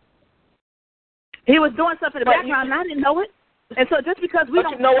 He was doing something in the background, and I didn't know it. And so just because we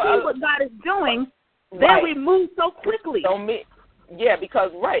don't see what God is doing, then we move so quickly.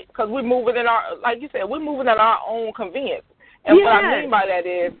 Because we're moving in our, like you said, we're moving in our own convenience. And what I mean by that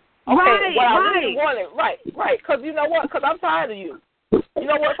is, I really wanted, because you know what? Because I'm tired of you. You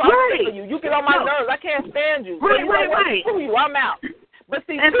know what? So I'm sick of you. You get on my nerves. I can't stand you. Screw you. I'm out. But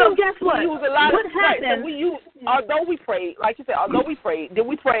see, so guess what? We use a lot what of happened? So although we prayed, like you said, did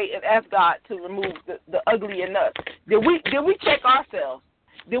we pray and ask God to remove the ugly in us? Did we check ourselves?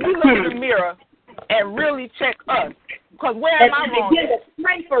 Did we look in the mirror and really check us? Because where am I wrong? Begin to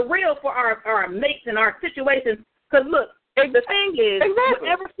pray for real for our mates and our situations. Because look, the thing is,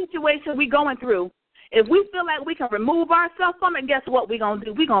 whatever situation we're going through, if we feel like we can remove ourselves from it, guess what we're going to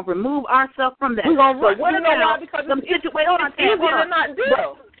do? We're going to remove ourselves from that. We're going to because it's easier to not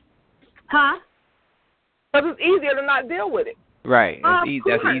deal. Huh? Because it's easier to not deal with it. Right.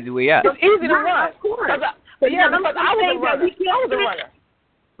 That's an easy way out. It's easy to run. Of course. Because I was a runner.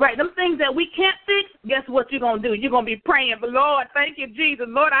 Right, them things that we can't fix, guess what you're going to do? You're going to be praying, but Lord, thank you, Jesus.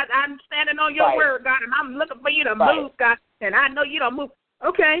 Lord, I'm standing on your word, God, and I'm looking for you to move, God, and I know you don't move.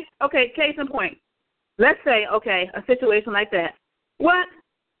 Okay, case in point. Let's say, a situation like that. What?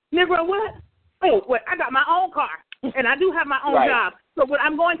 Negro, what? Oh, wait, I got my own car, and I do have my own job. So what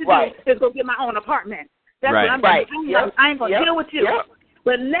I'm going to do is go get my own apartment. That's what I'm going to do. I ain't going to deal with you.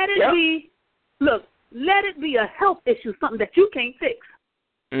 But let it be, let it be a health issue, something that you can't fix.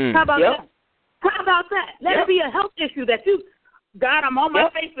 How about that? How about that? Let it be a health issue that you, God, I'm on my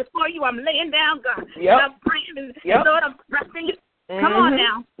face before you. I'm laying down, God. And I'm praying, and Lord, I'm pressing you. Come on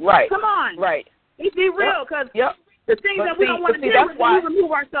now. Come on. Be real, because the things that we don't want to deal with, we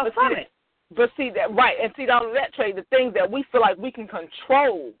remove ourselves from it. But see that and see down that trade, the things that we feel like we can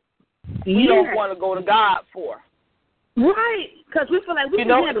control, we don't want to go to God for. Right, because we feel like we can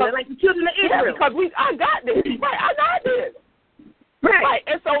handle it, like the children of Israel. Because I got this. I got this. Right,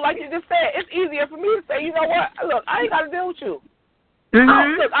 and so like you just said, it's easier for me to say, you know what? Look, I ain't got to deal with you.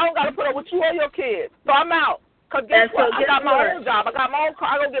 I don't got to put up with you or your kids. So I'm out. Because guess what? I got my own job. I got my own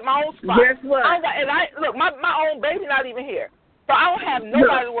car. I go get my own spot. Guess what? Look, my own baby not even here. So I don't have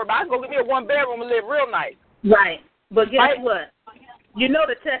nobody to worry about. I can go get me a one-bedroom and live real nice. Right. But guess what? You know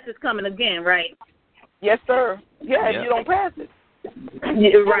the test is coming again, right? Yes, sir. Yeah, if you don't pass it.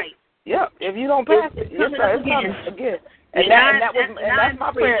 Right. Yeah, if you don't pass it. Yes, sir. It's coming again. And that's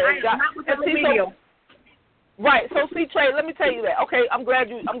my prayer. Right. So see, Trey, let me tell you that. Okay, I'm glad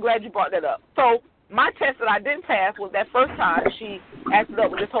you brought that up. So my test that I didn't pass was that first time she acted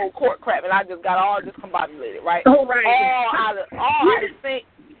up with this whole court crap, and I just got all discombobulated, right? Oh, right. All out of sync.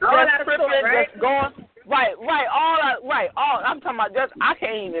 All out of sync, right? Just going. All. I'm talking about I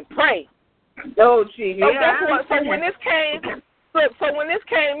can't even pray. Oh, gee. So guess what? So when this came, Look, so when this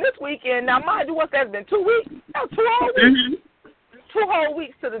came this weekend, now mind you, what's that been, 2 weeks? No, 2 whole weeks. 2 whole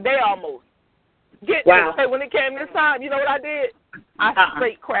weeks to the day almost. Wow. Hey, when it came this time, you know what I did? I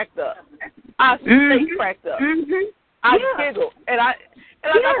straight cracked up. I giggled. And I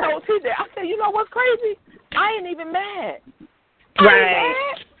told TJ, I said, you know what's crazy? I ain't even mad. I'm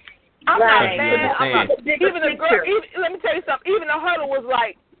not mad. Even the girl, let me tell you something, even the huddle was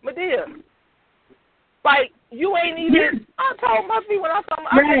like, Medea, like, you ain't even, I told Muffy when I saw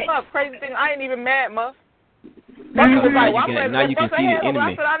Muff, crazy thing, I ain't even mad, Muff. Muffy was like, well, I'm ready now you can see the enemy.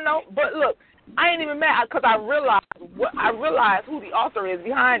 I said, I know, but look, I ain't even mad because I realized who the author is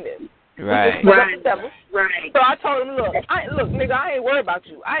behind this. Right. So I told him, look, nigga, I ain't worried about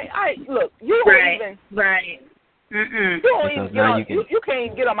you. Look, you don't even. Right. You don't even get on, you can't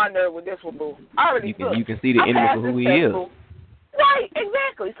even get on my nerve with this one, boo. You can see the enemy for who he is. Right,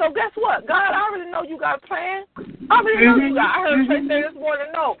 exactly. So guess what? God, I already know you got a plan. I already know you got. I heard Trey say this morning,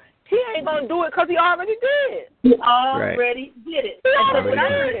 no. He ain't going to do it because he already did. He already did it. He already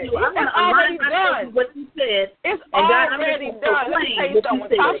did. It's already done. What you said. It's already done. Let me tell you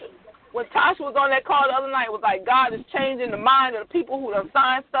something. When Tasha was on that call the other night, it was like God is changing the mind of the people who done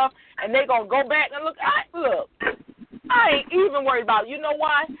signed stuff, and they going to go back and look. I ain't even worried about it. You know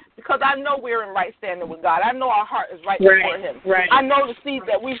why? Because I know we're in right standing with God. I know our heart is right before Him. I know the seeds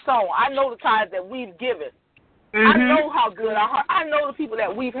that we've sown. I know the tithes that we've given. I know how good our heart. I know the people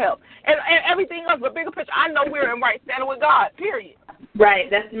that we've helped, and everything else. The bigger picture, I know we're in right standing with God. Period. Right.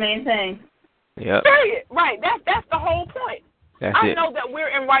 That's the main thing. Yep. Period. Right. That's the whole point. I know that we're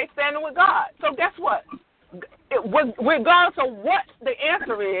in right standing with God. So guess what? Regardless of what the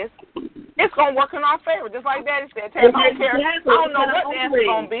answer is, it's gonna work in our favor. Just like Daddy said, I don't care. I don't know what the answer's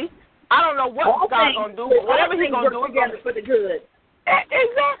gonna be. I don't know what God's gonna do. But whatever He's gonna do, it's gonna be for the good.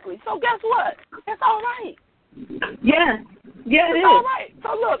 Exactly. So guess what? It's all right. Yeah, it is. All right.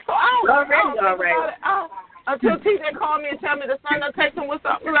 So look, I don't think about it. Until TJ called me and tell me the son done texted him with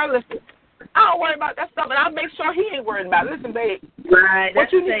something. Listen, I don't worry about that stuff, and I make sure he ain't worried about it. Listen, babe. Right.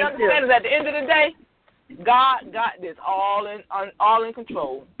 What you need to understand is at the end of the day, God got this all in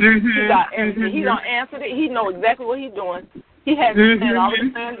control. He got everything. He done answered it. He know exactly what he's doing. He has his plan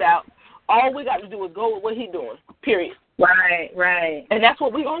already planned out. All we got to do is go with what he's doing. Period. Right. And that's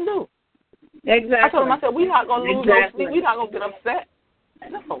what we're gonna do. Exactly. I told him, I said, we're not going to lose no sleep. We're not going to get upset.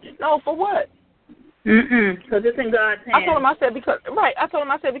 No, for what? Because it's in God's hands. I told him, I said, because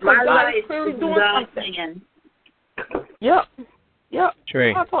God is clearly doing something. Yep.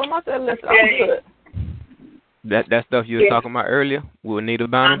 Trey. I told him, I said, listen, I'm good. That stuff you were talking about earlier with Anita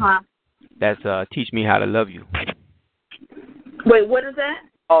Bonner, that's Teach Me How to Love You. Wait, what is that?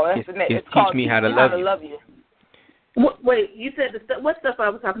 Oh, that's the name. It's called Teach Me How to Love You. Wait, you said what stuff I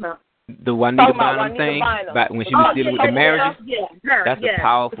was talking about? The Juanita Bonham thing, back when she was dealing with the marriages. That's a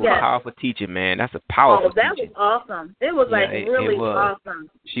powerful teacher, man. That's a powerful teacher. That was awesome. It was really awesome.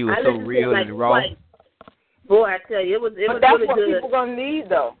 She was so real and raw. Boy, I tell you, it was but that's really what good. People gonna need,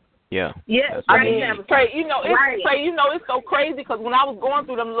 though. Yeah. Yeah. I mean, Trey, it's so crazy because when I was going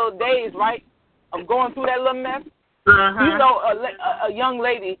through them little days, right, of going through that little mess, you know, a young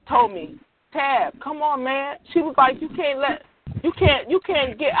lady told me, Tab, come on, man. She was like, you can't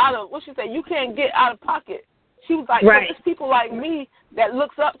get out of, what she said, you can't get out of pocket. She was like, it's people like me that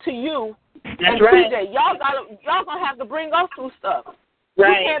looks up to you. That's right. TJ, y'all gonna have to bring us through stuff. You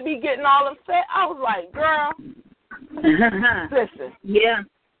can't be getting all upset. I was like, girl, listen. Yeah.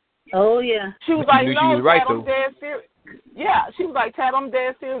 Oh, yeah. She was like, no, Tab, I'm dead serious. Yeah, she was like, Tab, I'm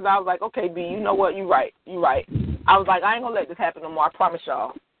dead serious. I was like, okay, B, you know what? You right. I was like, I ain't gonna let this happen no more. I promise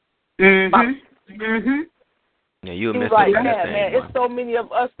y'all. Yeah, you was like, man, it's so many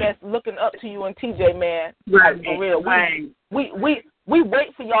of us that's looking up to you and TJ, man. Right. For real. We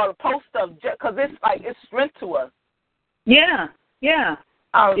wait for y'all to post stuff because it's like it's strength to us. Yeah.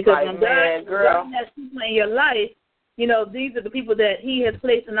 I was because like, man, girl. God has people in your life, you know, these are the people that He has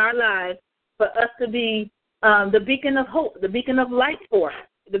placed in our lives for us to be the beacon of hope, the beacon of light for,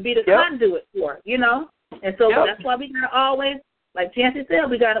 to be the conduit for, you know. And so that's why we gotta always, like Chancy said,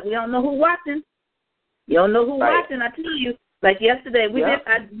 we don't know who's watching. You don't know who's watching. I tell you, like yesterday,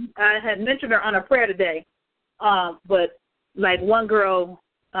 I had mentioned her on a prayer today, but like one girl,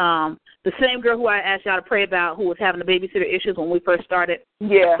 the same girl who I asked y'all to pray about, who was having the babysitter issues when we first started.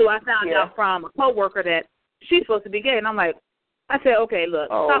 Yeah. So I found out from a coworker that she's supposed to be gay, and I'm like, I said, okay, look,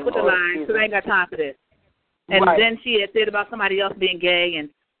 stop with the lies, because I ain't got time for this. And then she had said about somebody else being gay, and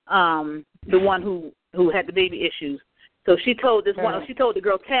the one who had the baby issues. So she told she told the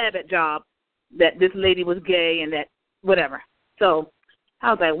girl Tab at job that this lady was gay and that whatever. So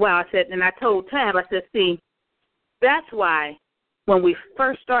I was like, wow. I said, and I told Tab, I said, see, that's why when we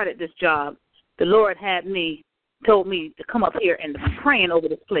first started this job, the Lord told me to come up here and be praying over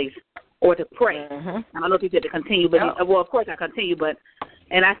this place or to pray. I don't know if he said to continue, but of course I continue,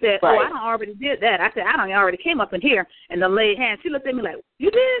 and I said, I don't already did that. I said, I already came up in here and then laid hands. She looked at me like,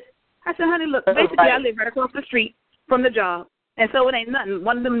 you did? I said, honey, look, basically I live right across the street from the job, and so it ain't nothing.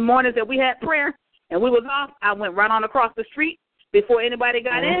 One of them mornings that we had prayer and we was off, I went right on across the street before anybody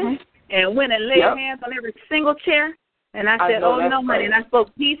got in and went and laid hands on every single chair. And I said, oh, no, honey. And I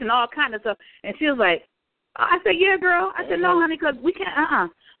spoke peace and all kind of stuff. And she was like, I said, yeah, girl. I said, no, honey, because we can't,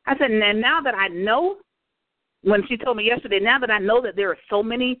 I said, and now that I know, when she told me yesterday, now that I know that there are so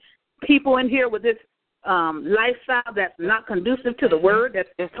many people in here with this lifestyle that's not conducive to the word,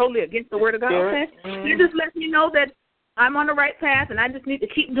 that's totally against the word of God, okay? It just lets me know that I'm on the right path, and I just need to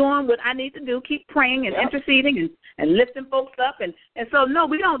keep doing what I need to do, keep praying and interceding and lifting folks up. And so, no,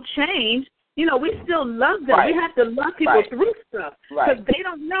 we don't change. You know, we still love them. We have to love people through stuff because they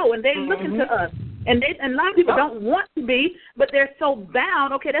don't know, and they looking to us. And a lot of people don't want to be, but they're so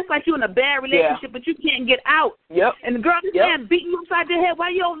bound. Okay, that's like you in a bad relationship, but you can't get out. And the girl just can't beat you upside the head. Why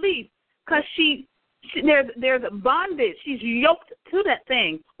you don't leave? Because there's a bondage. She's yoked to that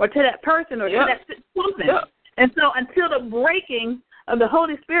thing or to that person or to that something. And so until the breaking of the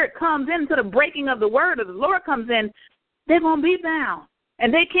Holy Spirit comes in, until the breaking of the word of the Lord comes in, they're going to be bound.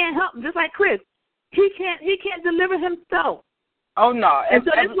 And they can't help them, just like Chris. He can't deliver himself. Oh, no. And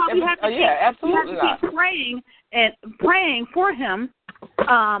so that's why we have to keep praying for him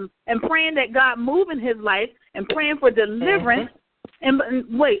and praying that God move in his life and praying for deliverance. And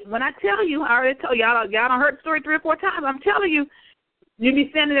wait, when I tell you, I already told y'all don't heard the story 3 or 4 times. I'm telling you, you be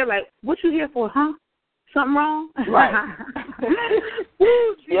standing there like, what you here for, huh? Something wrong? Right.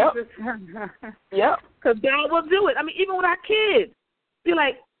 Yep. Because God will do it. I mean, even with our kids. Be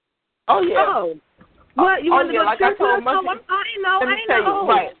like, what? You want to go to church? I ain't know.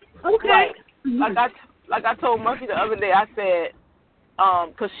 Right. Okay. Right. Like I told Murphy the other day, I said,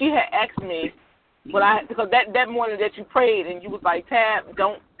 because she had asked me, because that morning that you prayed and you was like, Tab,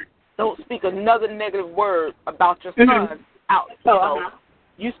 don't speak another negative word about your son out. You know,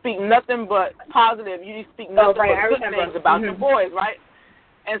 you speak nothing but positive. You speak nothing but good things about your boys, right?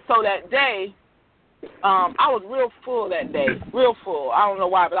 And so that day, I was real full that day, real full. I don't know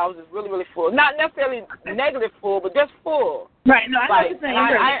why, but I was just really, really full. Not necessarily negative full, but just full. Right. No, I understand.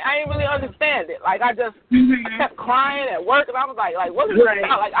 I didn't really understand it. Like I kept crying at work, and I was like what is this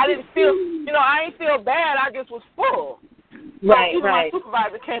about? Like I didn't feel, I didn't feel bad. I just was full. Right. So even my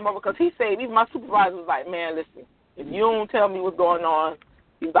supervisor came over because he said, even my supervisor was like, man, listen, if you don't tell me what's going on,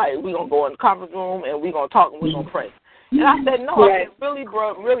 he's like, we're gonna go in the conference room and we're gonna talk and we're gonna pray. And I said, no, I said, really,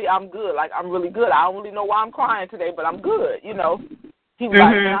 bro, really, I'm good. Like, I'm really good. I don't really know why I'm crying today, but I'm good, He was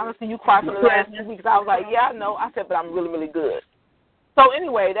like, man, honestly, you cried for the last 2 weeks. I was like, yeah, I know. I said, but I'm really, really good. So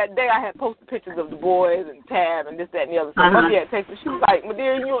anyway, that day I had posted pictures of the boys and Tab and this, that, and the other. So Murphy had texted me. She was like,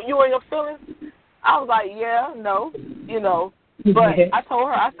 Madeira, you in your feelings? I was like, yeah, no, But I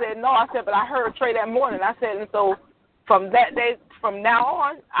told her, I said, no. I said, but I heard Trey that morning. I said, and so from that day, from now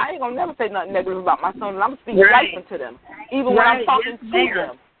on, I ain't going to never say nothing negative about my son. And I'm going to speak life into them. Even when I'm talking to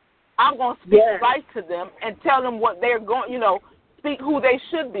them, I'm going to speak life to them and tell them what they're going, speak who they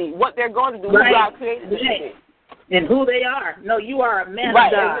should be, what they're going to do, who God created them to be. And who they are. No, you are a man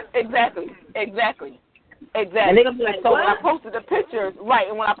of God. Exactly. And they're going to be like, so when I posted the pictures,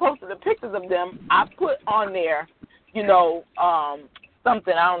 and when I posted the pictures of them, I put on there,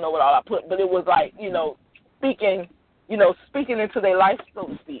 something, I don't know what all I put, but it was like, speaking into their life, so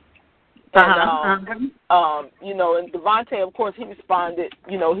to speak. And, and Devontae, of course, he responded,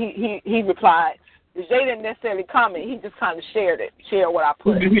 he replied. Jay didn't necessarily comment. He just kind of shared what I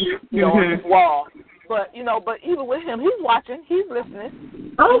put, on his wall. But, but even with him, he's watching, he's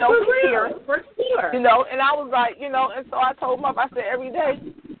listening. Oh, for sure. And I was like, and so I told him up, I said, every day,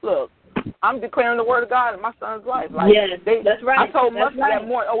 look, I'm declaring the word of God in my son's life. Like, that's right. I told Muffy that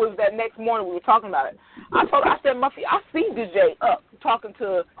morning, it was that next morning we were talking about it. I said, Muffy, I see DJ up talking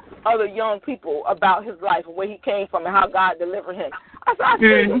to other young people about his life and where he came from and how God delivered him. I said, I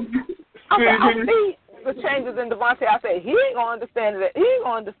see I see the changes in Devontae. I said, he ain't going to understand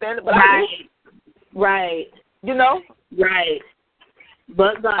it. But I do. Right. Right.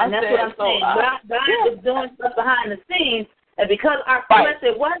 But God, and that's what I'm saying. God is doing stuff behind the scenes. And because our flesh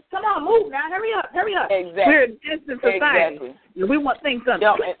said, what? Come on, move now. Hurry up. Exactly. We're a distant society. Exactly. We want things done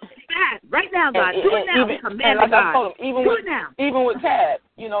fast. Right now, God. Do it now. We command God. I told him, even with Tab,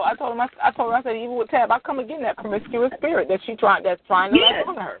 I told her, I said, even with Tab, I come against that promiscuous spirit that's trying to latch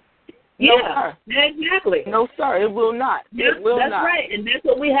on to her. Yeah, no, sir. Exactly. No, sir, it will not. It will that's not. That's right, and that's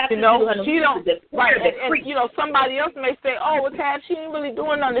what we have to do. She don't, right, and somebody else may say, oh, well, Tab, she ain't really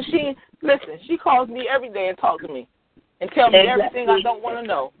doing nothing. Listen, she calls me every day and talks to me and tell me everything I don't want to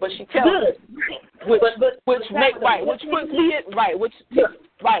know, but she tells me, which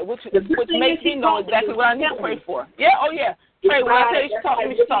makes me know exactly what I need to pray for. Yeah, oh, yeah. Pray, when I tell you she talks to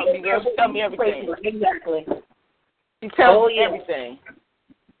me, she talks to me, girl. She tells me everything. Exactly. She tells me everything.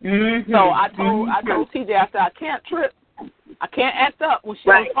 Mm-hmm. So I told TJ, I said, I can't trip. I can't act up when she's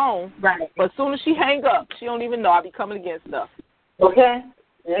on the phone. Right. But as soon as she hang up, she don't even know I be coming against stuff. Okay.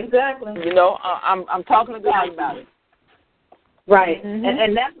 Exactly. I'm talking to God about it. Right. Mm-hmm.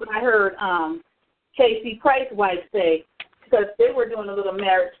 And that's what I heard Casey Price's wife say, because they were doing a little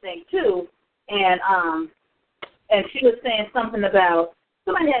marriage thing too, and she was saying something about,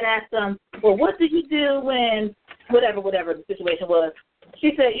 somebody had asked them, well, what did you do when whatever the situation was?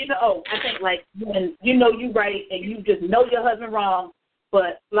 She said, I think like when you right and you just know your husband wrong,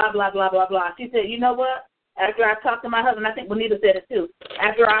 but blah, blah, blah, blah, blah. She said, you know what? After I talked to my husband, I think Bonita said it too.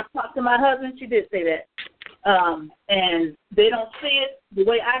 After I talked to my husband, she did say that. And they don't see it the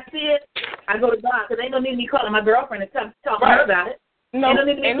way I see it. I go to God, because they don't need me calling my girlfriend and talking to her about it. No,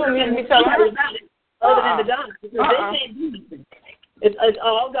 they don't need me telling her about it other than the God, because they can't do anything. It's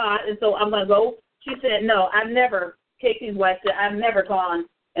all God, and so I'm going to go. She said, no, Casey's wife said, I've never gone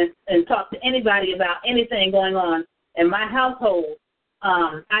and talked to anybody about anything going on in my household.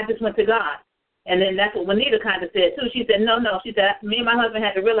 I just went to God. And then that's what Juanita kind of said, too. She said, no. She said, me and my husband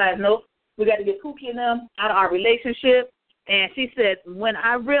had to realize, no, we got to get Kookie and them out of our relationship. And she said, when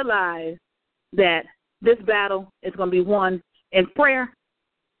I realized that this battle is going to be won in prayer,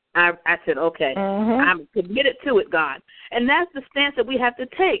 I said, okay, I'm committed to it, God. And that's the stance that we have to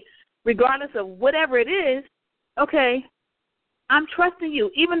take, regardless of whatever it is. Okay, I'm trusting you,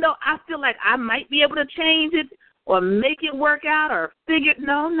 even though I feel like I might be able to change it or make it work out or figure it.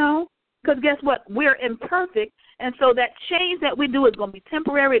 No, because guess what? We're imperfect, and so that change that we do is going to be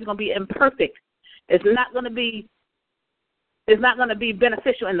temporary. It's going to be imperfect. It's not going to be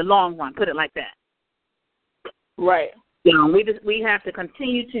beneficial in the long run. Put it like that. Right. We have to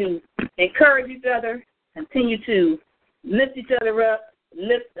continue to encourage each other, continue to lift each other up,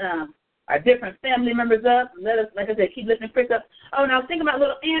 lift our different family members up. Let us, like I said, keep lifting Chris up. Oh, and I was thinking about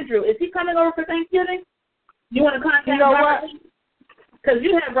little Andrew. Is he coming over for Thanksgiving? You want to contact Robert? Because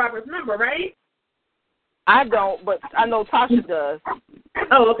you have Robert's number, right? I don't, but I know Tasha does.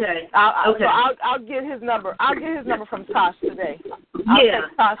 Oh, okay. So I'll get his number. I'll get his number from Tasha today. I'll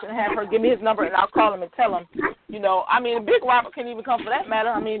text Tasha and have her give me his number, and I'll call him and tell him. Big Robert can't even come for that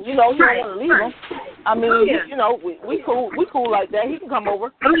matter. He don't want to leave him. We cool. We cool like that. He can come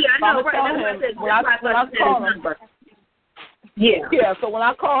over. Oh yeah, I know. When I call him. Yeah. So when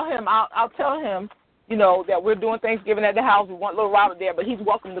I call him, I'll tell him, that we're doing Thanksgiving at the house. We want little Robert there, but he's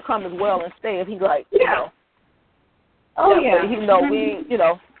welcome to come as well and stay if he like. Oh yeah.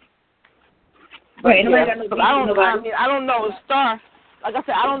 Right. I don't know if Star. Like I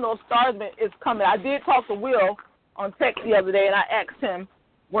said, I don't know if Star is coming. I did talk to Will on text the other day, and I asked him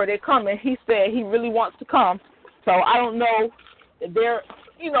where they're coming. He said he really wants to come. So I don't know if they're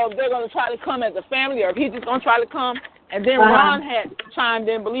going to try to come as a family or if he's just going to try to come. And then Ron had chimed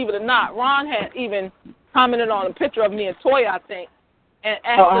in, believe it or not. Ron had even commented on a picture of me and Toya, I think, and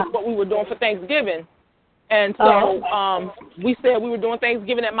asked us what we were doing for Thanksgiving. And so we said we were doing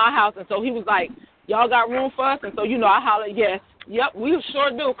Thanksgiving at my house, and so he was like, y'all got room for us? And so, I hollered, yes. Yep, we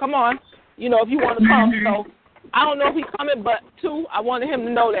sure do. Come on, if you want to come. So I don't know if he's coming, but, too, I wanted him to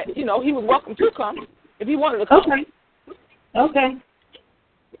know that, he was welcome to come if he wanted to come. Okay.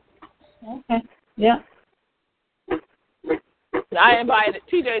 Yeah. I invited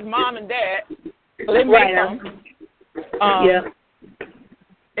TJ's mom and dad, so they may come.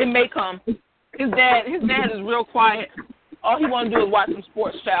 It may come. His dad is real quiet. All he want to do is watch some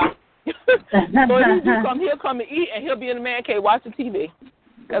sports, child. So if he do come, he'll come and eat, and he'll be in the man cave watching TV.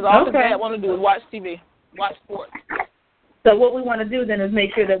 That's all his dad want to do is watch TV, watch sports. So what we want to do then is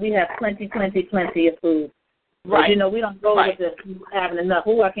make sure that we have plenty of food. Right. We don't go with the having enough.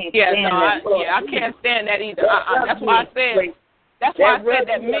 I can't stand that. I can't stand that either. That's why I said. That's why I said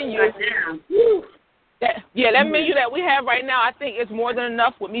that menu. That menu that we have right now, I think it's more than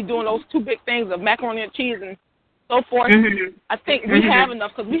enough with me doing those two big things of macaroni and cheese and so forth. I think we have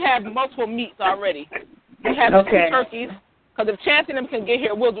enough because we have multiple meats already. We have 2 turkeys. Because if Chance and them can get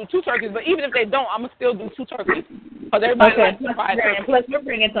here, we'll do 2 turkeys. But even if they don't, I'm going to still do 2 turkeys. Because everybody likes to fry turkey. Plus, we're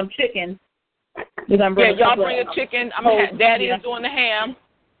bringing some chicken. Y'all bring a chicken. I'm going to have Daddy is doing the ham.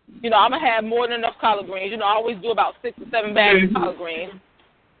 I'm going to have more than enough collard greens. I always do about 6 or 7 bags of collard greens.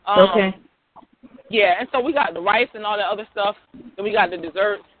 Okay. Yeah, and so we got the rice and all that other stuff, and we got the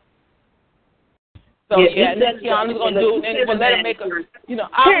desserts. So, and then Kiana's going to do, and we'll let her make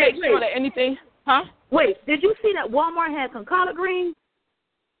I'll make sure that anything, Wait, did you see that Walmart had some collard greens?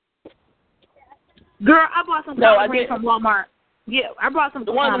 Girl, I bought some collard greens from Walmart. Yeah, I brought some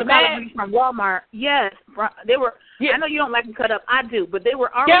collard greens from Walmart. Yes, they were. Yeah. I know you don't like them cut up. I do, but they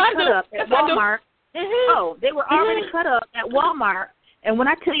were already cut up at Walmart. Oh, they were already cut up at Walmart. And when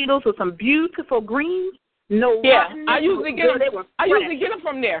I tell you those were some beautiful greens, I usually get them. I usually get them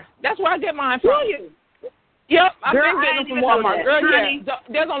from there. That's where I get mine from. Yep, I've been getting them from Walmart. Girl,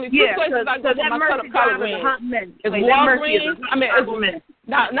 there's only two places I go for my cut up collard greens. It's Walgreens. It's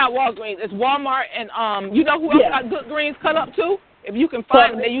not Walgreens. It's Walmart and you know who else got good greens cut up too? If you can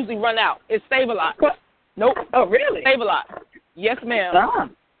find them, they usually run out. It's Save-A-Lot. Nope. Oh, really? Save-A-Lot. Yes, ma'am. Oh.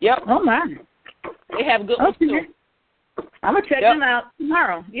 Yep. Oh my. They have good ones too. I'm gonna check them out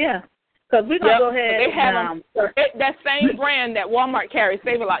tomorrow. Yeah. Because we're gonna go ahead. They have that same brand that Walmart carries,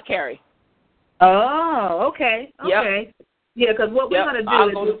 Save-A-Lot carry. Oh, okay. Okay. Yep. Yeah, because what we're going to do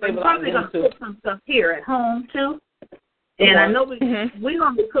is we're probably going to cook some stuff here at home, too. And I know we're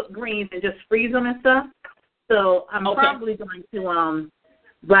going to cook greens and just freeze them and stuff. So I'm probably going to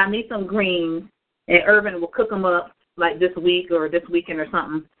buy me some greens, and Irvin will cook them up like this week or this weekend or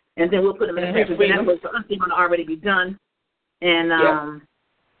something. And then we'll put them in the freezer. And that was going to already be done. And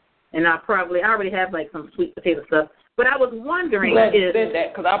and I already have like some sweet potato stuff. But I was wondering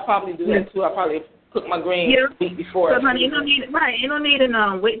because I'll probably do that too. I'll probably cook my greens the week before. Because honey, you don't need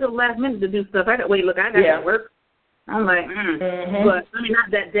wait till the last minute to do stuff. I got to work. I'm like, but I mean not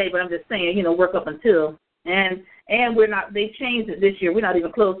that day, but I'm just saying, work up until and we're not. They changed it this year. We're not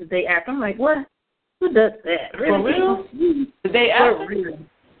even closed the day after. I'm like, what? Who does that? Really? For real? The day after?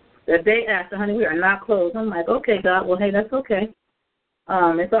 The day after, honey, we are not closed. I'm like, okay, God. Well, hey, that's okay.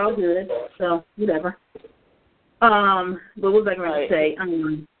 It's all good. So whatever. But what was I going to say?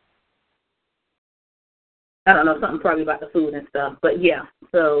 I don't know, something probably about the food and stuff. But yeah,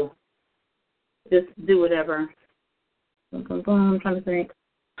 so just do whatever. I'm trying to think.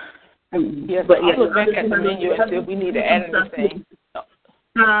 Yes, but I'll look back at the menu and see if we need to add anything.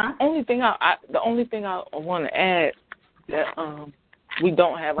 The only thing I want to add that we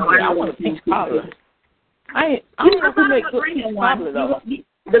don't have on here, I want a peach cobbler. I don't know who makes good peach cobbler though.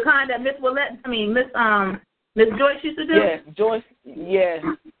 The kind that Miss Joyce used to do? Yes, Joyce, yes.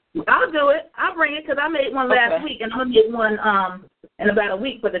 I'll do it. I'll bring it because I made one last week, and I'll make one in about a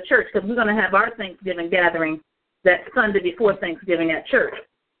week for the church because we're going to have our Thanksgiving gathering that Sunday before Thanksgiving at church.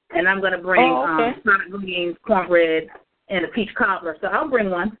 And I'm going to bring collard greens, cornbread, and a peach cobbler. So I'll bring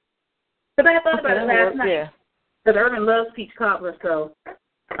one. Because I thought about it last night. Because Irvin loves peach cobbler. So,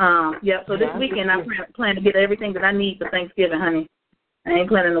 so this weekend I plan to get everything that I need for Thanksgiving, honey. I ain't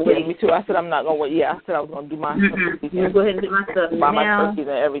planning to wait. Yeah, me too. I said I'm not going to wait. Yeah, I said I was going to do my stuff. Go ahead and do my stuff buy my turkeys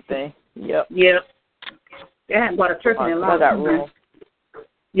and everything. Yep. I haven't bought a turkey in a long time. room.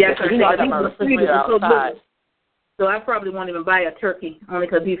 Yeah, I got my refrigerator outside. So I probably won't even buy a turkey, only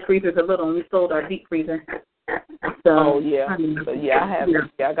because these freezers are little and we sold our deep freezer. So,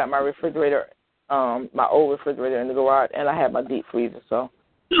 I got my refrigerator, my old refrigerator in the garage, and I have my deep freezer. So.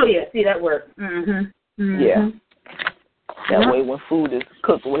 Oh, yeah. See, that works. Yeah. That way, when food is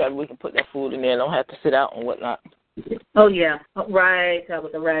cooked or whatever, we can put that food in there and don't have to sit out and whatnot. Oh, yeah. Right. That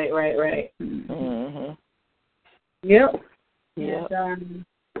was right. Mm-hmm. Yep.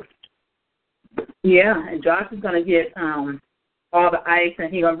 Yeah. And Josh is going to get all the ice,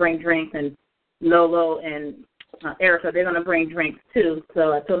 and he's going to bring drinks, and Lolo and Erica, they're going to bring drinks, too.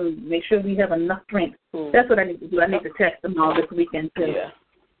 So I told them, make sure we have enough drinks. That's what I need to do. I need to text them all this weekend, too,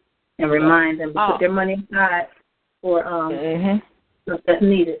 and remind them to put their money aside for stuff that's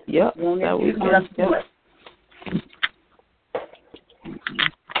needed. Yep. That weekend.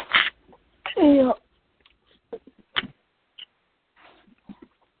 Yep.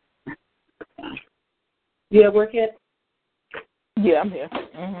 You at work yet? Yeah, I'm here.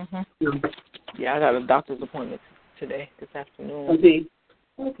 Yeah, I got a doctor's appointment today, this afternoon.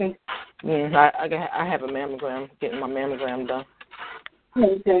 Okay. I have a mammogram, getting my mammogram done.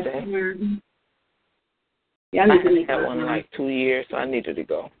 Okay. Today. Yeah, I had one in like 2 years, so I needed to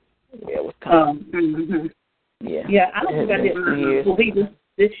go. Yeah, it was time. Yeah. Yeah, I don't think I did mine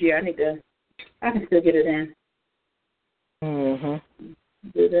this year. I can still get it in.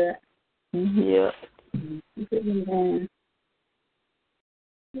 Do that. Yeah.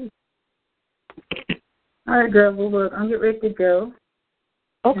 All right, girl. Well, look, I'm getting ready to go.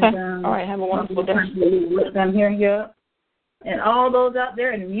 Okay. And, all right. Have a wonderful day. I'm hearing you. And all those out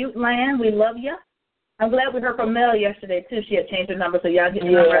there in mute land, we love you. I'm glad we heard from Mel yesterday, too. She had changed her number, so y'all get the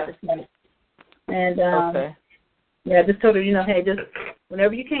number at this point. And, okay. Yeah, just told her, hey, just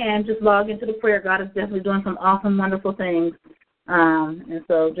whenever you can, just log into the prayer. God is definitely doing some awesome, wonderful things. And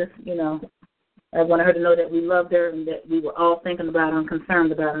so just, I wanted her to know that we loved her and that we were all thinking about her and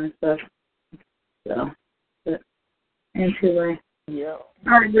concerned about her and stuff. So, but anyway. Yeah.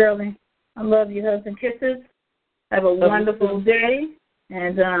 All right, girlie. I love you. Hugs and kisses. Have a wonderful day.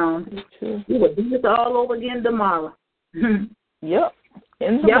 And we will do this all over again tomorrow. Yep.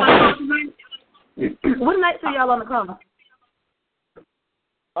 What nights are y'all on the call?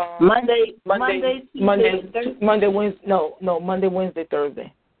 Monday, Wednesday,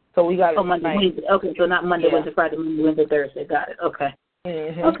 Thursday. So we got it. Monday, Wednesday. Okay, so not Monday, Wednesday, Friday, Monday, Wednesday, Thursday. Got it. Okay.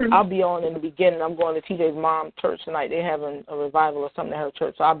 Mm-hmm. Okay. I'll be on in the beginning. I'm going to TJ's mom's church tonight. They're having a revival or something at her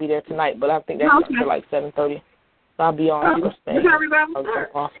church, so I'll be there tonight. But I think that's until like 7:30. So I'll be on first thing. What kind of revival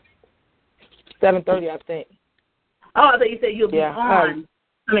start? 7:30, I think. Oh, I thought you said you'll be on.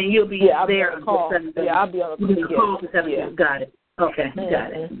 You'll be there until 7:30. Yeah, I'll be on the call to 7:30. Yeah. Got it. Okay,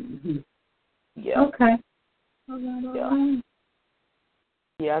 got it. Mm-hmm. Yeah. Okay. Yeah.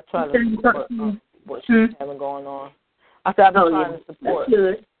 Yeah, I try to support what she's having going on. I said I've been trying to support. That's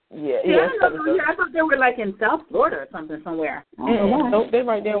good. Yeah. I thought they were like in South Florida or something somewhere. Nope, they're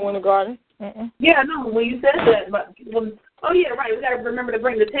right there in Winter Garden. Yeah, no, when you said that, but yeah, right. We got to remember to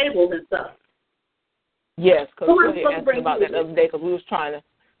bring the tables and stuff. Yes, because we asked me about that the other day because we was trying to.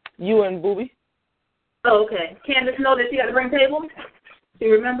 You and Booby. Oh, okay. Candace know that she got to bring tables. Do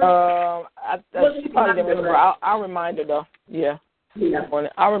you remember? She probably didn't remember. I'll remind her though. Yeah.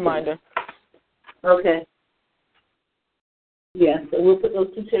 I'll remind her. Okay. Yeah, so we'll put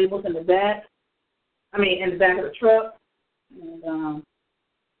those 2 tables in the back. In the back of the truck, and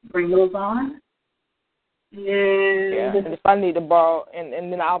bring those on. Yeah, and if I need to borrow, and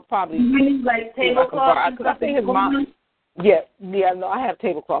then I'll probably like tablecloths. Because I think his mom. Yeah. No, I have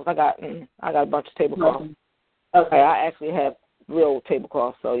tablecloths. I got a bunch of tablecloths. Okay. I actually have real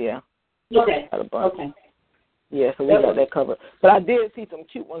tablecloths, so yeah. Okay. Got a bunch. Okay. Yeah, so we got that covered. But I did see some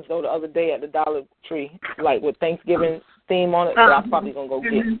cute ones though the other day at the Dollar Tree, like with Thanksgiving theme on it. That I'm probably gonna go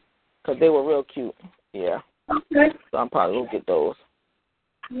get because they were real cute. Yeah. Okay. So I'm probably gonna get those.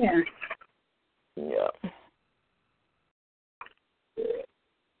 Yeah. Yeah.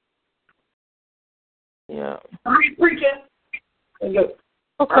 Yeah. All right, preacher. Okay.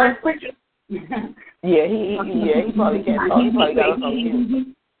 All right, preacher. Yeah, he probably can't talk. He probably got us on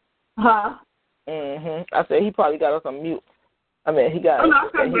mute. Huh? I said he probably got us on mute. He got. Oh, no,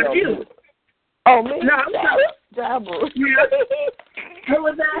 I'm talking about you. Mute. Oh, me? No, I'm talking. What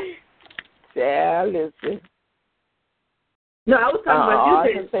was that? Yeah, listen. No, I was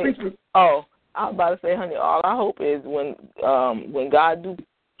talking about you. Oh, I was about to say, honey, all I hope is when God do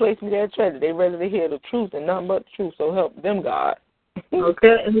place me there at treasure, they ready to hear the truth and nothing but the truth. So help them, God.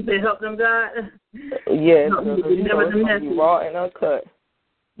 Okay, and you say help them, God. Yes, because it's gonna be raw and uncut.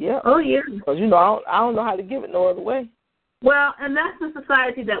 Yeah. Oh yeah. Because I don't know how to give it no other way. Well, and that's the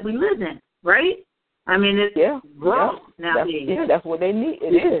society that we live in, right? It's raw nowadays. That's what they need.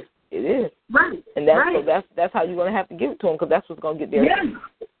 It is. Right. And that's how you're gonna have to give it to them because that's what's gonna get their attention.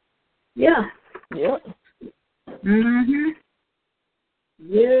 Yeah. Yep.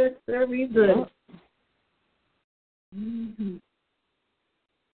 Yes, very good. Yeah.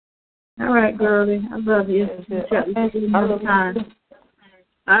 All right, girlie. I love you. Another time.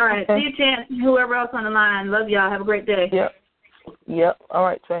 All right. See you, Chance. Whoever else on the line. Love y'all. Have a great day. Yep. All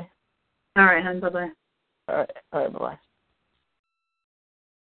right, Trey. All right, honey. Bye-bye. All right. Bye-bye.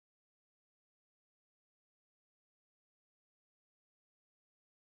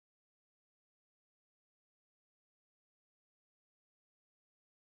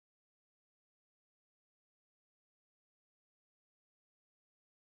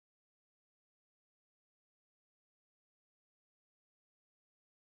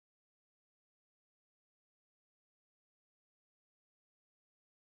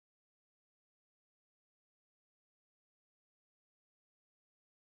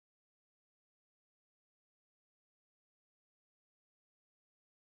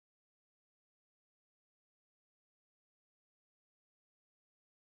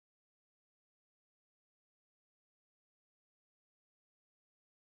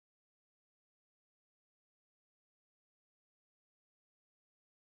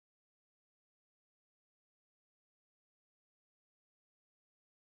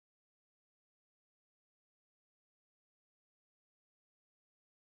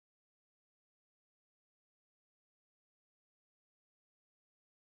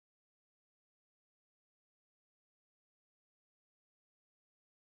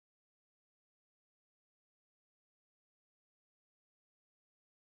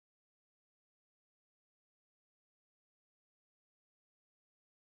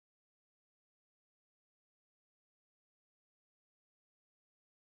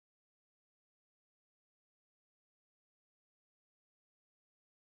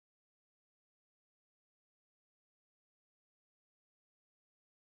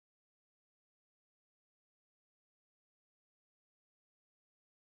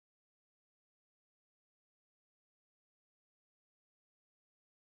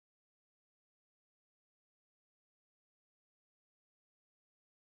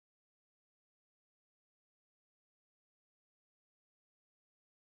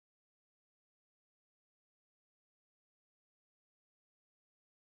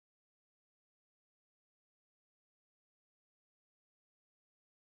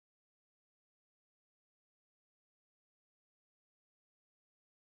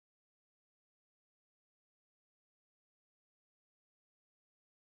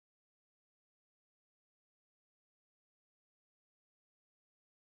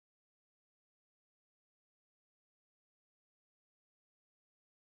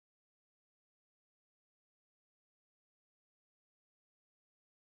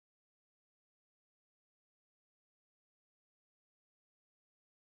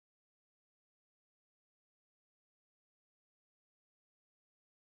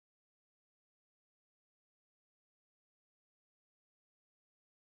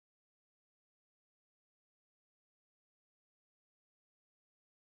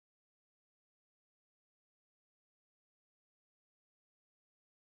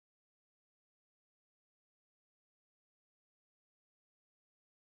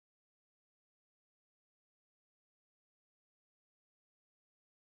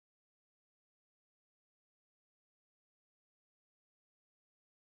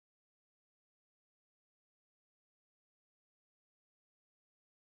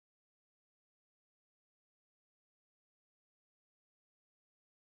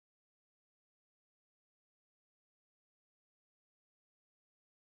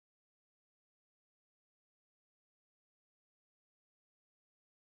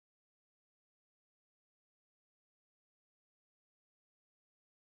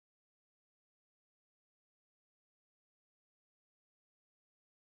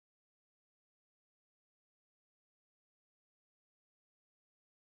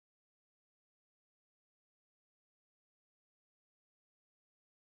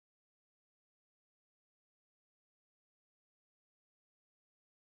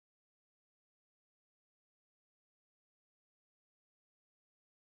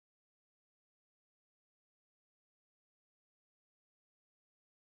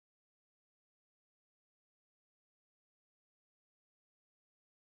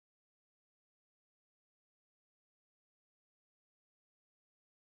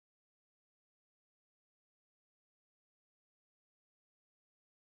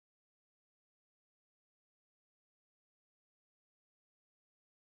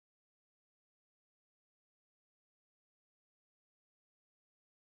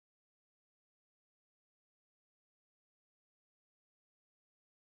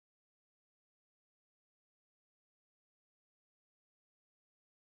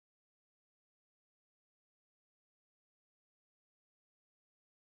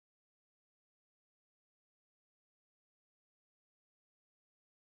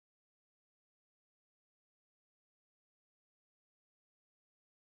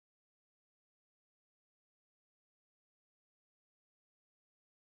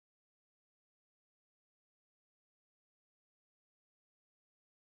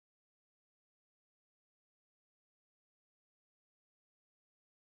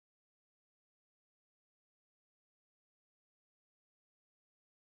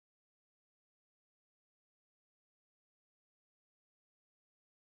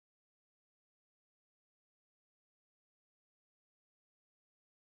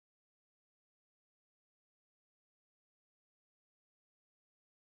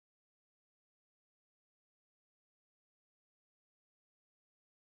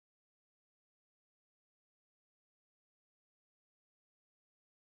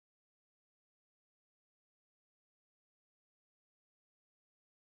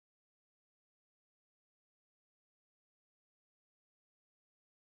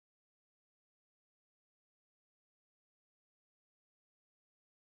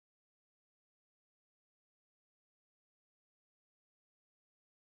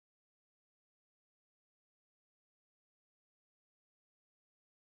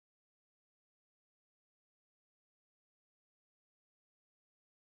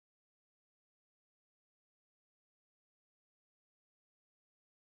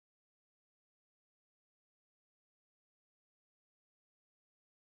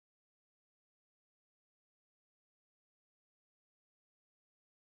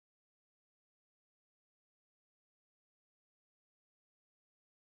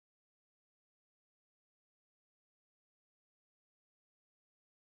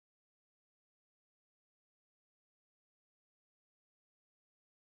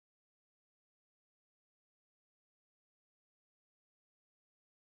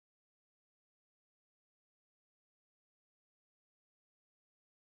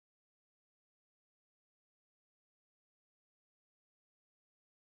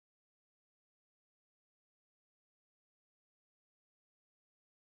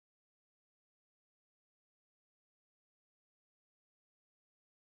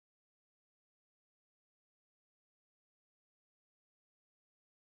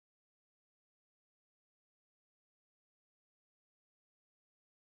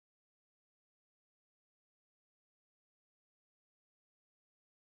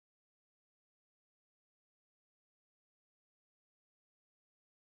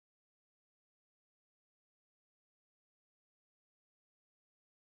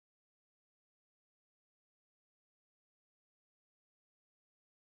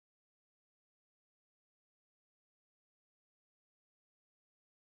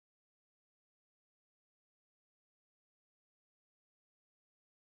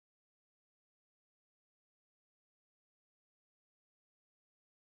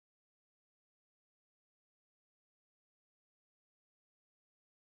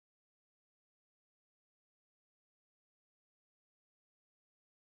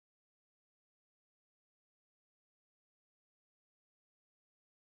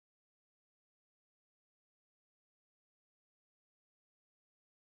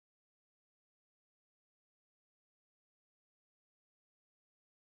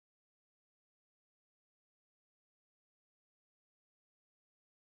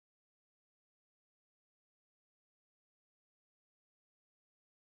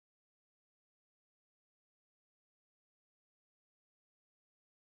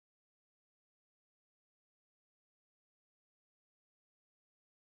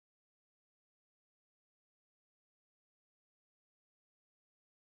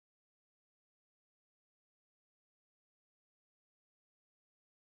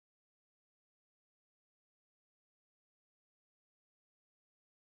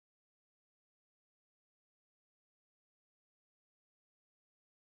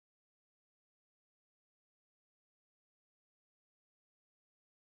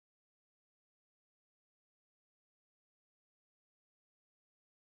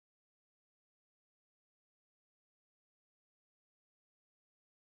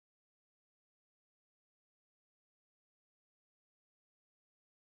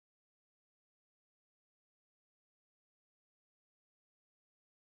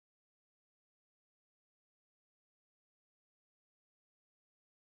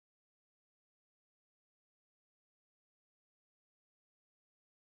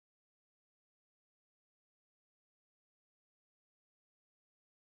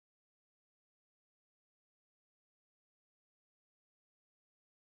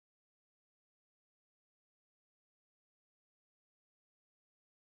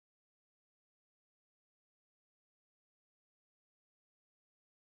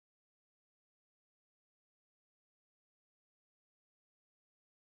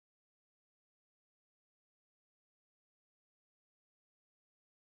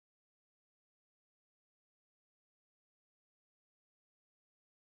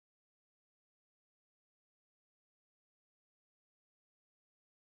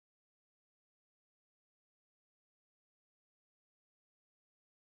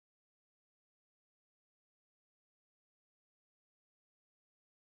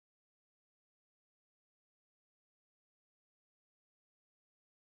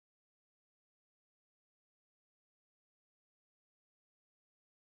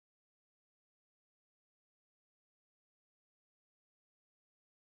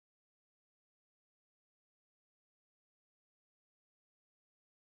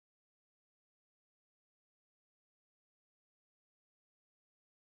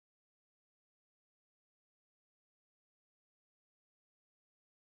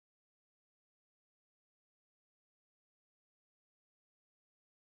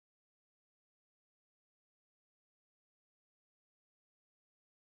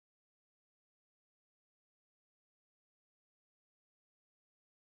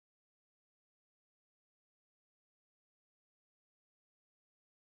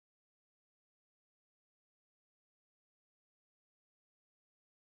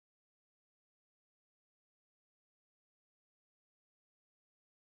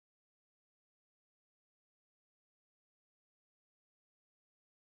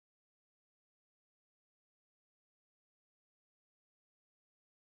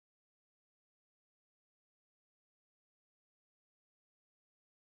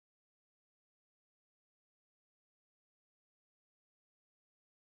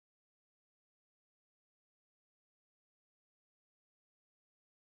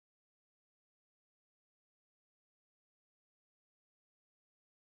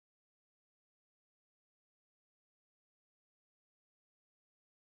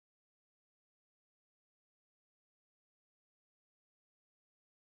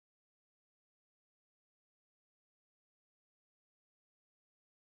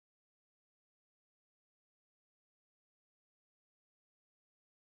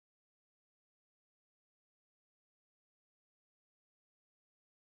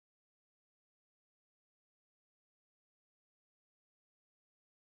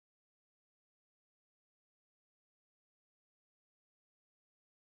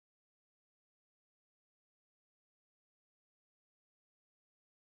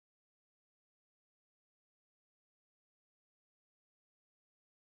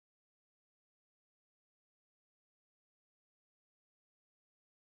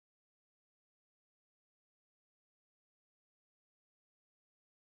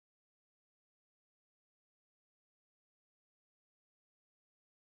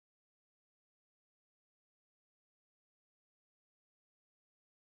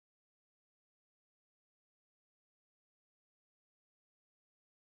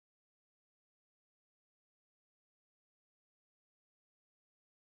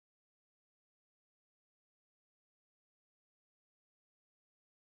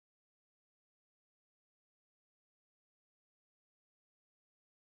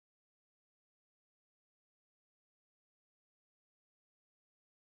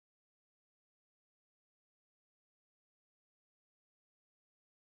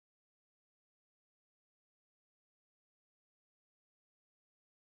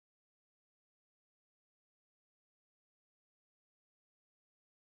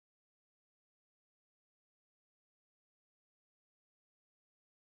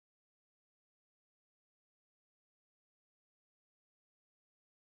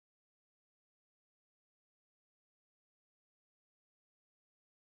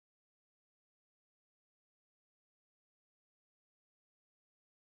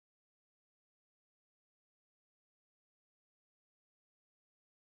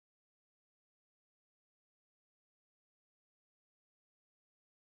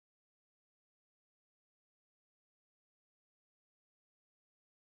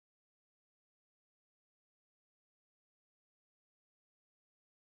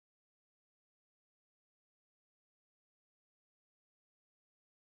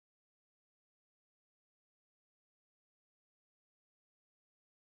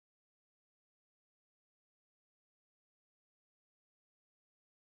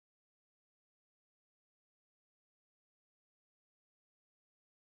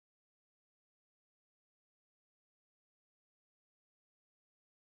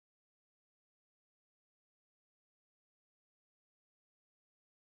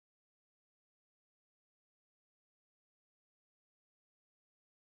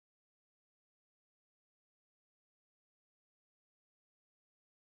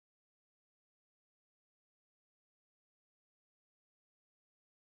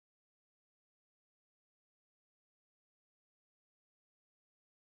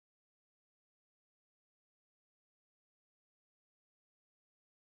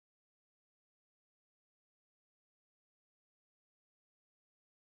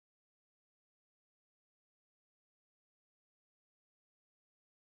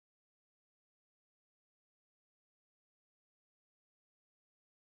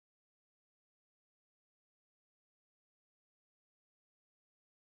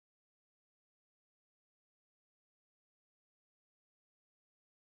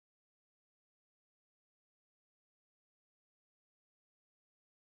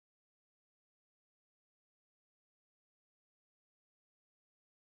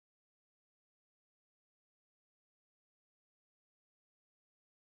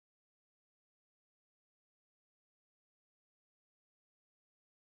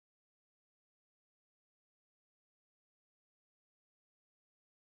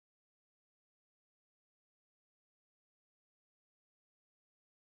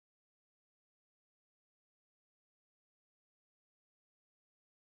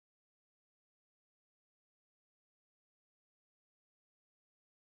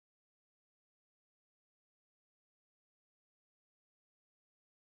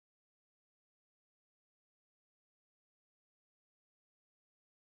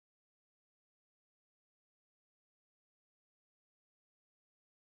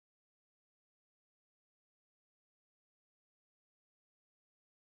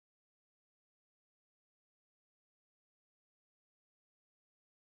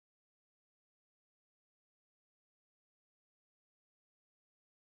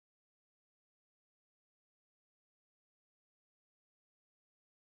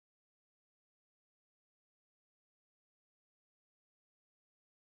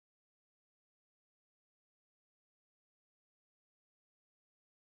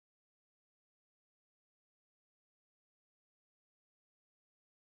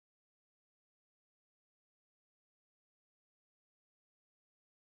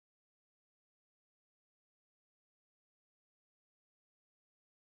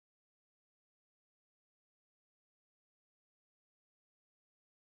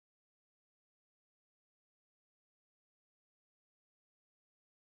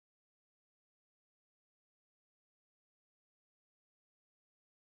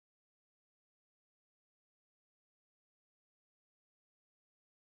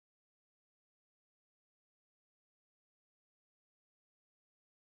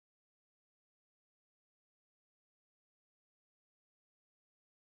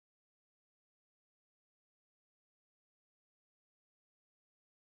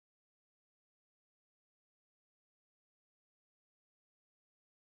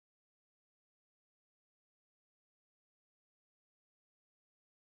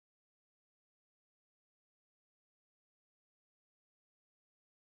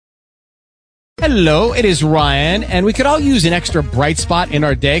 Hello, it is Ryan, and we could all use an extra bright spot in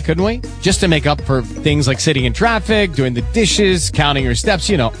our day, couldn't we? Just to make up for things like sitting in traffic, doing the dishes, counting your steps,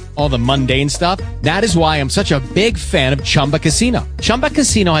 you know, all the mundane stuff. That is why I'm such a big fan of Chumba Casino. Chumba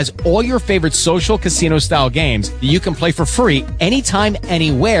Casino has all your favorite social casino-style games that you can play for free anytime,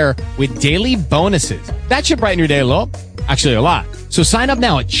 anywhere with daily bonuses. That should brighten your day a little. Actually, a lot. So sign up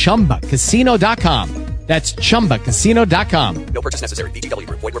now at ChumbaCasino.com. That's ChumbaCasino.com. No purchase necessary. VGW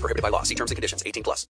Group. Void where prohibited by law. See terms and conditions. 18+.